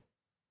feels,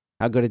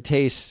 how good it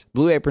tastes.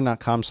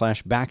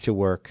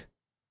 blueapron.com/back-to-work.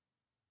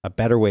 A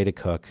better way to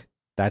cook.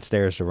 That's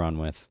theirs to run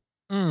with.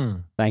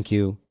 Thank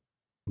you,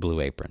 Blue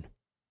Apron.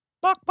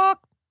 Bok,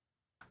 bok.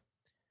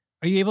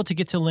 Are you able to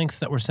get to links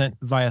that were sent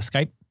via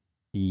Skype?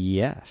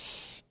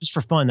 Yes. Just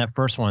for fun, that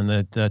first one,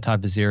 the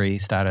Todd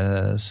Vaziri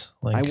status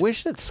link. I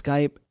wish that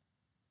Skype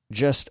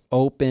just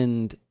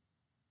opened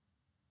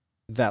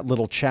that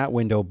little chat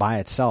window by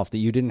itself that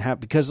you didn't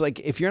have, because like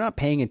if you're not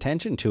paying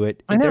attention to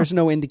it, there's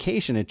no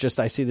indication. It just,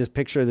 I see this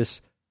picture of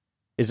this.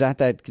 Is that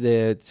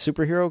the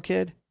superhero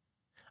kid?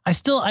 I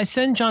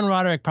send John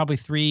Roderick probably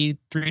three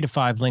to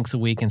 5 links a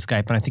week in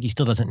Skype, and I think he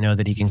still doesn't know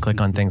that he can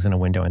click on things in a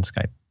window in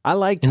Skype. I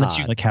like Todd. Unless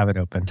you like have it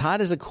open.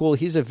 Todd is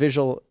he's a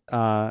visual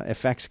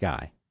effects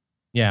guy.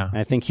 Yeah,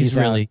 I think he's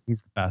the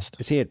best.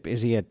 Is he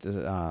at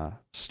the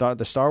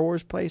Star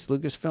Wars place,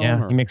 Lucasfilm?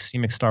 Yeah, he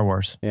makes Star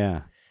Wars.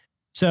 Yeah.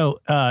 So,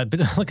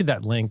 but look at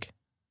that link.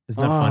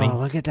 Isn't that funny? Oh,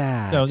 look at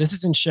that. So this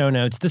is in show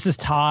notes. This is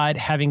Todd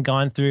having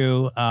gone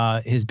through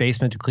his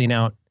basement to clean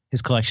out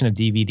his collection of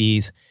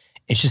DVDs.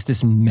 It's just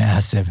this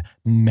massive,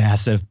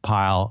 massive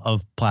pile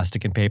of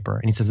plastic and paper.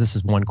 And he says this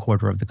is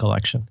 1/4 of the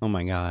collection. Oh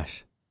my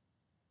gosh.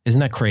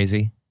 Isn't that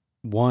crazy?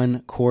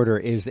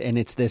 1/4 is, and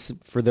it's this,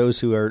 for those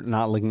who are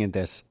not looking at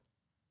this,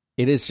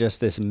 it is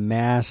just this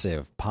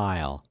massive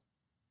pile.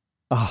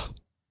 Oh.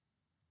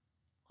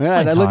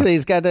 Yeah, look at it.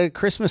 He's got a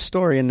Christmas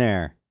Story in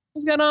there.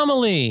 He's got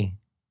Amelie.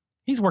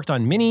 He's worked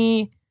on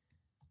Minnie.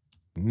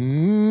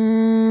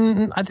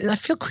 I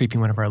feel creepy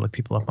whenever I look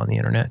people up on the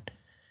internet.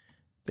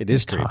 It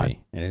is creepy.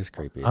 It is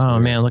creepy. Oh,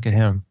 weird. Man, look at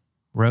him.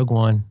 Rogue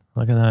One.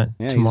 Look at that.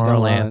 Yeah,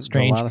 Tomorrowland.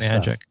 Strange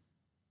Magic.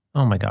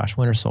 Oh, my gosh.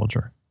 Winter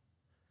Soldier.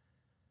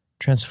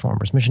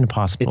 Transformers. Mission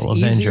Impossible. It's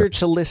Avengers. easier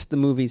to list the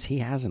movies he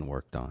hasn't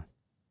worked on.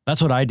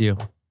 That's what I do.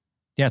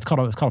 Yeah, it's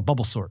called a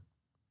bubble sort.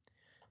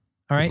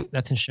 All right,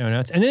 that's in show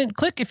notes. And then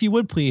click, if you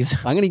would, please.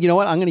 You know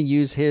what? I'm gonna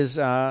use his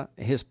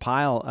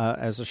pile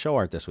as a show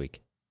art this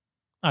week.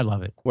 I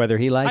love it. Whether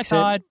he likes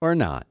it or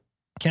not.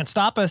 Can't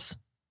stop us.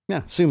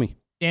 Yeah, sue me.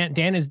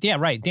 Dan is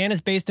right. Dan is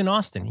based in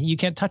Austin. You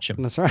can't touch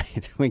him. That's right.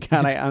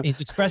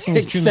 He's expressing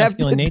his true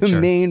masculine nature. The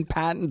main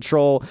patent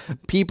troll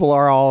people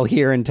are all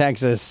here in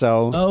Texas.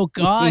 So. Oh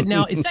God!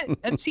 Now is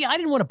that? See, I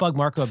didn't want to bug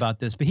Marco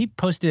about this, but he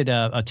posted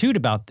a tweet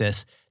about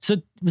this. So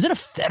was it a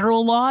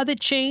federal law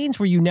that changed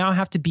where you now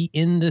have to be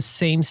in the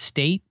same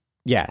state?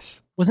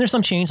 Yes. Wasn't there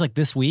some change like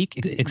this week?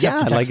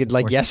 Yeah,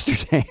 like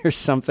yesterday or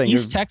something.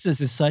 East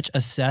Texas is such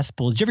a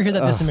cesspool. Did you ever hear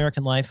that This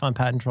American Life on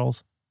patent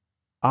trolls?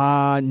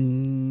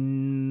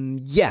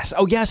 Yes.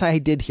 Oh, yes, I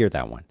did hear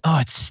that one. Oh,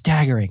 it's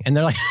staggering. And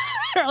they're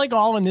like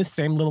all in this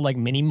same little like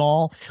mini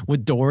mall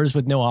with doors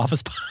with no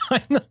office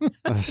behind them.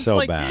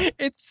 So bad.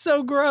 It's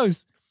so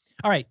gross.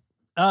 All right.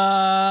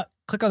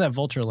 Click on that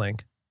Vulture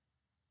link.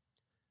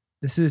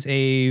 This is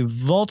a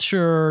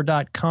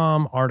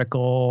vulture.com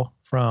article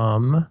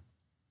from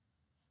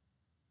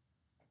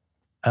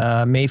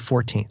May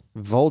 14th.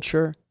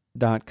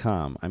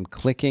 Vulture.com. I'm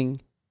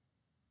clicking.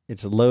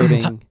 It's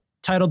loading.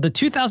 Titled The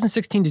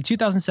 2016 to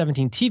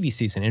 2017 TV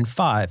Season in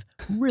 5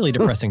 Really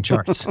Depressing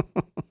Charts.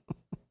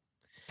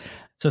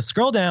 So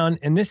scroll down,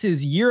 and this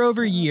is year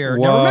over year.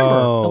 Whoa. Now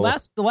remember,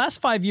 the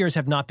last 5 years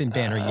have not been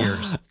banner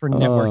years for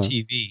network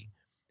TV.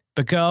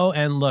 But go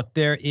and look.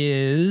 There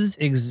is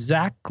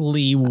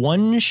exactly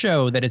one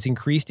show that has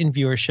increased in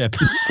viewership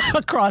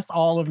across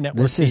all of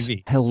network TV. This is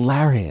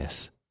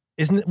hilarious.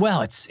 Isn't it?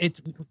 Well, it's. I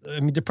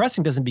mean,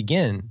 depressing doesn't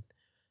begin.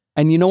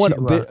 And you know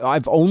what?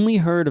 I've only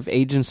heard of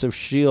Agents of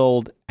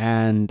S.H.I.E.L.D.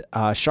 and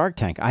Shark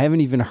Tank. I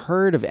haven't even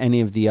heard of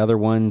any of the other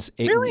ones.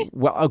 Really?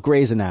 Well,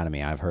 Grey's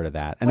Anatomy, I've heard of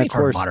that. And of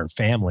course, Modern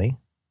Family.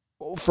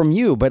 From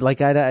you, but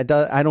like I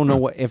don't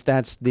know if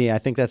that's I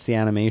think that's the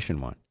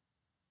animation one.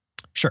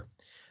 Sure.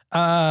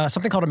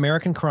 Something called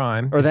American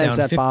Crime. Or that's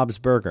at Bob's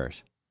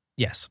Burgers.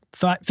 Yes.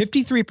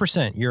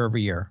 53% year over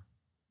year.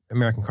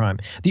 American Crime.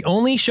 The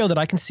only show that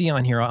I can see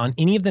on here on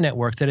any of the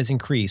networks that has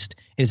increased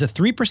is a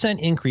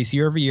 3% increase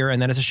year over year,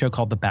 and that is a show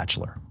called The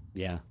Bachelor.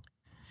 Yeah.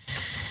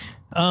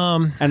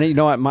 And you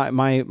know what?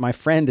 My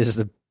friend is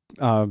the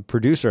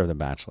producer of The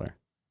Bachelor.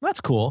 That's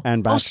cool.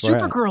 And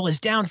Bachelorette. Supergirl is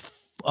down.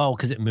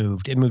 Because it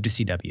moved. It moved to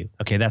CW.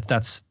 Okay,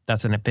 that's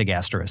a big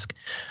asterisk.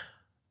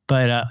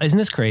 But isn't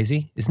this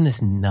crazy? Isn't this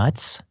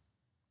nuts?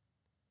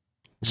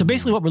 So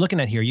basically, what we're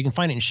looking at here, you can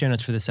find it in show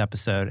notes for this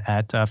episode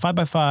at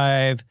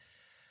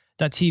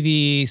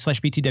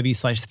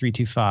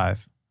 5x5.tv/BTW/325. I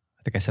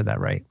think I said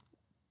that right.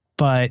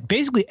 But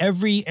basically,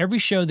 every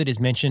show that is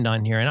mentioned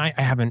on here, and I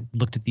haven't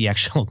looked at the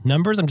actual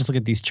numbers. I'm just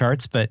looking at these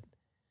charts, but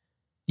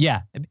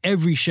yeah,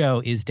 every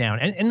show is down.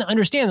 And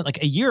understand that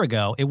like a year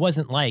ago, it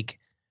wasn't like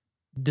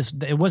this.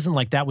 It wasn't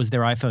like that was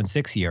their iPhone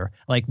 6 year.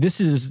 Like this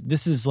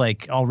is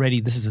like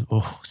already.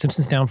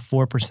 Simpsons down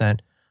 4%.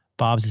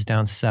 Bob's is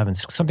down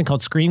 7%. Something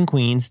called Scream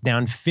Queens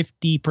down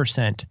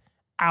 50%.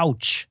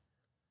 Ouch.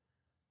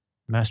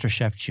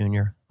 MasterChef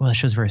Junior. Well, that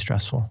show's very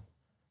stressful.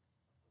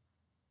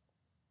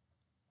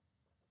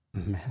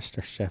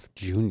 MasterChef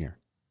Junior.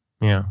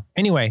 Yeah.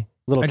 Anyway.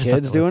 Little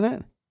kids doing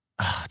it?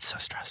 Oh, it's so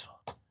stressful.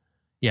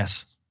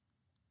 Yes.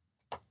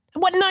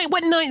 What night?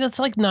 That's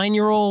like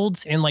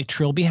 9-year-olds in like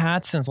Trilby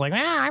hats. And it's like,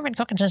 I've been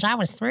cooking since I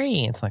was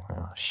 3. It's like,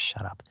 oh,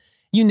 shut up.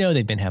 You know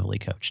they've been heavily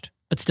coached.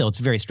 But still, it's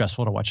very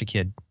stressful to watch a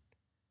kid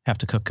have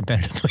to cook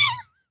competitively.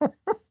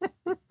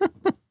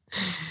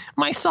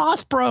 My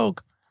sauce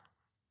broke.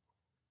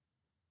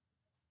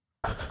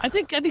 I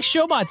think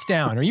Showbot's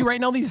down. Are you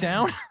writing all these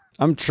down?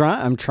 I'm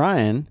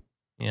trying.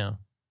 Yeah.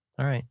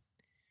 All right.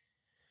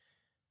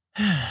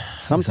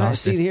 Sometimes,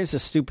 see, here's the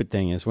stupid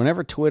thing is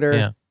whenever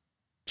Twitter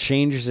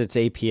changes its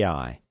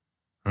API,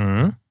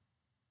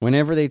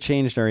 whenever they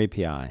change their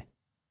API,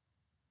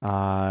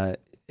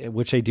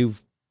 which they do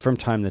from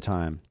time to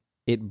time,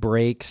 it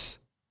breaks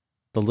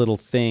the little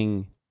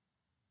thing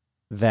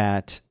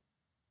that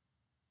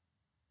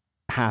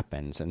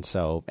happens. And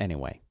so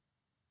anyway,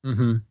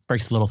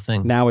 Breaks a little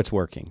thing. Now it's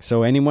working.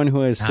 So anyone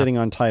who is sitting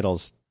on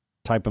titles,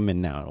 type them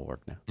in now. It'll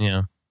work now.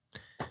 Yeah.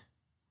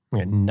 I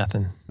got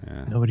nothing.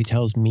 Yeah. Nobody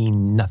tells me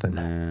nothing.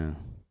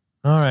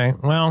 All right.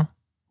 Well,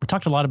 we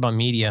talked a lot about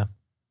media.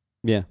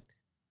 Yeah.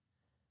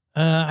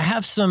 I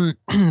have some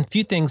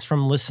few things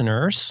from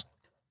listeners.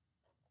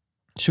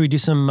 Should we do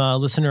some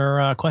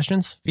listener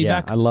questions,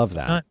 feedback? Yeah, I love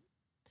that.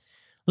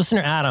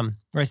 Listener Adam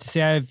writes to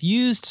say, I've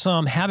used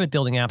some habit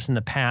building apps in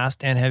the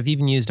past and have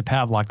even used a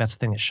Pavlok. That's the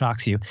thing that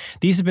shocks you.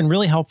 These have been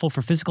really helpful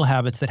for physical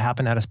habits that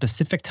happen at a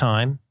specific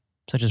time,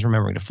 such as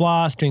remembering to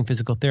floss, doing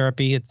physical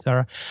therapy,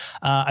 etc.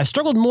 I've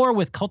struggled more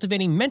with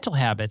cultivating mental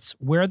habits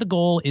where the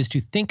goal is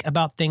to think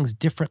about things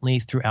differently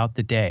throughout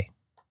the day.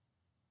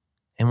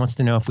 And wants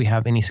to know if we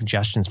have any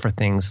suggestions for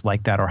things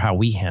like that or how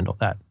we handle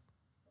that.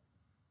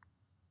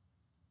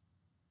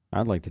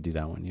 I'd like to do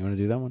that one. You want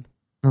to do that one?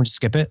 Want to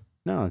skip it?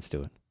 No, let's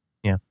do it.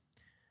 Yeah.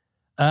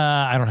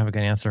 I don't have a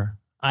good answer.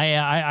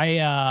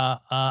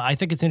 I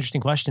think it's an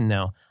interesting question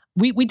though.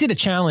 We did a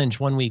challenge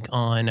one week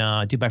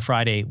on Due by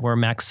Friday where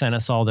Max sent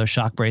us all those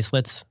shock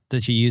bracelets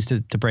that you use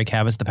to break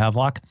habits, the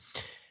Pavlok.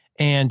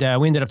 And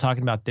we ended up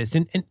talking about this.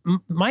 And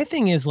my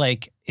thing is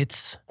like,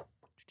 it's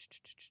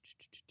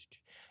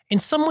in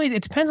some ways,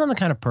 it depends on the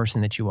kind of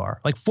person that you are.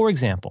 Like, for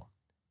example,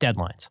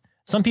 deadlines.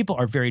 Some people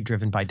are very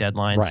driven by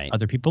deadlines. Right.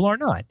 Other people are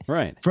not.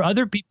 Right. For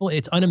other people,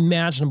 it's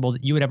unimaginable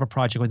that you would have a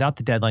project without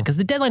the deadline because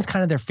the deadline's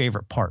kind of their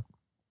favorite part.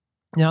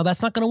 Now,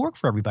 that's not going to work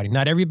for everybody.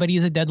 Not everybody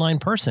is a deadline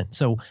person.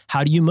 So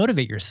how do you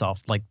motivate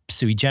yourself? Like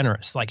sui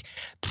generis. Like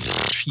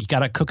you got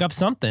to cook up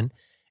something.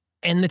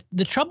 And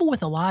the trouble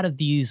with a lot of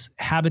these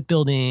habit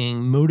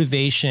building,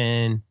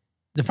 motivation,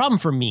 the problem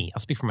for me, I'll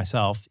speak for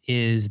myself,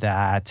 is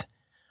that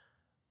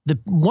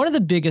one of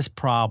the biggest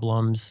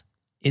problems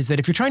is that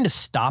if you're trying to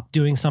stop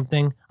doing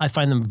something, I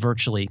find them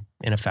virtually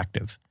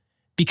ineffective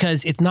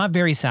because it's not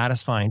very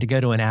satisfying to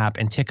go to an app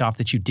and tick off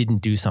that you didn't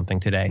do something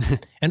today.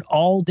 And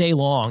all day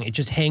long, it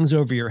just hangs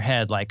over your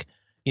head like,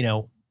 you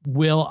know,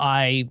 will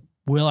I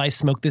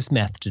smoke this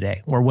meth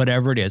today or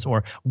whatever it is,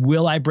 or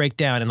will I break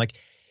down? And like,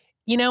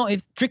 you know,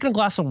 if drinking a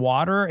glass of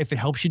water, if it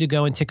helps you to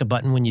go and tick a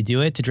button when you do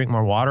it to drink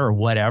more water or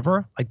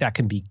whatever, like that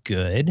can be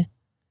good.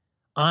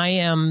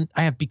 I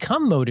have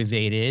become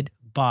motivated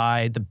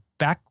by the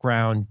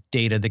background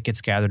data that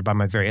gets gathered by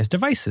my various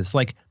devices.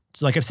 Like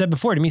I've said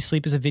before, to me,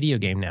 sleep is a video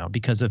game now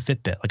because of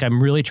Fitbit. Like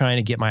I'm really trying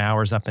to get my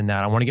hours up in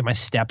that. I want to get my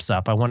steps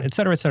up. I want, et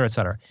cetera, et cetera, et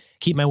cetera.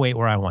 Keep my weight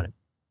where I want it.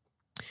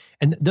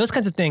 And those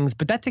kinds of things,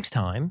 but that takes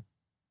time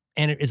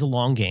and it is a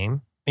long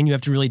game. And you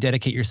have to really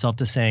dedicate yourself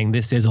to saying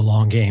this is a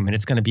long game and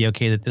it's going to be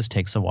okay that this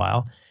takes a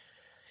while.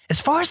 As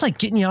far as like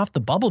getting you off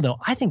the bubble, though,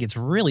 I think it's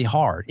really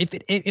hard. If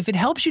it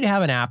helps you to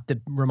have an app that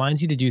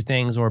reminds you to do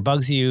things or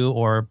bugs you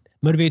or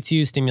motivates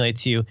you,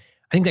 stimulates you,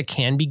 I think that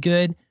can be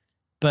good.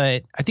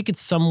 But I think in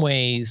some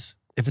ways,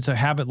 if it's a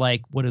habit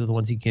like what are the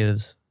ones he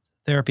gives,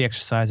 therapy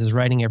exercises,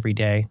 writing every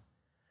day.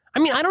 I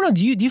mean, I don't know.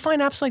 Do you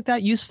find apps like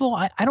that useful?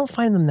 I don't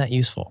find them that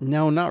useful.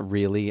 No, not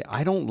really.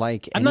 I don't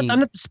like. I'm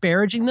not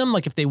disparaging them.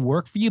 Like if they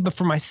work for you, but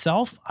for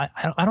myself,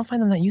 I don't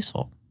find them that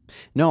useful.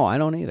 No, I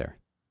don't either.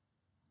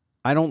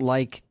 I don't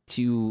like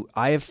to.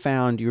 I have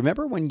found. You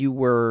remember when you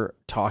were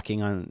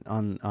talking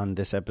on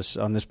this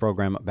episode on this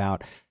program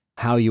about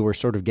how you were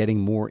sort of getting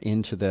more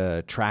into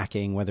the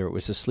tracking, whether it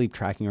was the sleep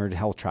tracking or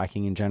health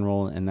tracking in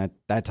general, and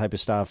that type of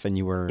stuff, and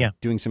you were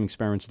doing some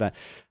experiments with that.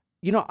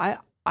 You know,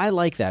 I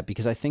like that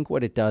because I think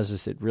what it does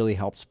is it really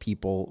helps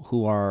people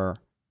who are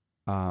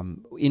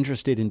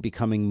interested in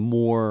becoming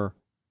more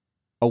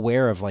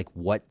aware of like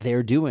what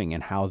they're doing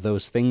and how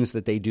those things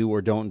that they do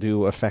or don't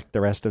do affect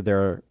the rest of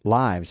their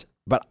lives.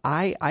 But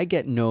I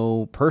get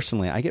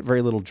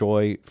very little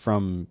joy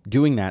from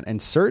doing that.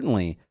 And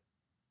certainly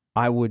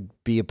I would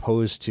be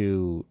opposed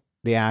to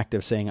the act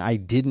of saying I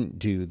didn't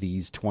do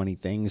these 20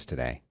 things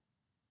today.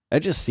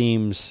 That just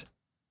seems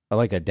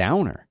like a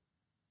downer.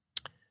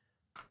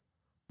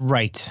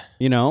 Right.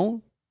 You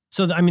know?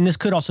 So, I mean, this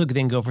could also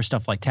then go for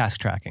stuff like task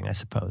tracking, I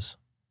suppose.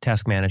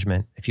 Task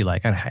management, if you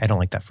like. I don't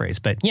like that phrase,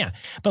 but yeah.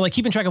 But like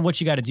keeping track of what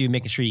you got to do,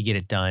 making sure you get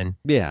it done.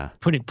 Yeah.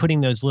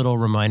 Putting those little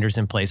reminders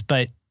in place.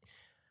 But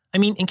I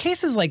mean, in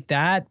cases like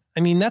that, I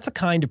mean, that's a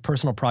kind of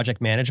personal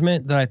project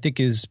management that I think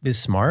is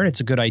smart.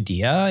 It's a good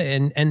idea.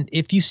 And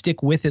if you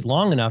stick with it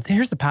long enough,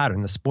 here's the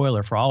pattern. The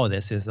spoiler for all of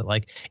this is that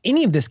like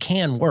any of this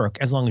can work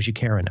as long as you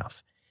care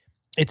enough.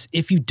 It's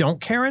if you don't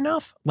care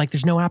enough, like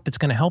there's no app that's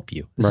going to help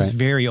you. This is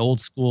very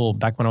old school,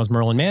 back when I was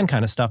Merlin Mann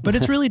kind of stuff, but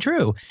it's really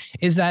true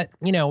is that,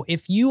 you know,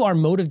 if you are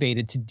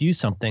motivated to do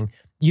something,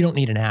 you don't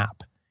need an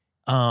app.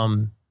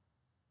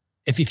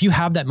 If you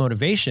have that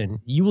motivation,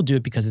 you will do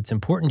it because it's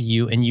important to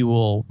you and you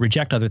will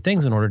reject other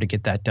things in order to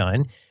get that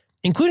done,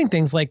 including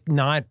things like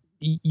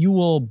you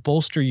will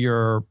bolster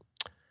your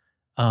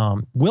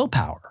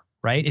willpower,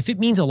 right? If it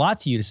means a lot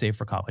to you to save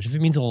for college, if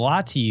it means a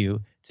lot to you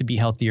to be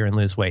healthier and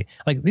lose weight,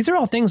 like these are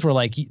all things where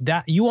like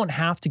that you won't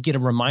have to get a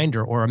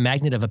reminder or a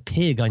magnet of a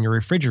pig on your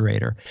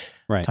refrigerator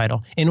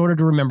title in order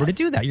to remember to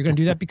do that. You're going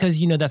to do that because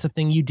you know that's a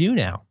thing you do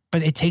now,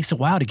 but it takes a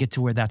while to get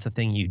to where that's a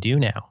thing you do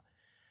now.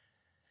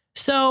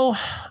 So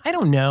I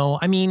don't know.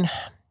 I mean,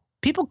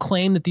 people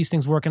claim that these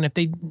things work. And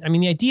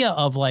the idea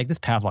of like this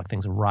Pavlok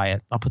thing's a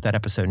riot. I'll put that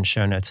episode in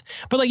show notes.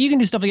 But like you can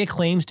do stuff like it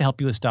claims to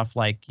help you with stuff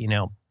like,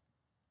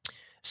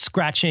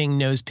 scratching,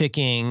 nose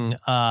picking,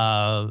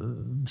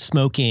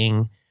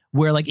 smoking,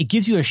 where like it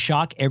gives you a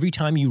shock every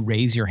time you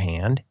raise your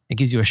hand. It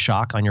gives you a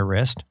shock on your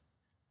wrist.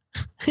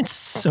 It's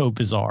so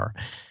bizarre.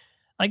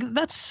 Like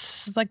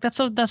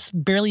that's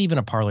barely even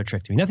a parlor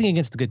trick to me. Nothing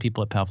against the good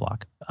people at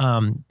Pavlok.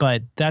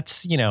 But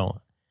that's,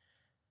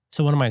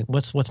 so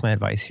what's my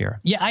advice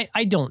here? Yeah,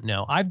 I don't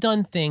know. I've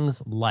done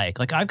things like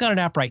I've got an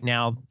app right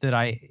now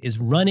that is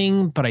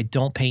running, but I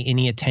don't pay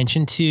any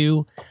attention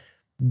to,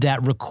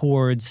 that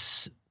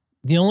records.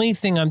 The only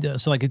thing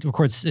it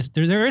records,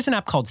 there is an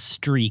app called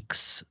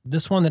Streaks.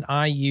 This one that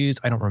I use,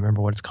 I don't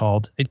remember what it's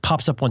called. It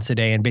pops up once a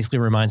day and basically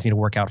reminds me to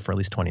work out for at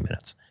least 20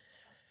 minutes.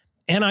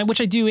 And which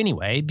I do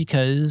anyway,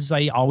 because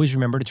I always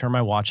remember to turn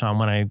my watch on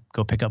when I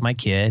go pick up my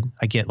kid.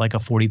 I get like a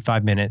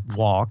 45-minute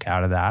walk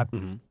out of that,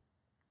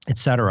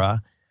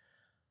 etc.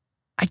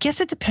 I guess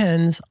it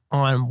depends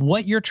on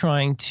what you're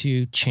trying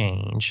to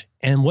change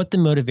and what the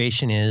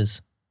motivation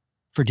is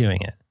for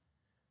doing it.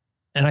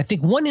 And I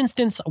think one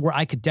instance where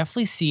I could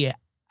definitely see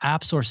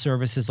apps or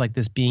services like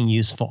this being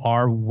useful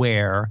are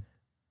where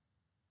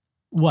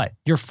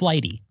you're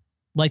flighty.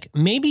 Like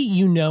maybe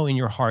in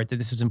your heart that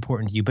this is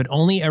important to you, but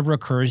only ever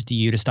occurs to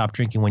you to stop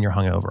drinking when you're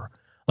hungover.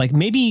 Like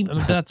maybe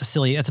that's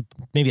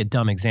maybe a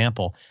dumb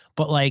example,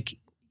 but like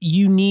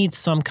you need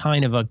some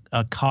kind of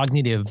a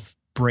cognitive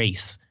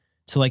brace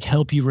to like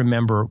help you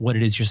remember what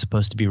it is you're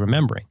supposed to be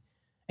remembering.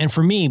 And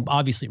for me,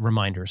 obviously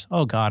reminders.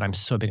 Oh God, I'm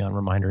so big on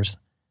reminders.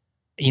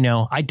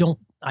 I don't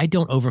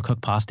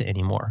overcook pasta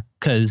anymore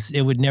because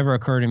it would never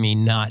occur to me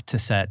not to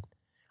set.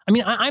 I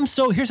mean,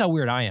 here's how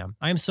weird I am.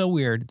 I am so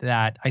weird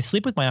that I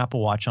sleep with my Apple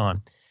Watch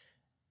on.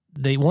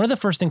 One of the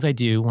first things I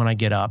do when I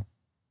get up,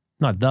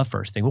 not the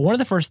first thing, but one of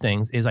the first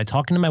things is I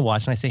talk into my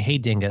watch and I say, hey,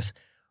 Dingus,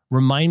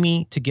 remind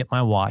me to get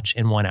my watch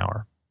in 1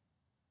 hour.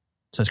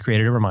 So it's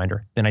created a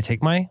reminder. Then I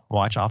take my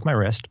watch off my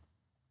wrist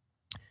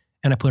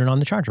and I put it on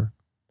the charger.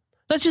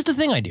 That's just the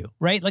thing I do,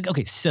 right? Like,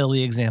 okay,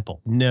 silly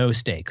example, no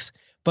stakes.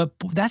 But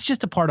that's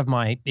just a part of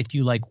my, if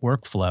you like,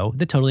 workflow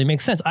that totally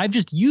makes sense. I've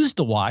just used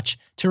the watch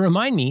to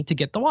remind me to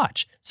get the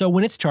watch. So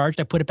when it's charged,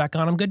 I put it back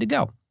on, I'm good to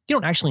go. You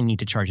don't actually need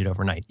to charge it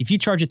overnight. If you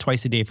charge it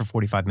twice a day for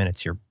 45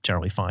 minutes, you're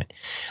generally fine.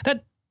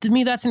 That, to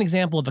me, that's an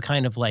example of a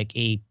kind of like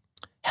a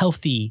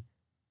healthy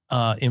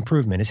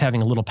improvement, is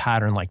having a little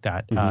pattern like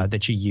that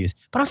that you use.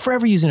 But I'm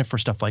forever using it for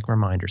stuff like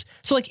reminders.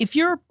 So like if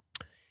you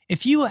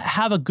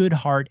have a good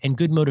heart and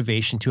good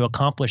motivation to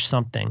accomplish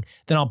something,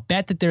 then I'll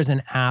bet that there's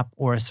an app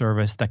or a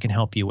service that can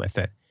help you with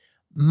it.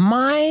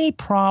 My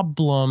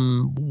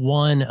problem,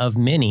 one of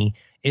many,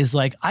 is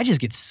like I just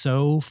get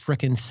so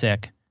freaking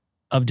sick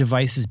of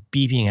devices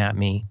beeping at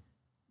me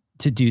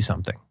to do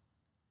something,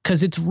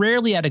 because it's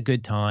rarely at a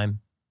good time.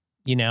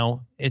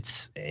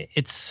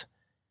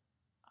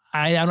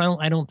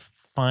 I don't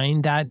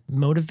find that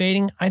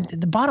motivating.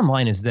 The bottom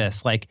line is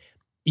this: like,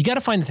 you got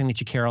to find the thing that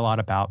you care a lot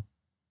about.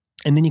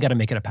 And then you got to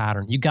make it a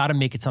pattern. You got to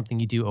make it something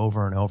you do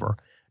over and over.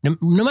 No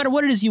matter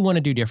what it is you want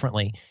to do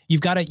differently,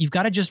 you've got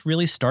to just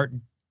really start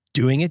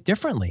doing it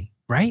differently,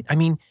 right? I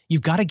mean,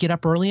 you've got to get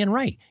up early and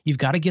write. You've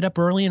got to get up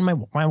early, and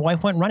my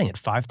wife went running at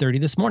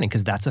 5:30 this morning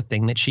because that's a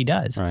thing that she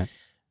does. Right.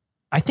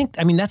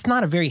 I mean, that's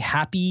not a very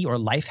happy or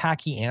life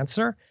hacky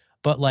answer,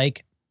 but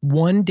like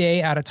one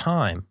day at a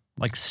time,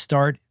 like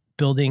start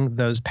building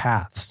those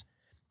paths.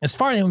 As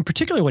far as, in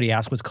particular, what he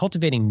asked was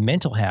cultivating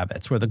mental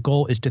habits, where the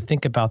goal is to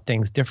think about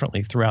things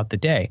differently throughout the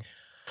day.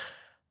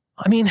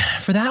 I mean,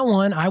 for that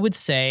one, I would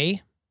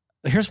say,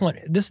 here's one.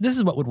 This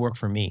is what would work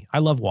for me. I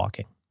love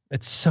walking.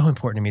 It's so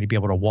important to me to be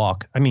able to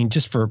walk. I mean,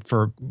 just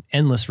for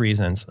endless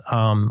reasons.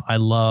 I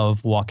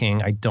love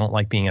walking. I don't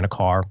like being in a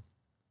car.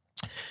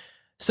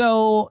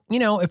 So,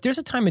 if there's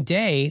a time of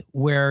day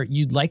where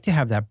you'd like to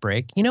have that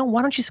break,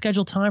 why don't you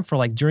schedule time for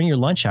like during your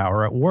lunch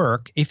hour at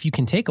work, if you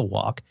can take a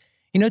walk.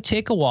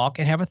 Take a walk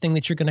and have a thing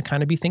that you're going to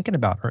kind of be thinking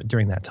about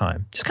during that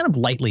time. Just kind of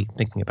lightly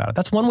thinking about it.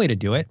 That's one way to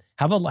do it.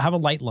 Have a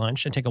light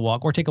lunch and take a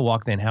walk, or take a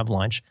walk, then have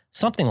lunch,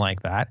 something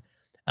like that.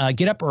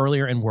 Get up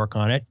earlier and work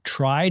on it.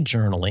 Try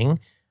journaling.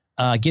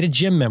 Get a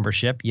gym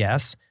membership.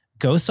 Yes.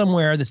 Go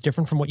somewhere that's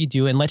different from what you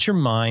do and let your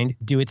mind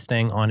do its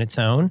thing on its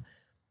own.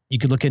 You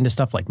could look into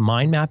stuff like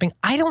mind mapping.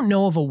 I don't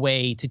know of a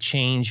way to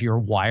change your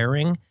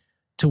wiring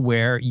to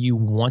where you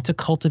want to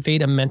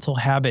cultivate a mental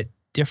habit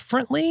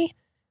differently,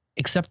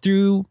 except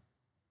through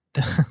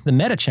the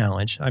meta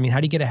challenge. I mean, how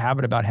do you get a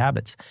habit about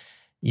habits?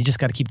 You just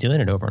got to keep doing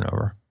it over and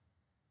over.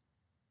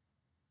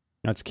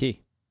 That's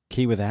key.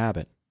 Key with a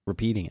habit,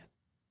 repeating it.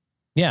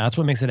 Yeah, that's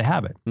what makes it a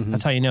habit. Mm-hmm.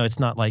 That's how you know it's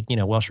not like,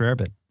 Welsh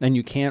rarebit. And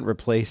you can't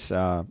replace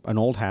an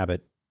old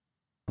habit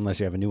unless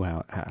you have a new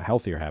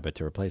healthier habit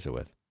to replace it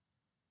with.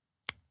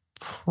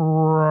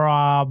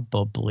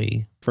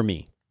 Probably. For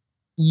me.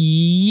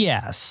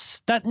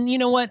 Yes. That, you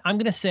know what? I'm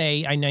going to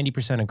say I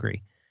 90%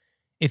 agree.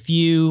 If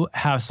you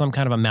have some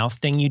kind of a mouth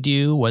thing you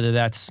do, whether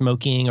that's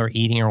smoking or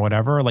eating or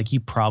whatever, like you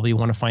probably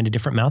want to find a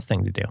different mouth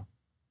thing to do.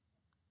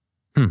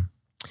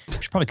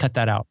 Should probably cut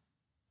that out.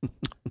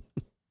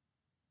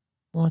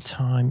 What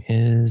time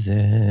is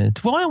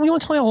it? Well, you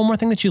want to tell me one more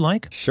thing that you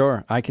like?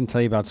 Sure. I can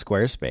tell you about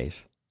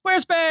Squarespace.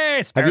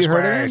 Squarespace! Have you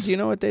heard of it? Do you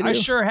know what they do? I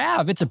sure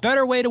have. It's a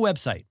better way to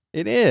website.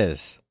 It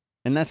is.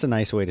 And that's a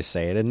nice way to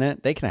say it, isn't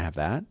it? They can have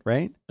that,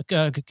 right?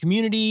 A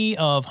community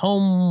of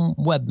home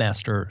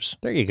webmasters.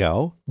 There you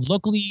go.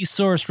 Locally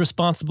sourced,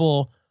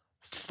 responsible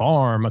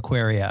farm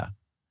aquaria.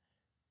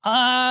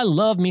 I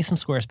love me some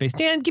Squarespace.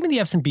 Dan, give me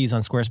the F's and B's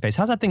on Squarespace.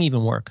 How's that thing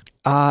even work?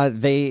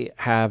 They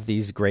have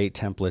these great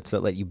templates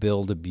that let you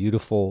build a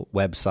beautiful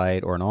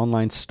website or an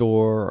online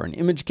store or an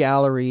image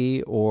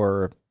gallery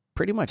or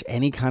pretty much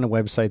any kind of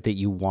website that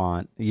you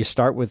want. You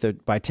start with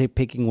it by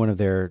picking one of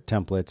their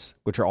templates,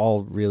 which are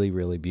all really,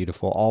 really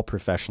beautiful, all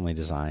professionally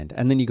designed.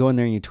 And then you go in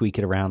there and you tweak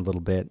it around a little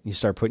bit. You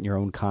start putting your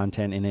own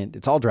content in it.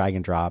 It's all drag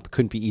and drop.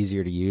 Couldn't be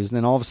easier to use. And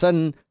then all of a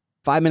sudden,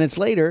 5 minutes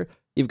later,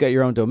 you've got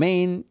your own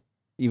domain.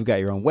 You've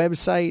got your own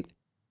website,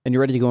 and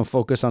you're ready to go and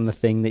focus on the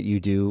thing that you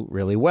do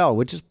really well,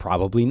 which is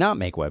probably not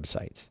make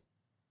websites.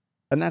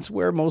 And that's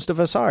where most of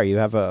us are. You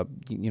have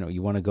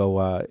you want to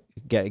go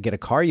get a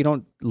car. You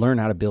don't learn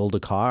how to build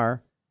a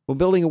car. Well,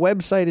 building a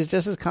website is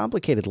just as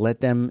complicated. Let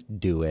them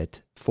do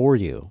it for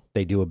you.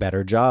 They do a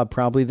better job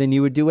probably than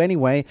you would do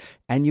anyway.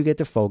 And you get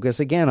to focus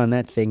again on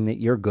that thing that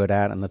you're good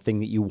at, on the thing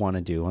that you want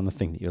to do, on the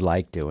thing that you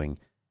like doing.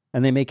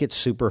 And they make it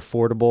super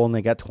affordable, and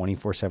they got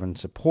 24/7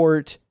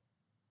 support.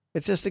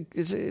 It's just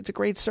it's a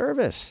great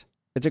service.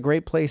 It's a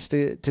great place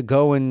to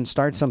go and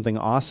start something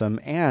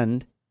awesome.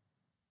 And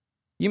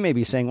you may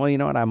be saying, well, you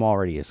know what? I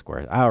already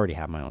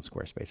have my own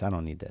Squarespace. I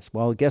don't need this.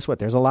 Well, guess what?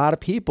 There's a lot of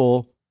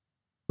people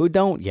who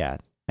don't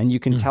yet. And you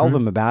can tell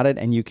them about it,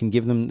 and you can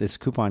give them this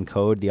coupon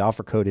code. The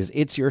offer code is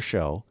It's Your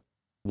Show,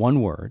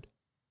 one word,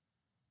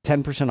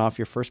 10% off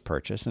your first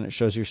purchase. And it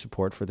shows your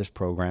support for this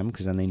program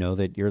because then they know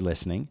that you're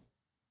listening.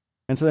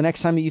 And so the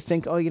next time that you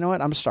think, oh, you know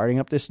what, I'm starting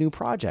up this new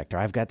project, or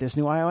I've got this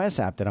new iOS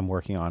app that I'm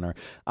working on, or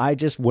I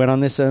just went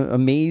on this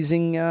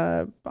amazing,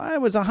 it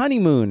was a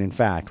honeymoon, in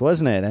fact,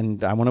 wasn't it?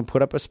 And I want to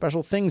put up a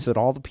special thing so that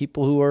all the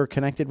people who are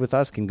connected with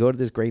us can go to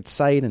this great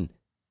site and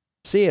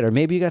see it. Or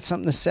maybe you got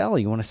something to sell.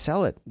 You want to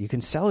sell it. You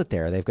can sell it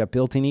there. They've got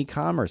built-in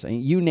e-commerce. And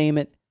you name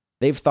it,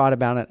 they've thought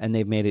about it, and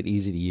they've made it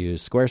easy to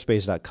use.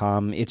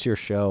 Squarespace.com, It's Your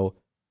Show,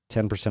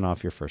 10%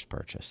 off your first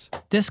purchase.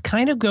 This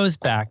kind of goes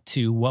back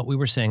to what we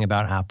were saying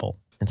about Apple.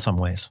 In some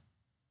ways,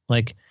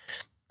 like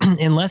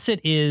unless it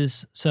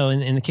is so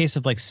in the case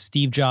of like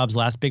Steve Jobs'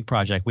 last big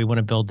project, we want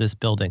to build this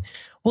building.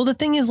 Well, the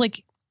thing is,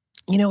 like,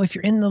 if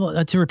you're in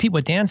the to repeat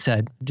what Dan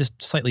said,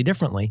 just slightly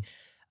differently,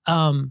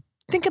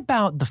 think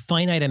about the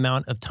finite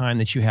amount of time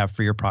that you have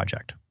for your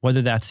project,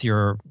 whether that's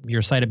your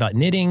site about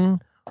knitting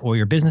or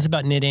your business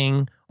about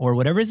knitting or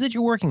whatever it is that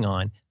you're working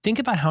on. Think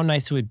about how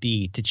nice it would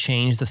be to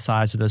change the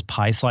size of those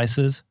pie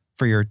slices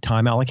for your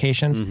time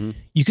allocations.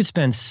 You could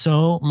spend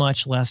so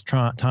much less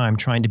time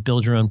trying to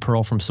build your own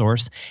Pearl from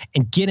source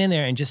and get in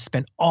there and just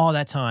spend all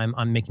that time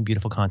on making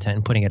beautiful content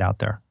and putting it out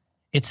there.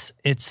 I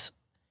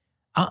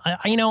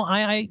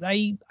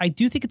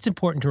do think it's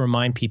important to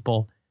remind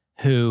people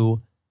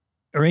who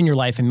are in your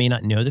life and may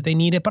not know that they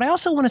need it. But I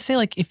also want to say,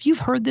 like, if you've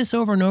heard this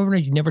over and over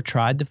and you've never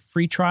tried the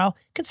free trial,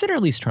 consider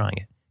at least trying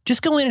it.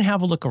 Just go in and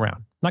have a look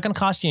around. Not going to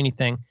cost you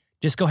anything.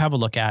 Just go have a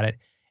look at it.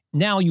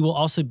 Now you will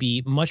also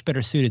be much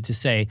better suited to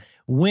say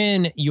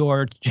when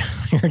your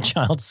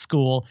child's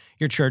school,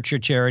 your church, your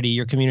charity,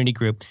 your community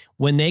group,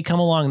 when they come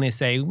along and they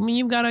say,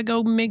 you've got to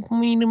go make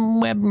me a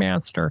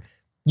webmaster,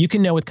 you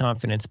can know with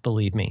confidence,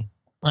 believe me,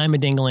 I'm a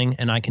dingling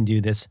and I can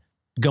do this.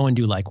 Go and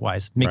do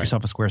likewise. Make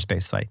yourself a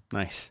Squarespace site.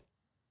 Nice.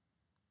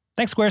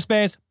 Thanks,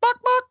 Squarespace. Buck.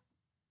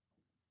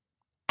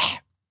 I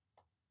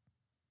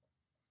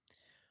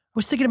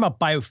was thinking about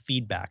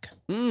biofeedback.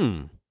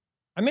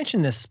 I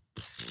mentioned this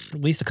at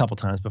least a couple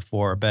times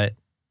before, but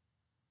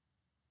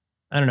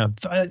I don't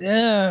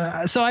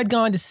know. So I'd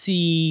gone to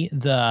see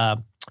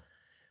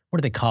what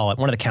do they call it?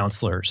 One of the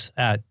counselors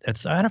I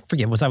don't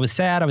forget. I was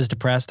sad? I was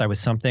depressed. I was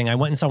something. I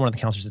went and saw one of the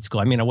counselors at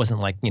school. I mean, I wasn't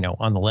like,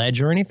 on the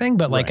ledge or anything,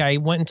 but like I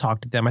went and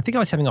talked to them. I think I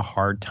was having a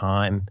hard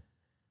time.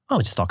 Oh,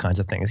 just all kinds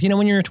of things. When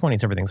you're in your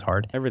 20s, everything's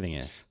hard. Everything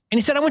is. And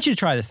he said, I want you to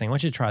try this thing. I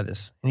want you to try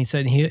this. And he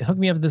said, he hooked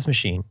me up with this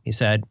machine. He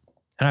said,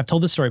 and I've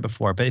told this story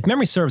before, but if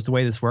memory serves, the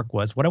way this work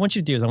was, what I want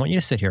you to do is I want you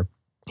to sit here.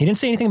 He didn't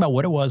say anything about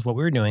what it was, what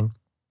we were doing.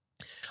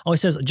 Oh, he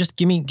says, just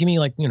give me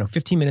like,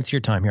 15 minutes of your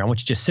time here. I want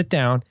you to just sit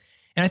down.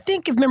 And I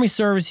think if memory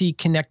serves, he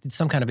connected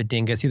some kind of a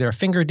dingus, either a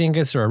finger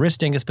dingus or a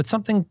wrist dingus, but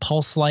something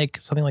pulse-like,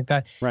 something like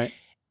that. Right.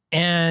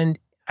 And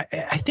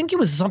I think it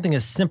was something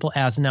as simple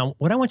as, now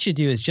what I want you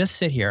to do is just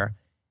sit here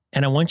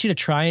and I want you to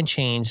try and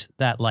change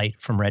that light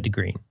from red to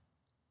green.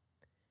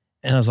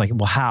 And I was like,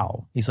 well,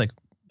 how? He's like,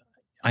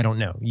 I don't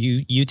know.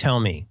 You tell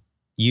me.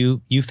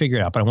 You figure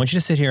it out. But I want you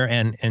to sit here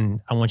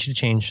and I want you to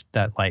change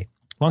that light.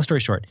 Long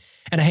story short.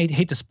 And I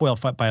hate to spoil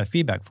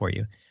biofeedback for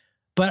you.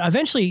 But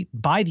eventually,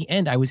 by the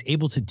end, I was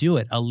able to do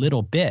it a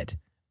little bit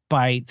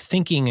by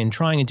thinking and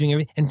trying and doing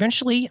everything. And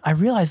eventually, I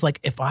realized, like,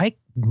 if I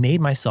made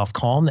myself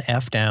calm the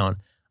F down,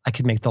 I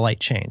could make the light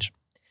change.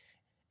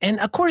 And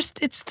of course,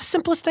 it's the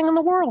simplest thing in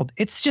the world.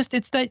 It's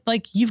that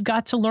like you've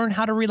got to learn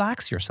how to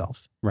relax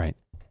yourself. Right.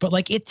 But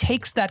like it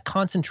takes that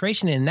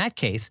concentration. In that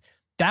case,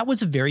 that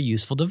was a very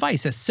useful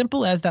device. As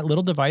simple as that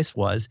little device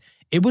was,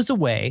 it was a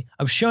way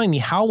of showing me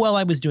how well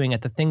I was doing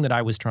at the thing that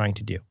I was trying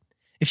to do.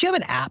 If you have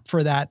an app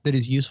for that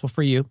is useful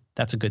for you,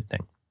 that's a good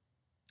thing.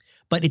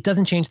 But it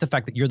doesn't change the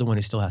fact that you're the one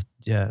who still has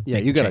to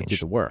you got to do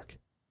the work.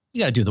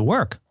 You got to do the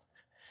work.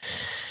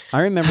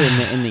 I remember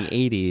in the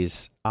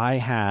 80s, I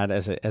had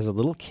as a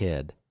little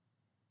kid,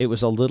 it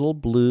was a little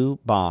blue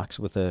box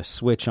with a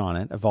switch on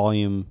it, a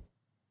volume,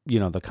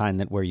 the kind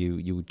that where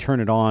you turn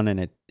it on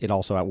and it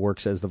also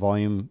works as the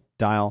volume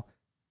dial.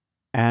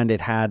 And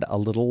it had a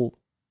little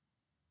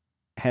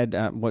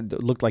what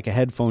looked like a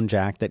headphone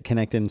jack that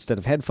connected instead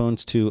of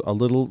headphones to a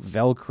little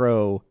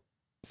Velcro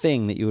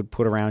thing that you would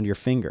put around your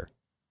finger.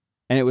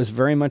 And it was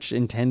very much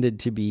intended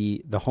to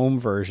be the home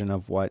version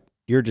of what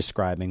you're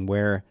describing,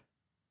 where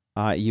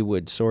you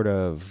would sort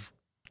of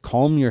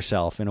calm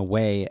yourself in a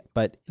way,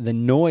 but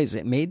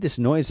it made this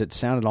noise that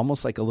sounded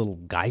almost like a little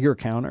Geiger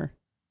counter.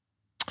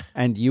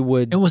 And you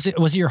would... Was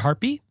it your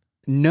heartbeat?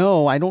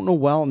 No, I don't know.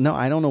 Well, no,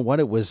 I don't know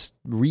what it was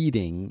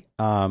reading,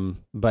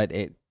 but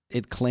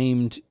it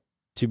claimed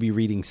to be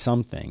reading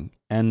something.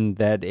 And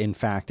that, in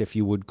fact, if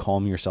you would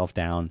calm yourself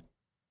down,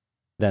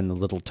 then the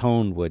little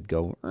tone would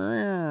go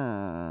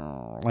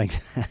like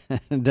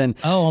that. And then,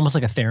 almost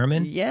like a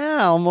theremin?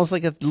 Yeah, almost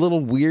like a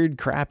little weird,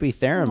 crappy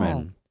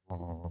theremin.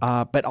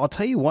 But I'll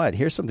tell you what,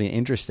 here's something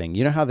interesting.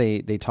 You know how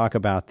they talk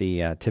about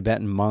the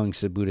Tibetan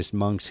monks, the Buddhist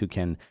monks who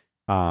can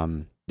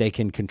they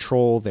can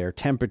control their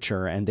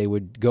temperature, and they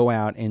would go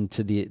out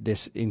into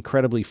this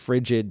incredibly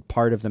frigid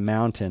part of the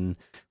mountain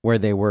where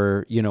they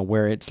were,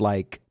 where it's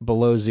like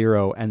below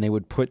zero, and they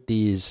would put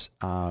these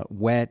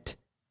wet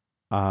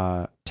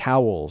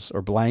towels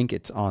or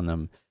blankets on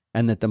them,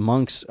 and that the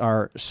monks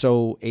are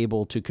so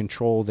able to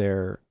control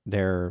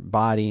their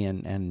body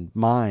and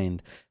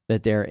mind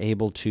that they're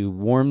able to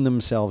warm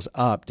themselves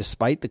up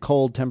despite the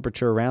cold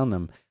temperature around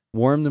them,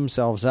 warm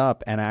themselves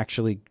up and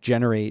actually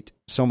generate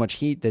so much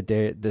heat that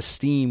the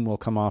steam will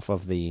come off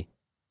of the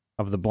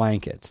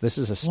blankets. This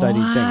is a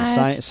studied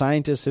thing.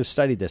 Scientists have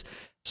studied this.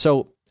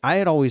 So I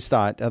had always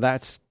thought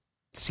that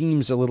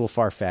seems a little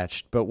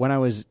far-fetched, but when I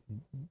was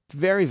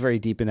very, very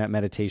deep in that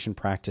meditation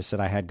practice that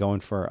I had going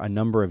for a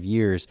number of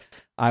years,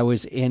 I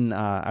was in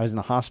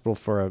the hospital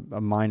for a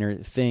minor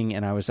thing,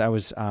 and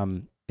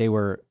they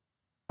were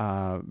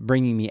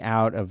bringing me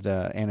out of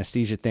the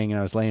anesthesia thing, and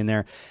I was laying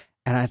there,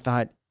 and I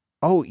thought,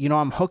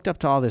 I'm hooked up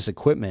to all this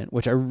equipment,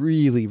 which I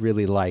really,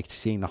 really liked,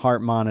 seeing the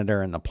heart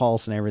monitor and the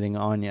pulse and everything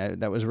on you.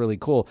 That was really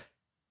cool.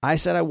 I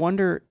said, I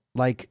wonder,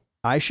 like,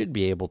 I should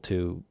be able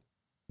to,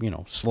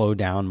 slow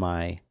down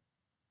my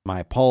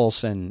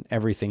pulse and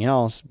everything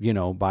else,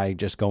 by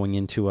just going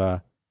into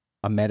a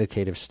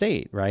meditative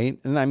state, right?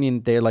 And I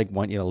mean, they like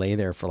want you to lay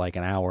there for like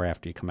an hour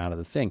after you come out of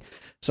the thing.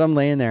 So I'm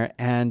laying there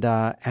and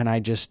I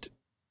just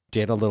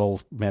did a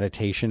little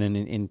meditation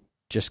and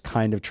just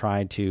kind of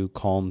tried to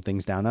calm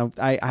things down. Now,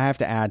 I have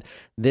to add,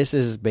 this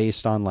is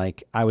based on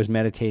like, I was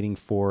meditating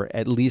for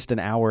at least an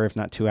hour, if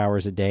not 2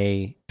 hours a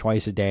day,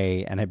 twice a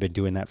day, and I've been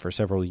doing that for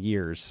several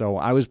years. So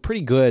I was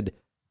pretty good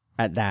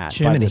at that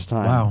by this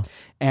time. Wow.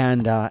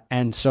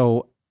 And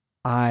so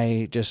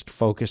I just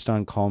focused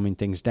on calming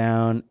things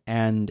down,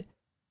 and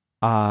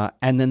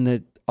then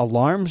the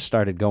alarms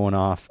started going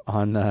off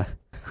on the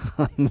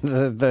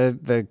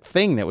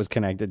thing that was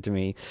connected to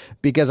me,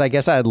 because I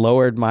guess I had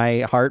lowered my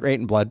heart rate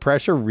and blood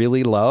pressure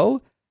really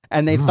low,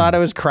 and they thought I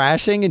was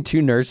crashing, and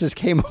two nurses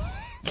came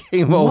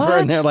over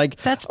and they're like,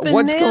 "That's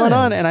what's going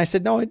on?" And I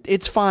said, "No,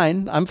 it's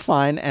fine. I'm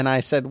fine." And I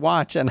said,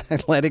 "Watch," and I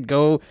let it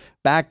go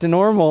back to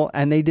normal,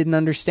 and they didn't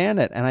understand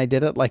it. And I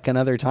did it like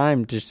another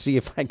time to see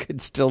if I could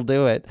still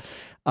do it.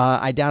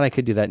 I doubt I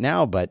could do that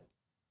now, but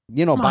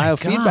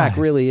biofeedback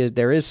really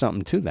there is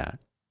something to that.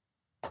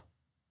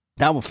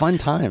 That were fun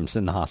times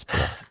in the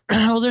hospital.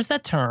 Well, there's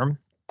that term.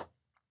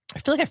 I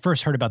feel like I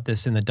first heard about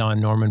this in the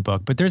Don Norman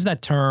book, but there's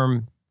that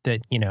term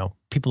that,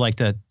 people like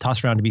to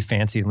toss around to be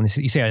fancy. When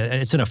you say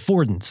it's an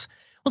affordance,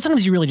 well,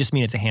 sometimes you really just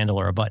mean it's a handle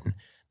or a button.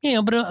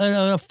 But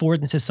an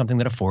affordance is something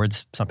that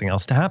affords something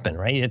else to happen,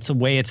 right? It's a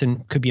way,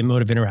 could be a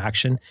mode of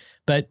interaction,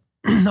 but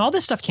all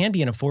this stuff can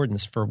be an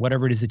affordance for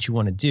whatever it is that you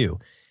want to do.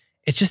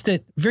 It's just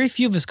that very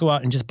few of us go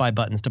out and just buy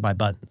buttons to buy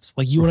buttons.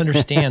 Like, you would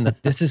understand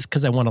that this is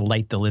because I want to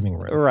light the living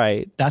room.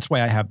 Right. That's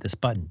why I have this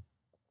button.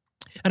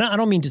 And I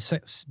don't mean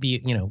to be,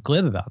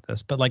 glib about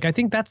this, but like, I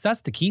think that's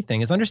the key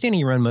thing, is understanding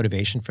your own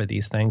motivation for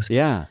these things.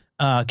 Yeah.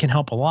 Can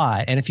help a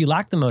lot. And if you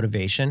lack the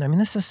motivation, I mean,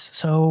 this is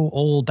so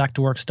old back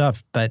to work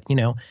stuff, but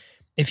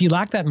if you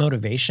lack that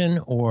motivation,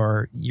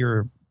 or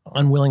you're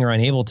unwilling or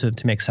unable to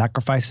make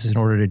sacrifices in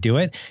order to do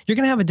it, you're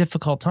going to have a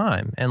difficult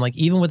time. And like,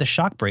 even with a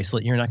shock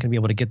bracelet, you're not going to be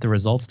able to get the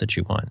results that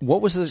you want.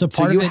 What was the, so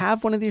you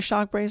have one of these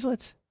shock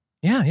bracelets?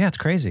 Yeah. It's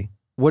crazy.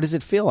 What does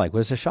it feel like? What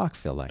does the shock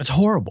feel like? It's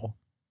horrible.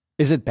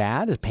 Is it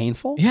bad? Is it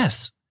painful?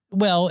 Yes.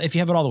 Well, if you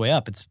have it all the way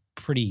up, it's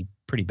pretty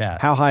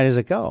bad. How high does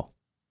it go?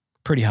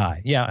 pretty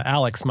high. Yeah,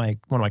 Alex, one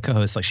of my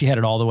co-hosts, like she had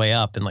it all the way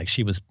up, and like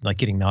she was like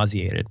getting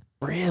nauseated.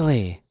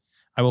 Really?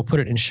 I will put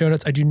it in show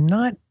notes. I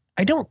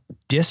don't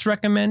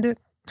disrecommend it,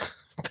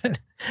 but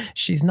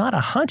she's not a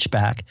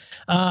hunchback.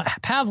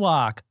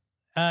 Pavlok.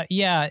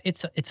 Yeah,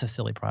 it's a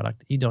silly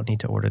product. You don't need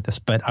to order this,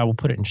 but I will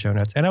put it in show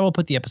notes, and I will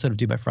put the episode of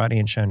Due by Friday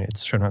in show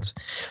notes.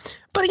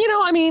 But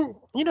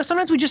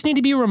sometimes we just need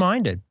to be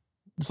reminded.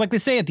 It's like they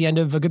say at the end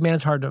of A Good Man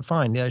Is Hard to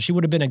Find. She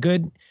would have been a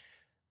good.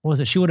 What was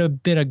it? She would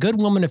have been a good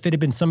woman if it had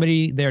been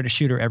somebody there to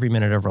shoot her every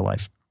minute of her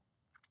life.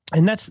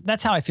 And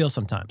that's how I feel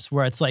sometimes,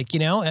 where it's like,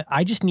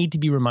 I just need to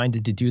be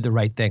reminded to do the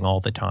right thing all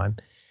the time.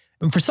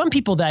 And for some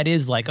people, that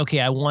is like, okay,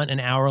 I want an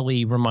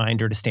hourly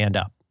reminder to stand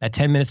up. At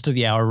 10 minutes to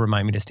the hour,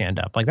 remind me to stand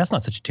up. Like, that's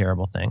not such a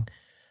terrible thing.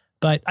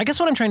 But I guess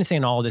what I'm trying to say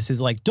in all of this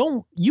is like,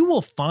 you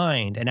will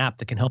find an app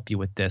that can help you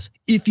with this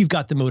if you've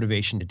got the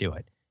motivation to do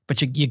it.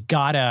 But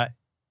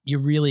you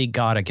really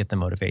gotta get the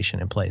motivation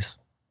in place.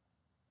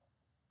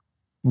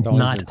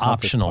 Not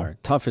optional.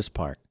 Toughest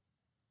part.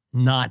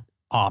 Not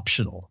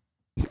optional.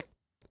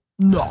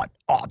 Not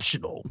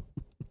optional.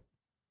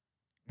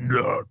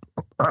 No.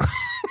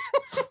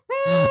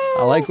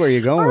 I like where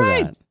you're going with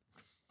that.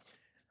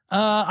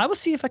 I will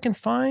see if I can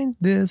find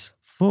this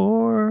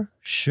for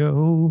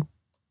show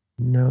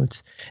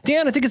notes.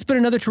 Dan, I think it's been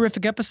another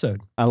terrific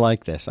episode. I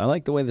like this. I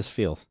like the way this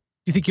feels.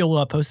 You think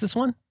you'll post this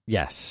one?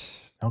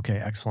 Yes. Okay,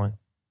 excellent.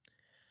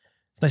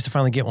 It's nice to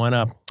finally get one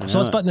up. So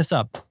let's button this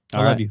up.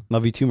 I love you.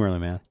 Love you too,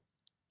 Merlin, man.